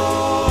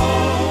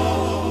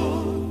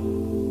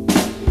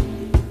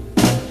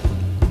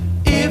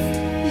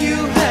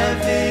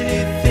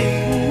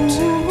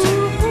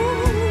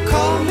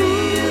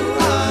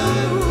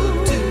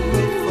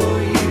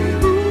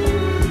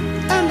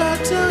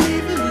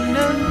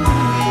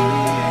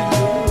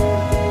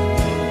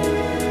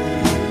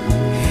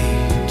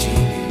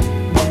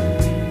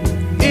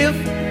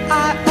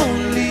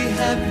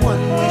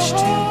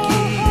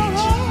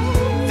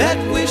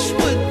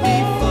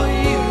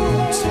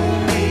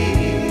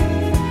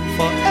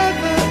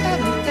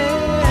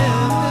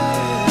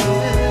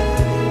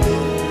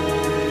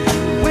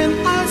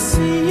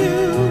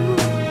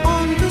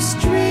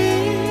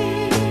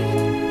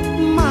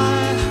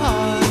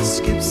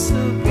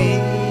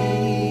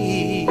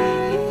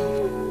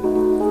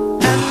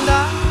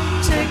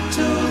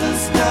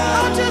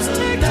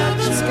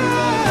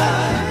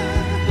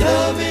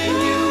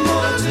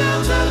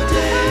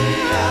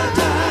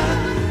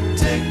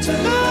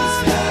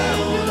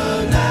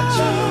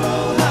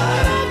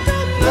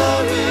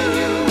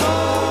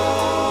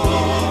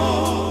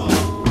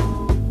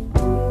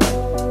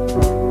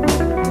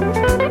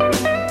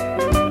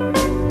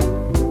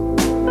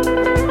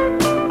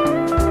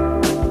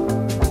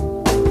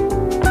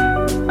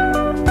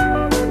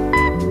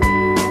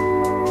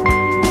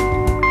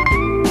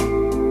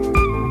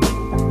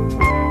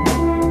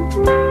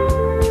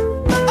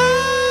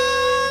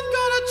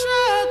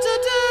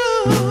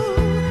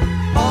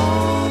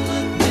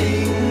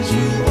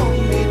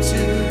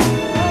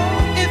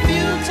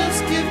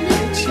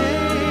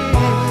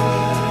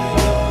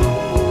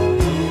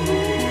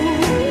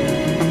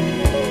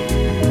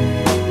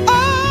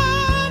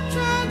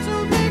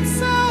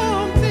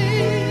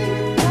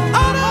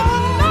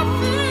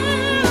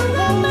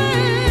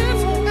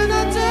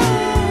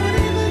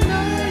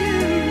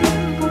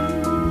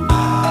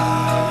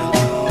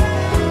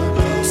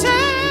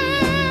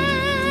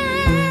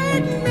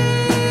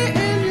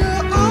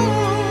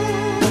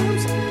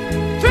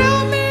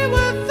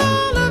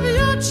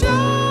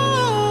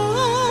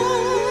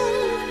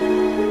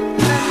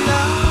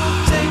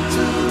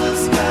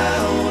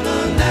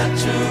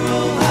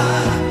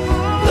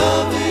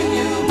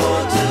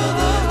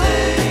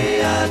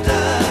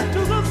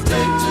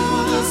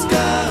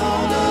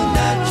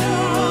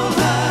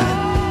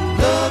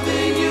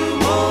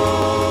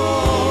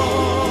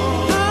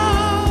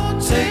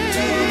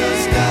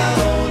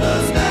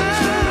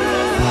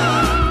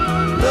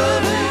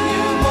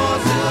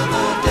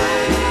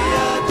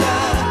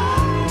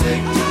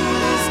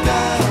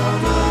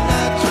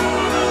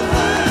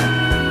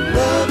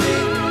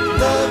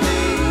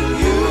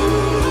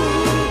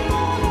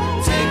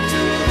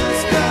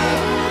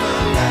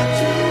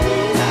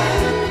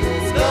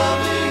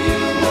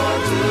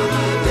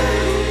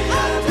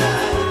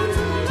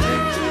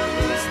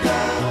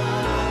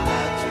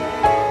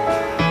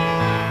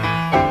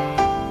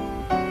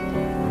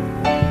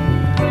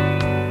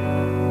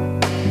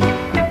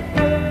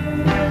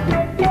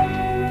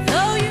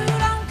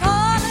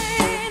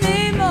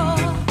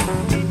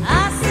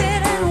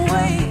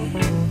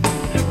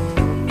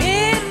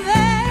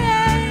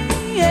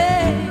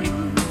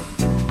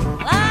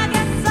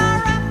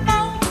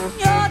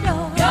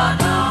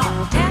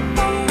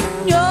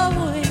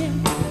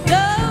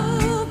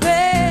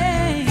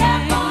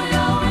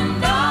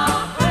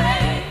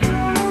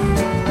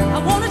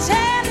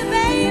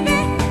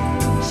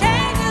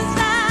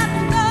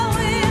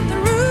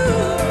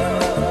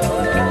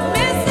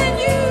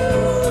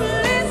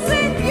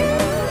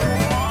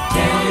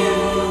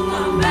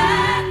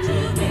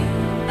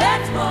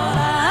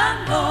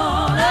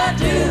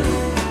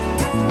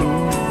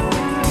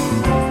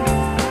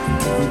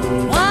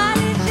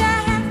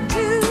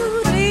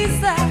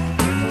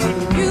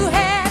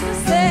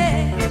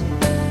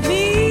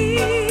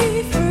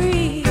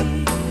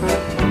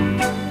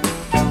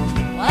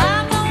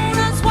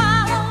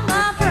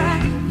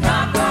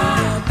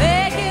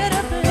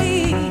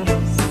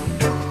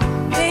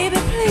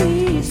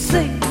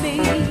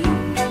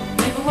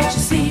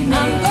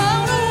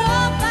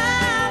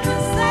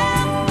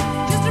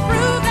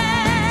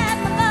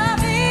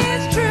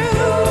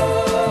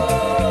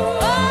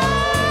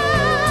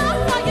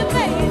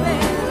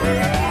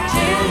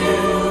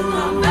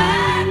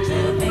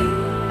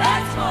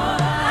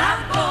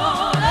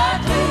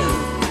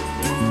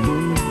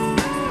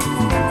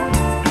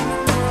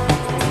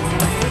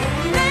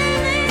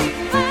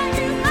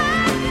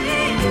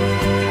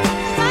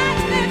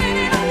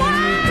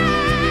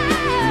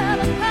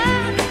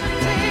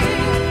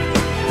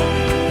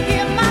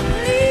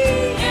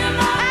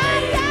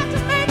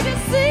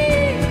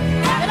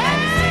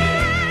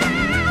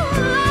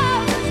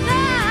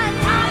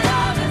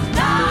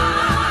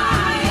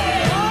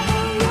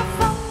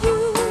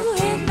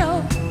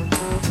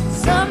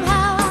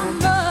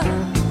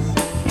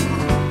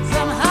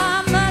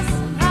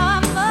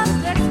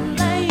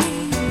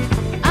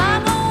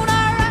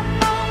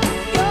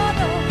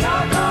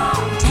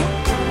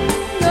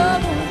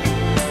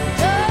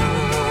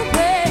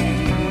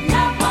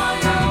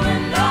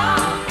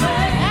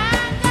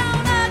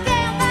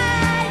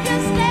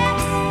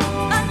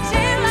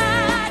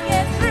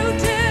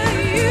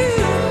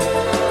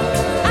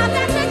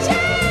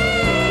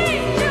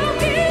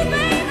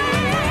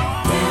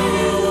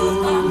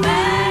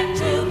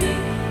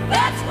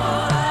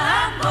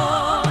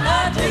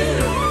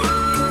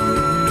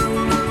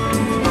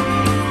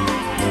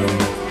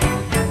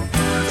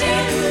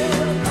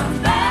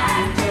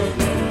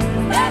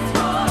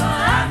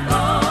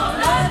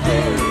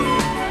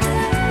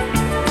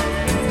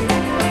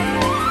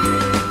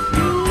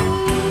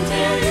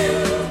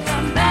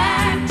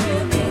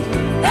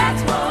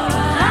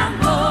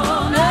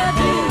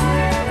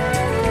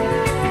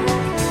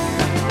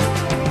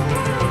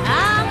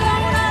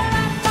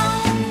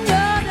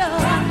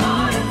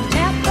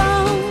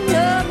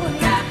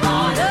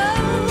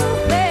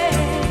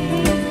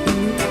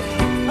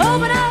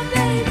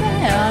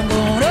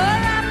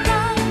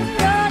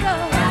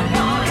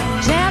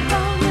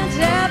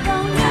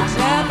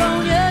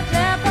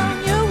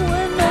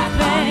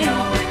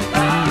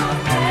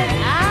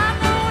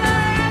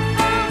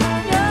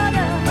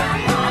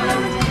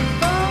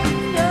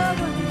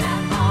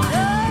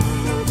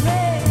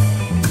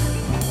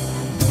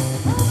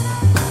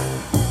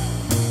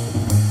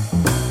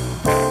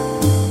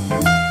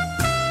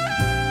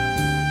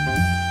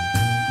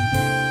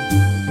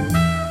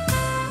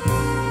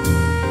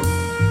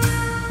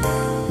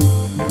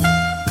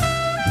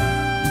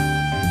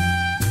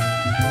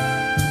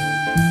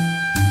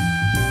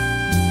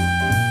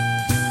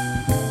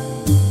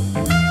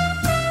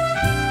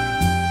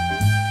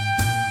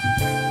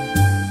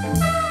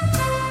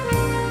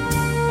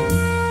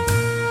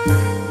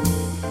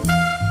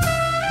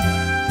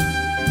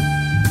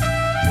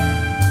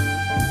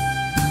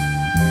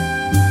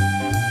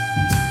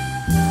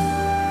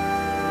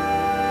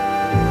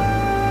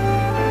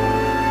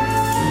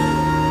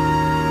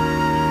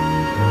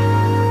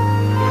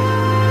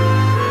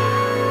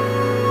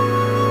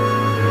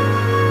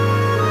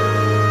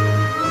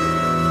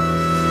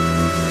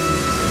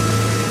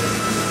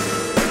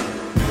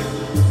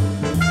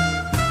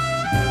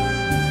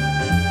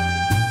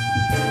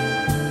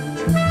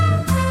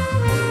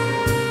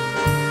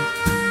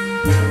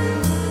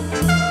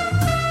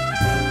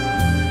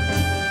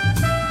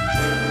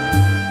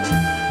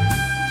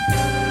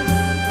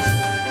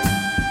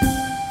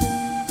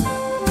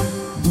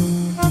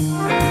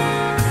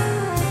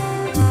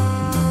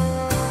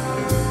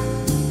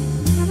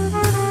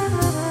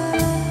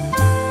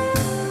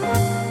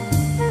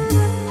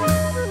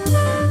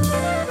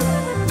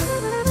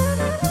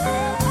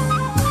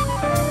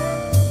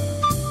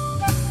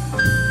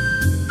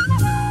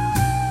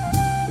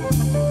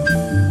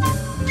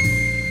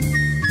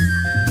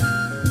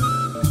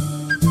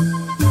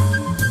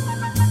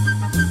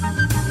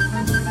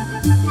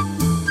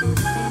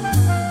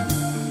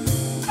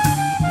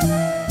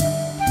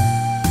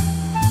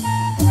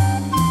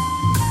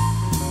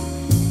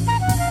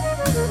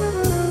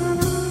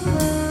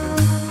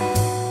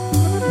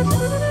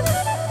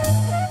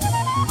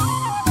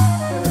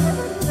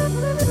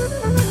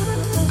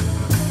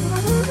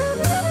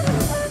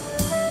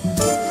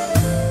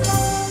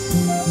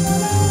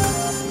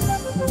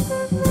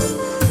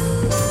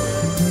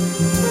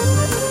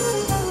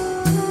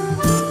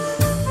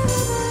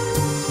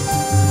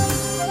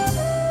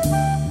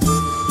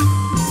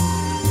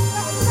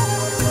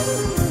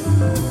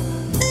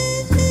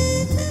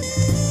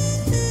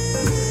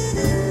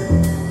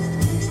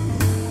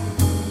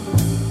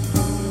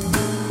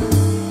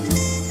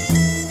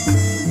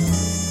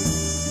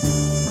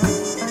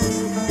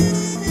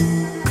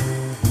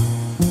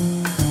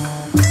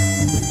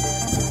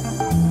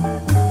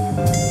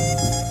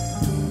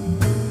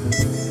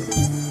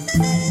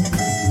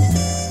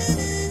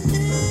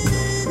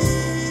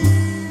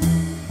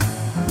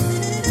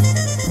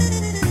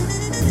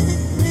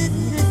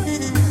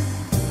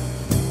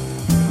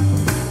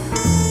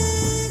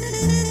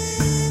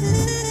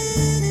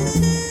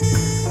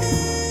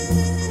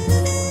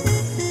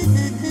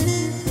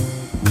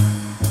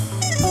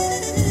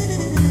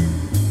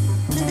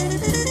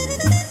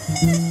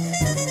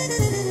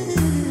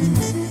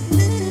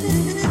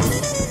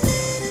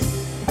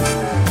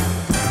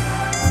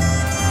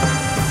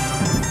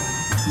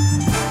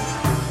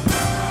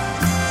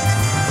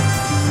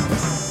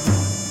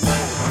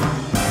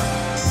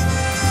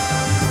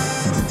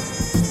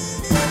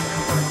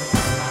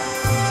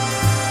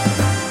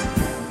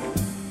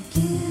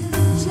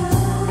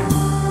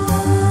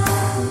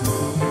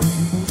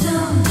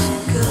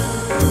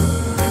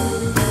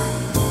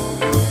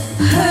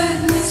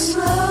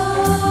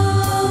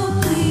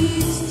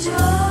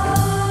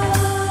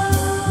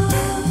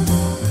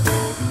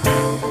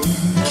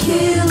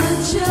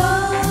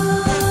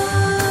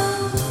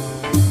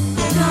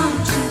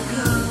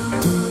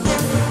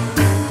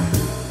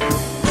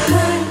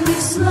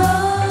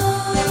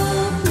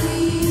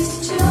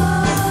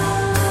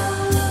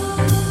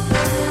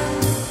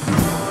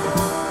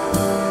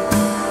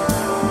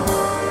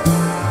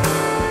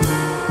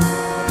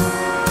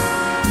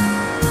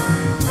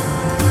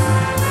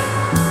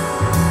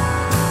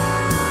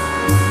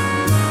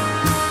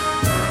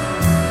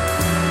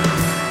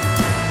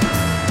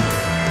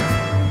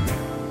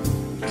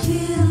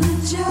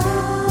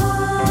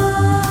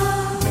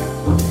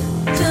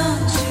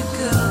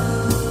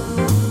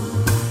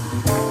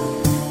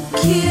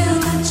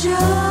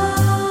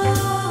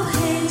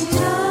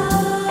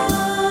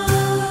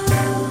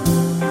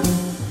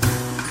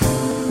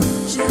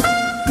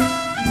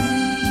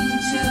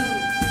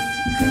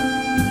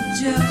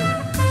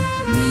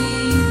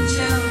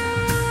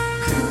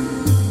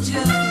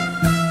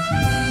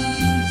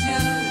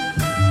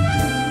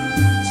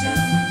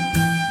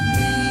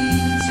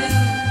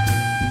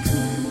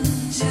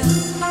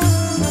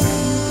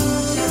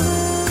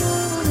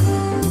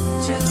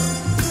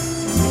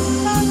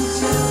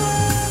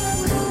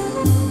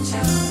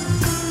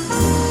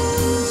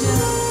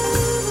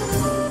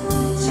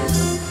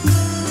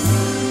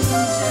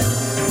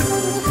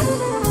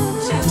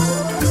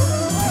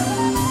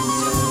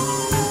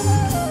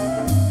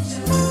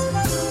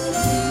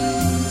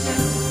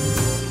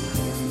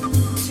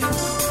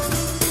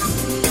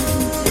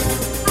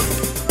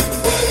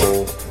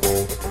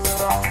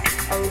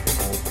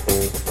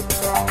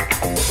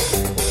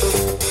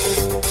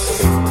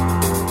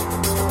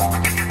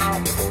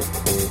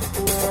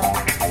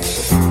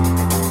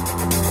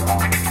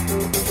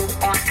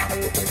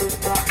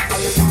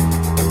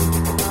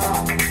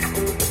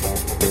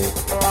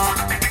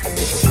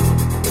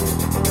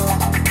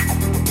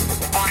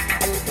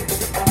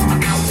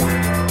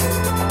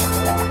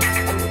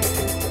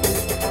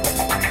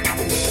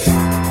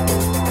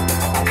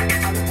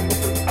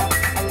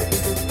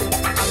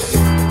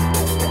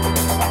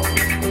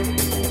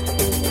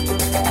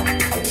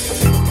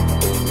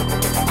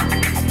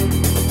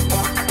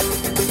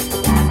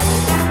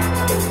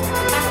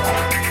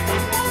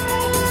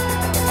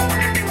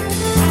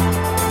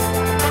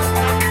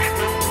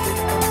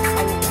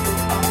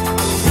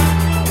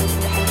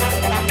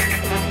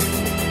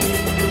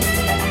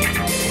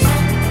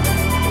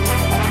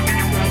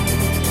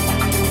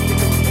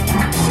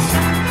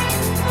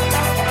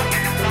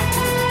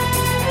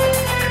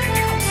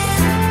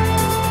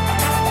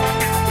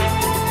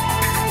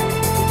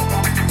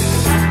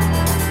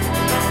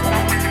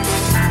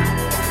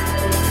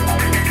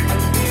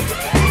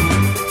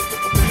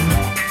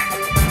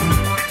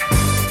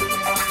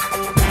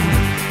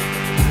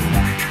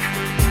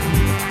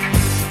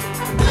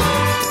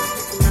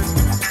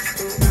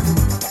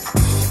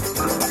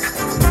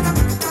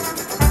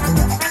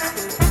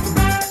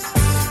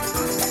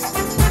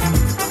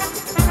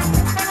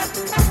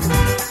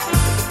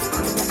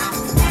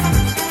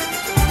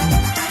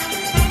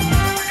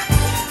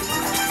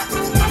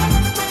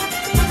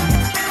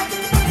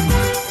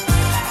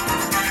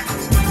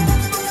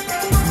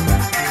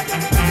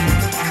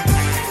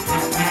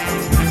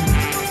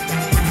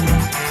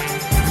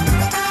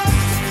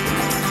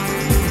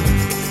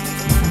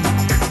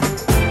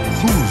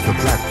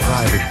black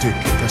private dick,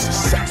 that's a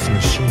sex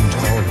machine to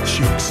all the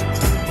chicks.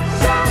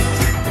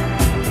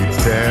 You're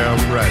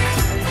damn right.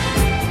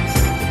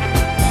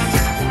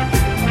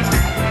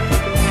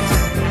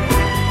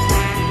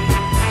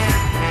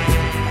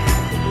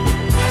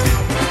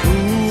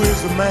 Who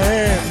is the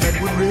man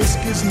that would risk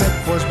his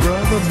neck for his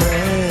brother,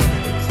 man?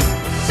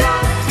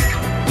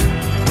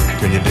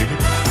 Can you dig it?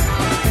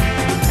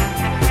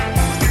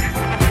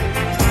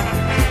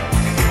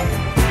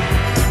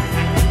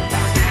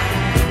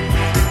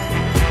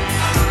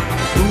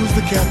 Who's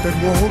the cat that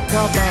won't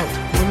cop out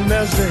when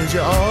there's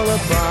danger all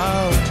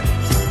about?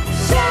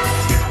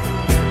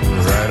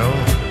 Right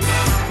on.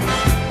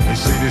 You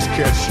see, this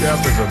cat chef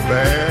is a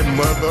bad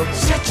mother.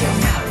 Shut your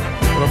mouth.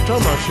 What I'm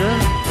talking about,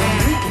 Chef? Then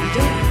we can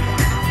do it.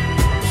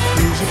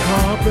 He's a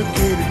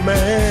complicated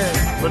man,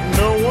 but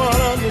no one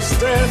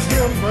understands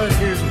him but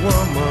his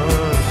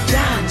woman.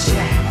 John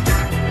Jack.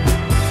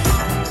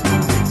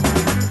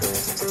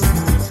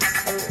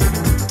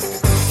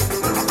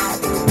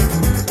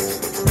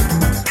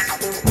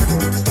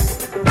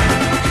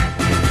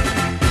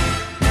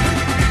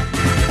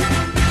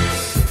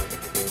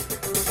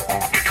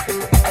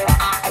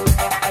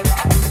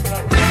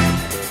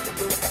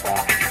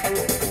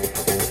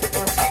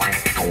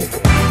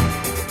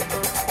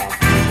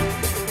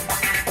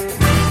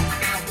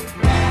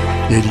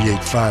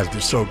 88.5 The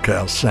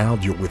SoCal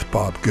Sound. You're with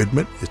Bob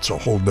Goodman. It's a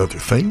whole nother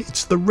thing.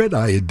 It's the Red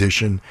Eye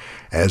edition,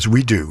 as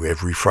we do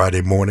every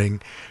Friday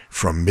morning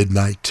from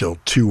midnight till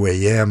 2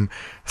 a.m.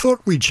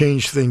 Thought we'd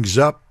change things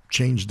up,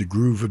 change the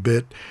groove a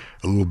bit,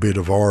 a little bit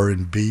of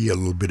R&B, a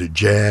little bit of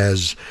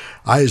jazz.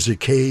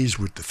 Isaac Hayes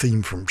with the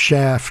theme from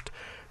Shaft,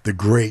 the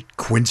great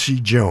Quincy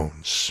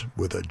Jones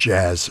with a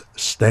jazz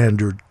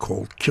standard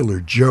called Killer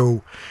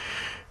Joe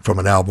from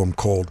an album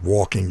called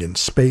Walking in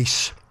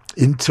Space.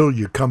 Until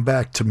You Come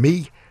Back to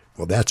Me,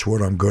 well, that's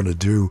what I'm going to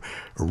do.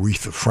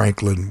 Aretha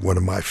Franklin, one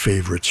of my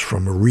favorites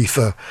from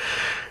Aretha.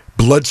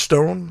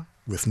 Bloodstone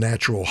with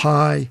Natural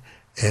High,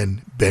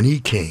 and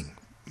Benny King.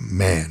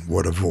 Man,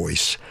 what a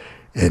voice.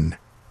 And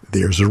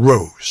There's a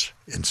Rose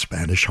in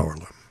Spanish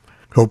Harlem.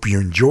 Hope you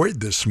enjoyed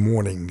this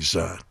morning's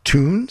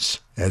tunes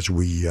as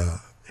we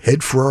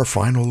head for our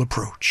final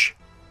approach.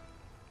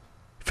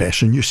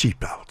 Fasten your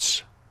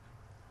seatbelts.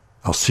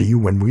 I'll see you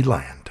when we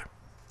land.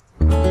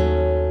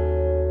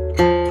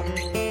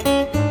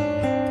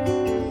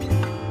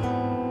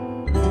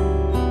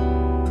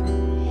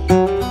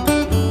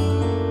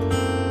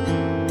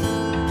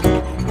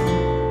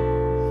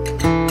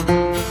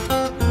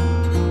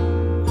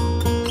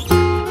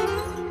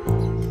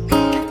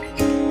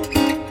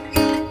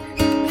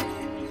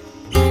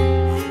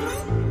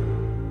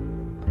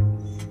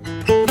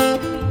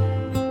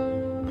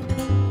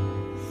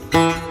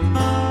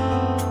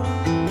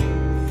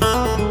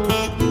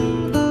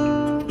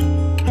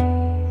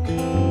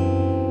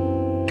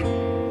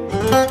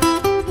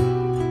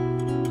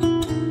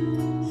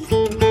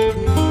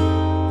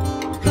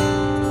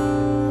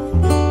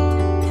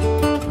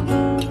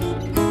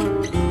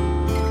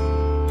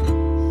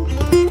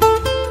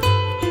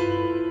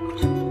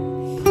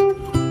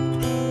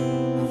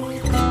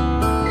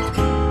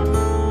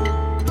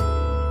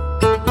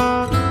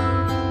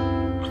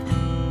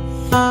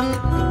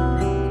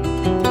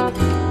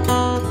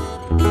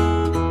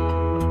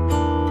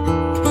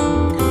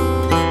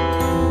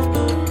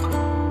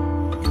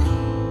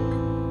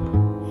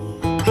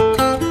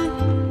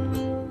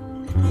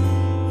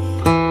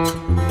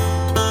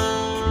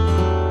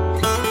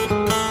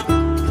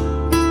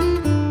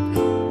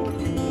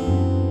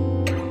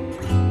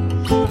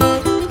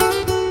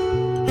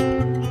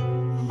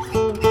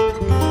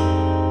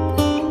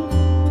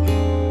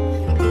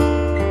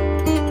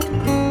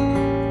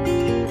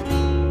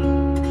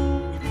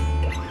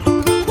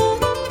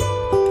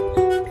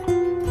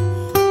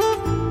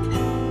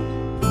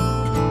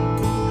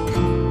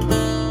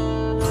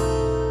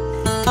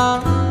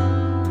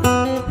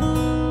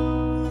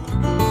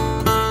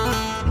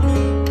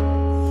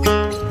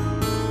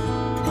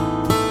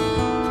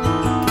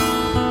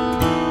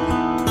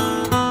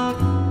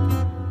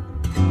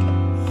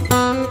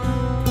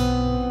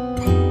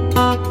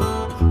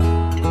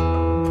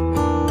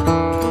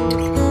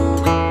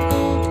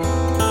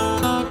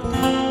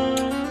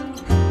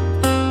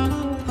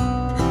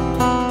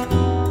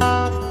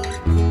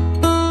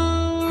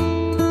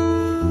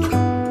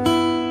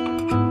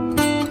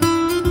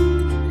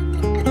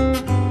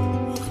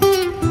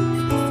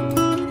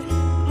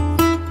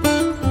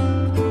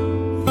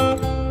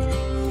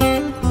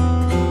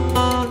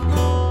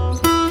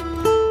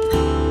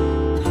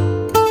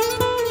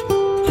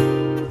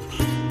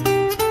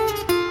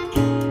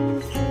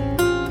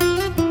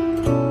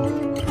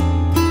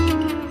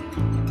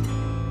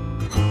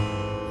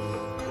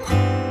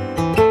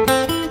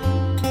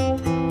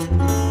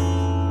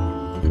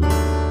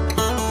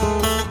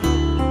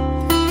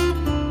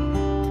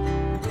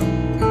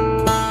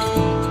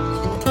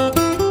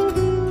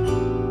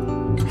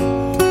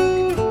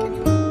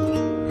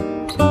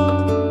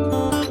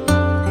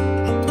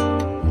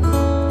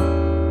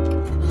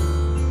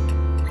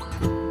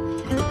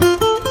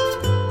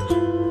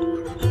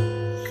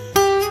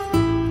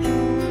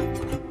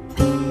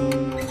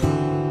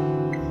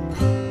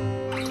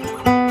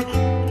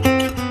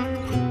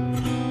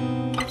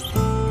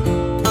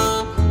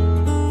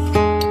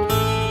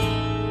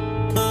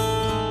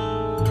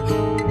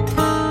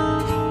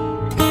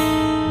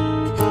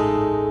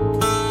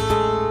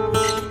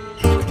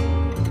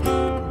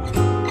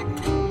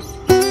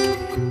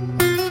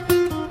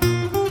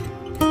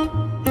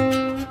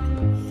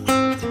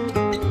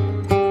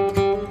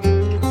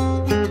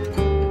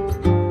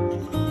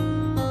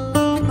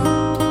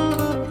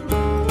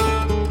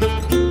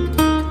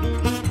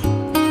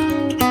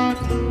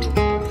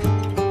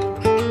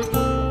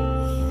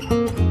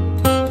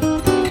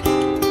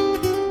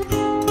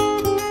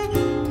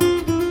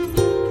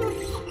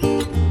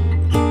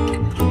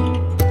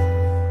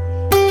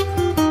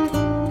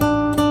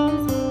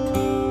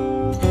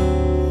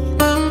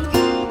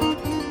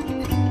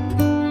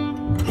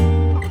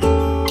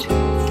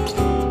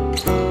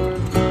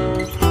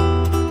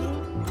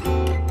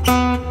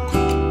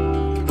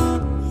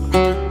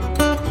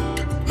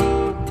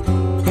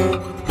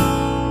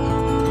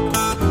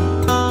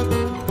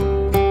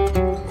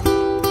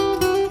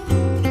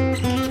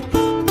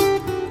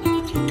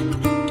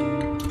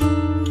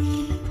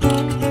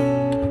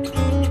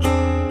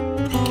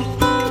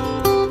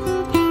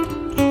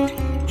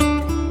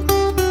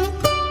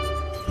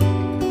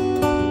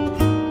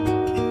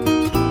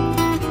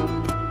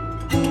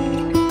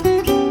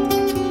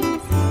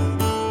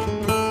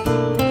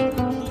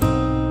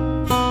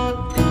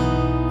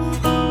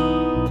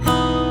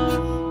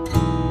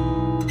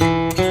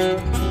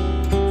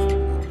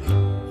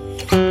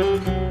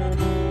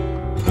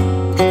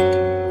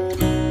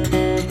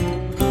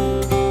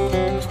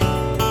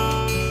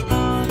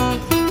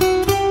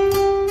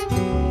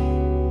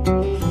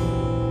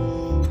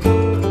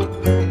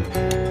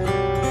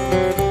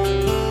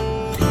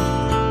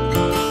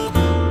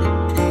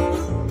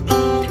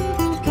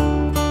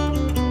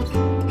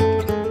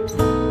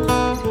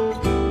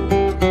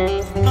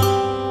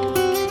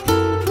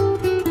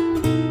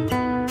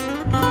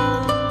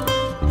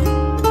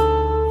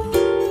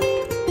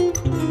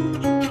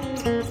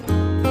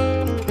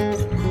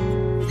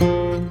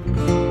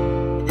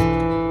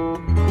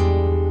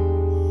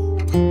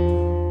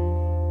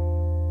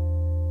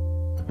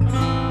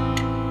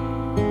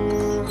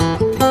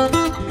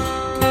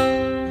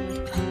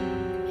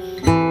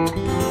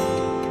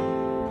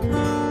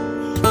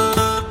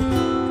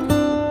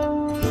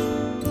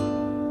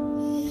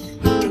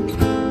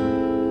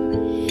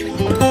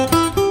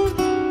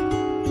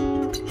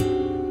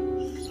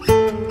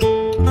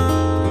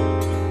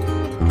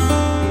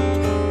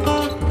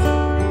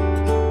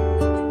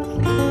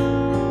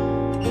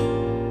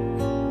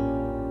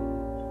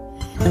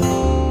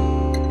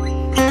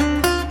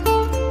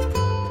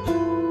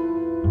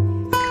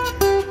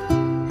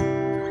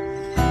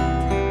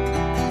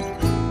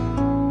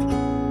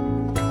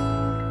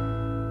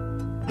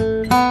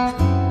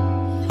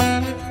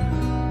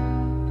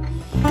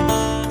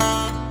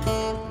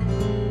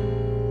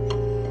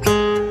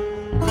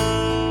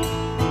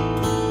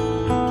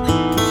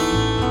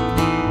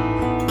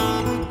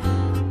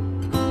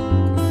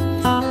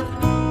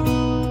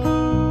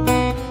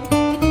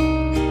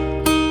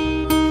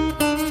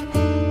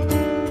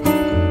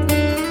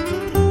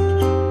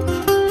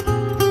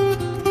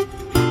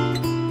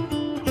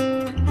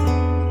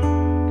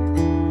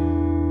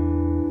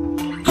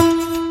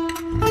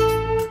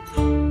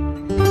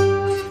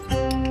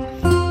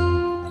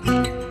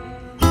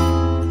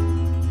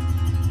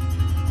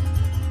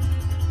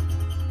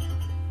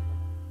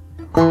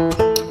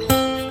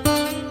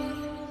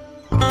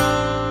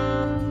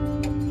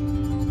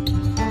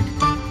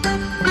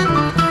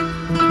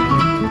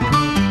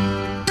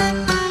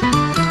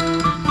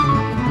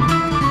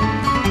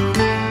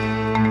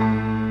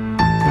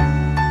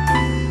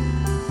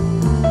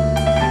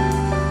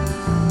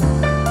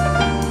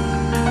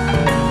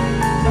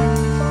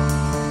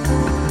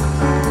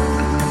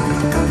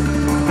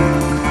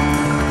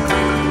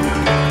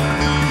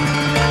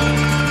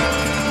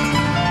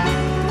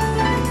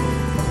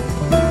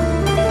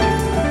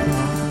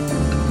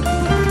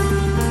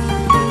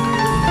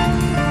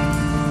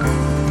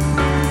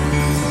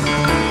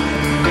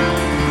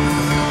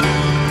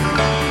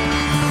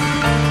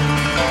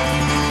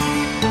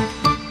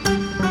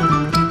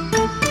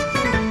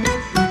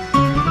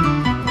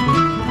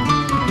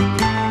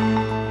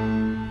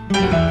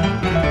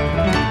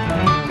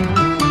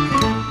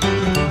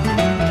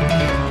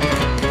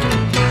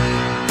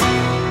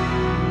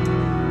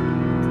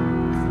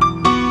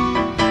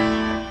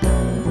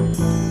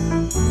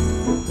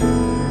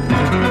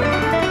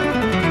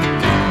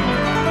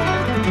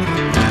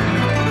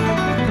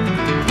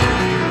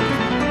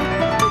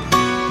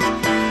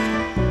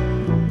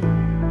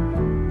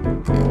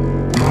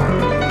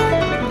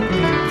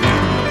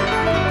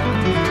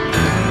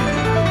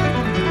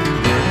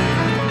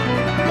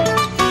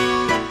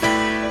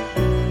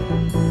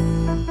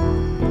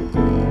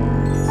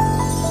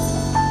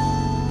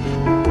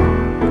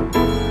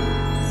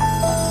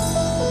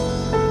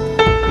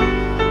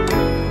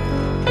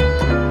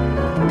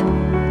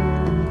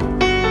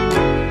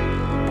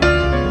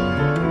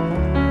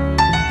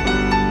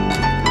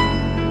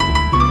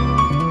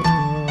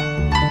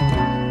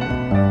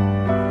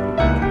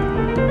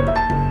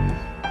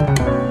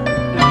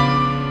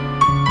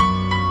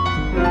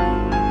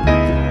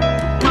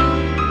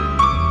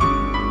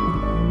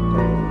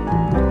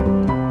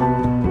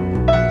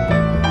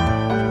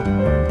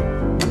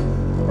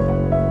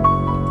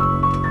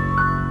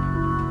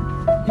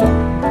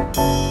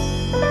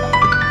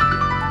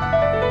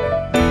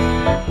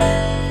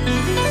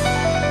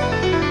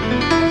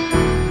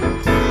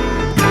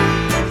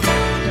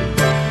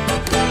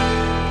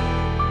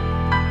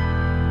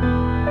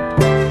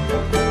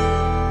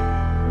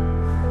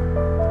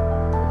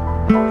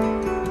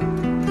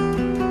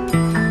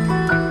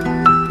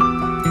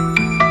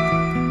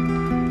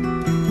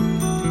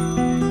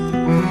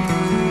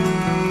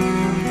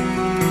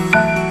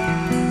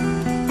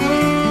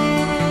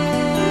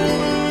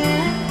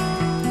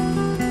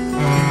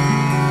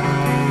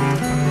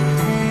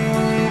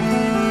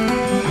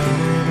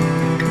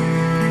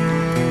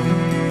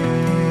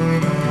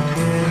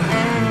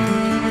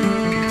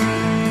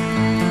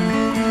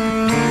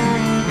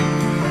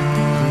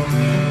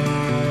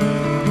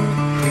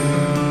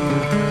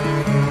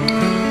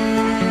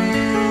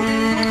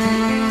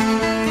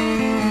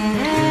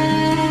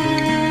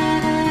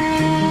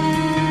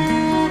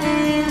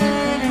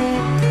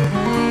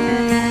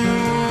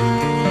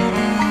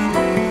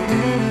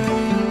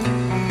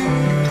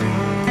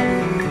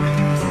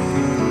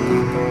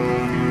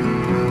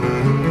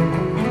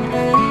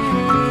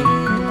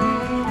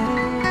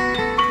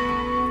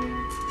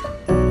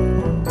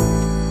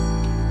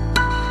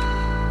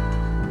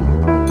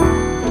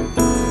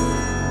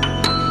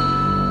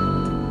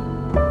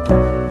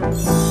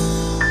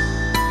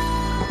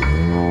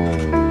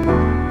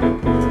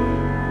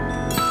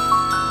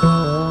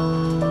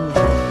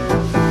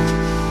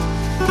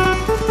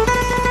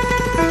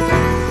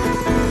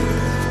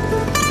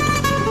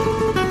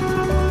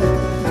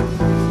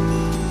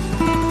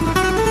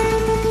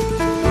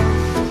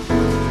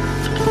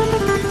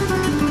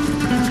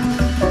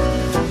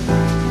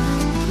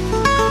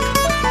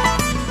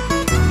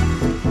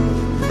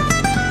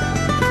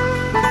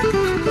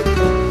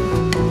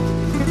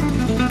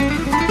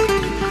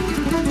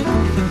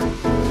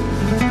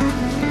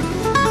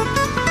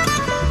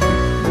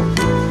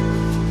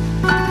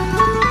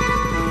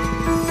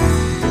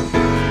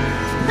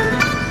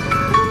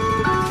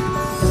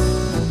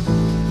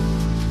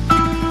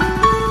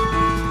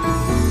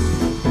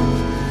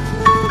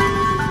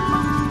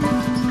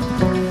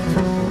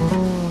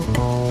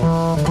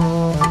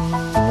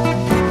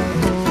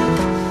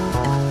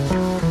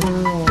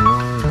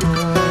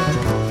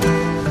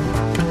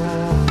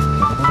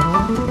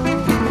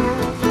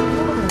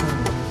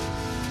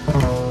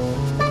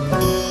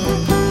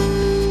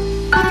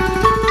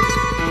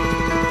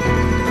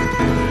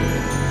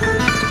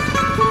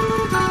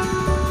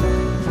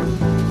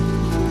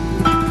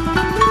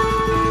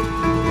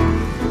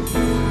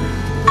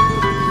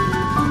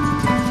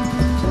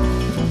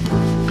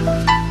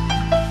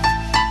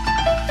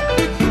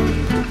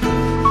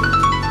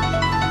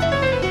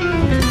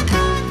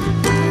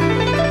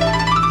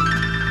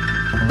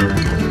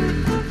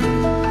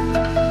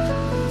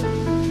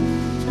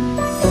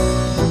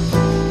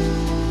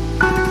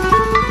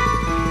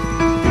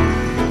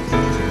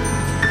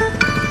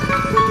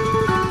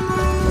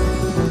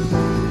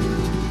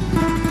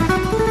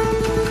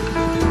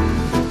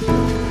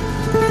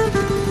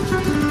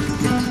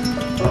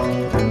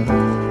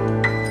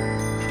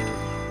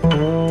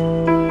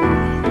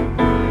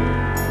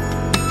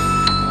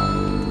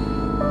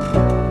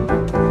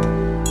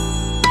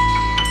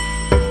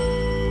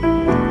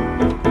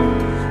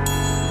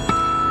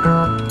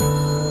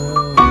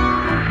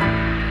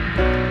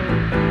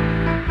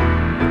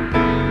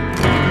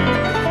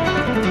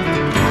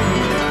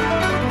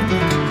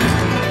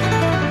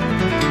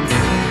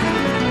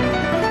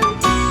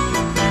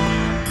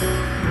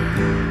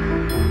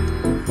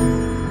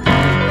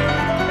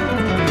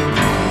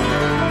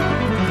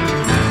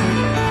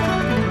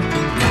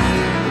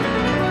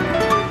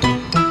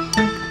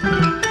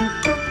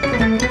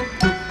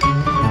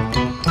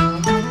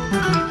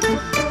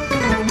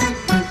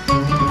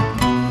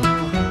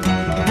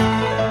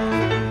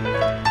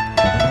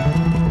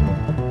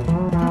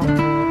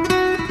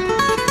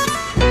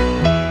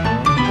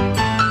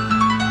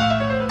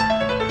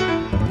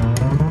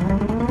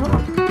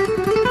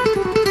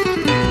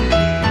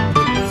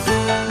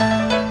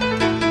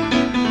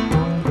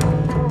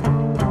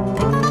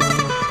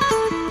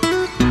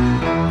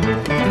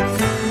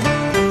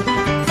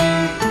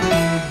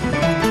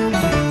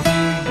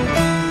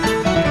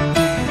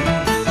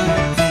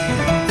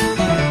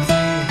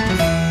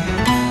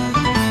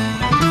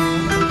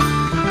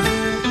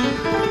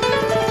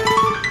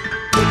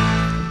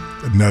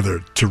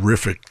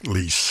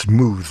 terrifically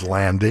smooth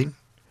landing.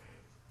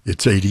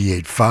 It's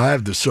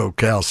 88.5, the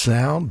SoCal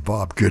Sound.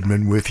 Bob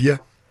Goodman with you.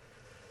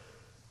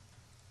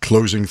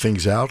 Closing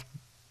things out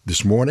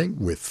this morning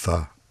with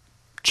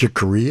Chick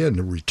Corea and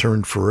the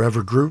Return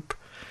Forever group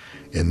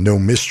and No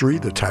Mystery,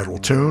 the title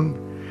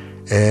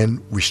tune.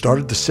 And we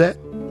started the set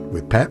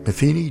with Pat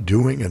Metheny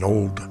doing an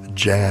old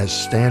jazz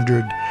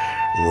standard,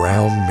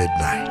 Round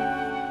Midnight.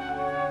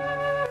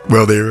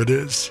 Well, there it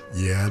is.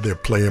 Yeah, they're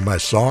playing my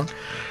song.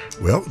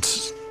 Well,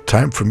 it's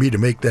time for me to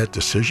make that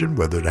decision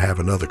whether to have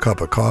another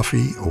cup of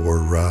coffee or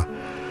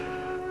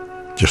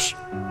just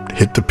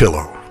hit the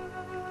pillow.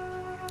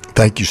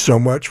 Thank you so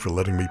much for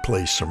letting me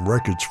play some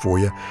records for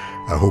you.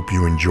 I hope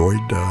you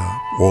enjoyed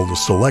all the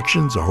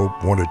selections. I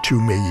hope one or two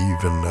may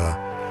even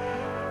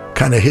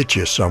kind of hit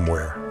you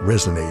somewhere,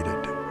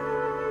 resonated.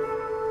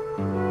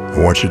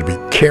 I want you to be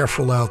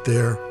careful out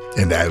there.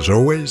 And as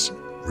always,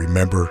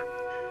 remember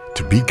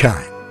to be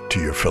kind to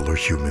your fellow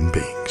human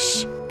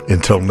beings.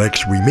 Until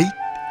next we meet,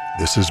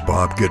 this is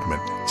Bob Goodman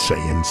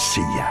saying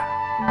see ya.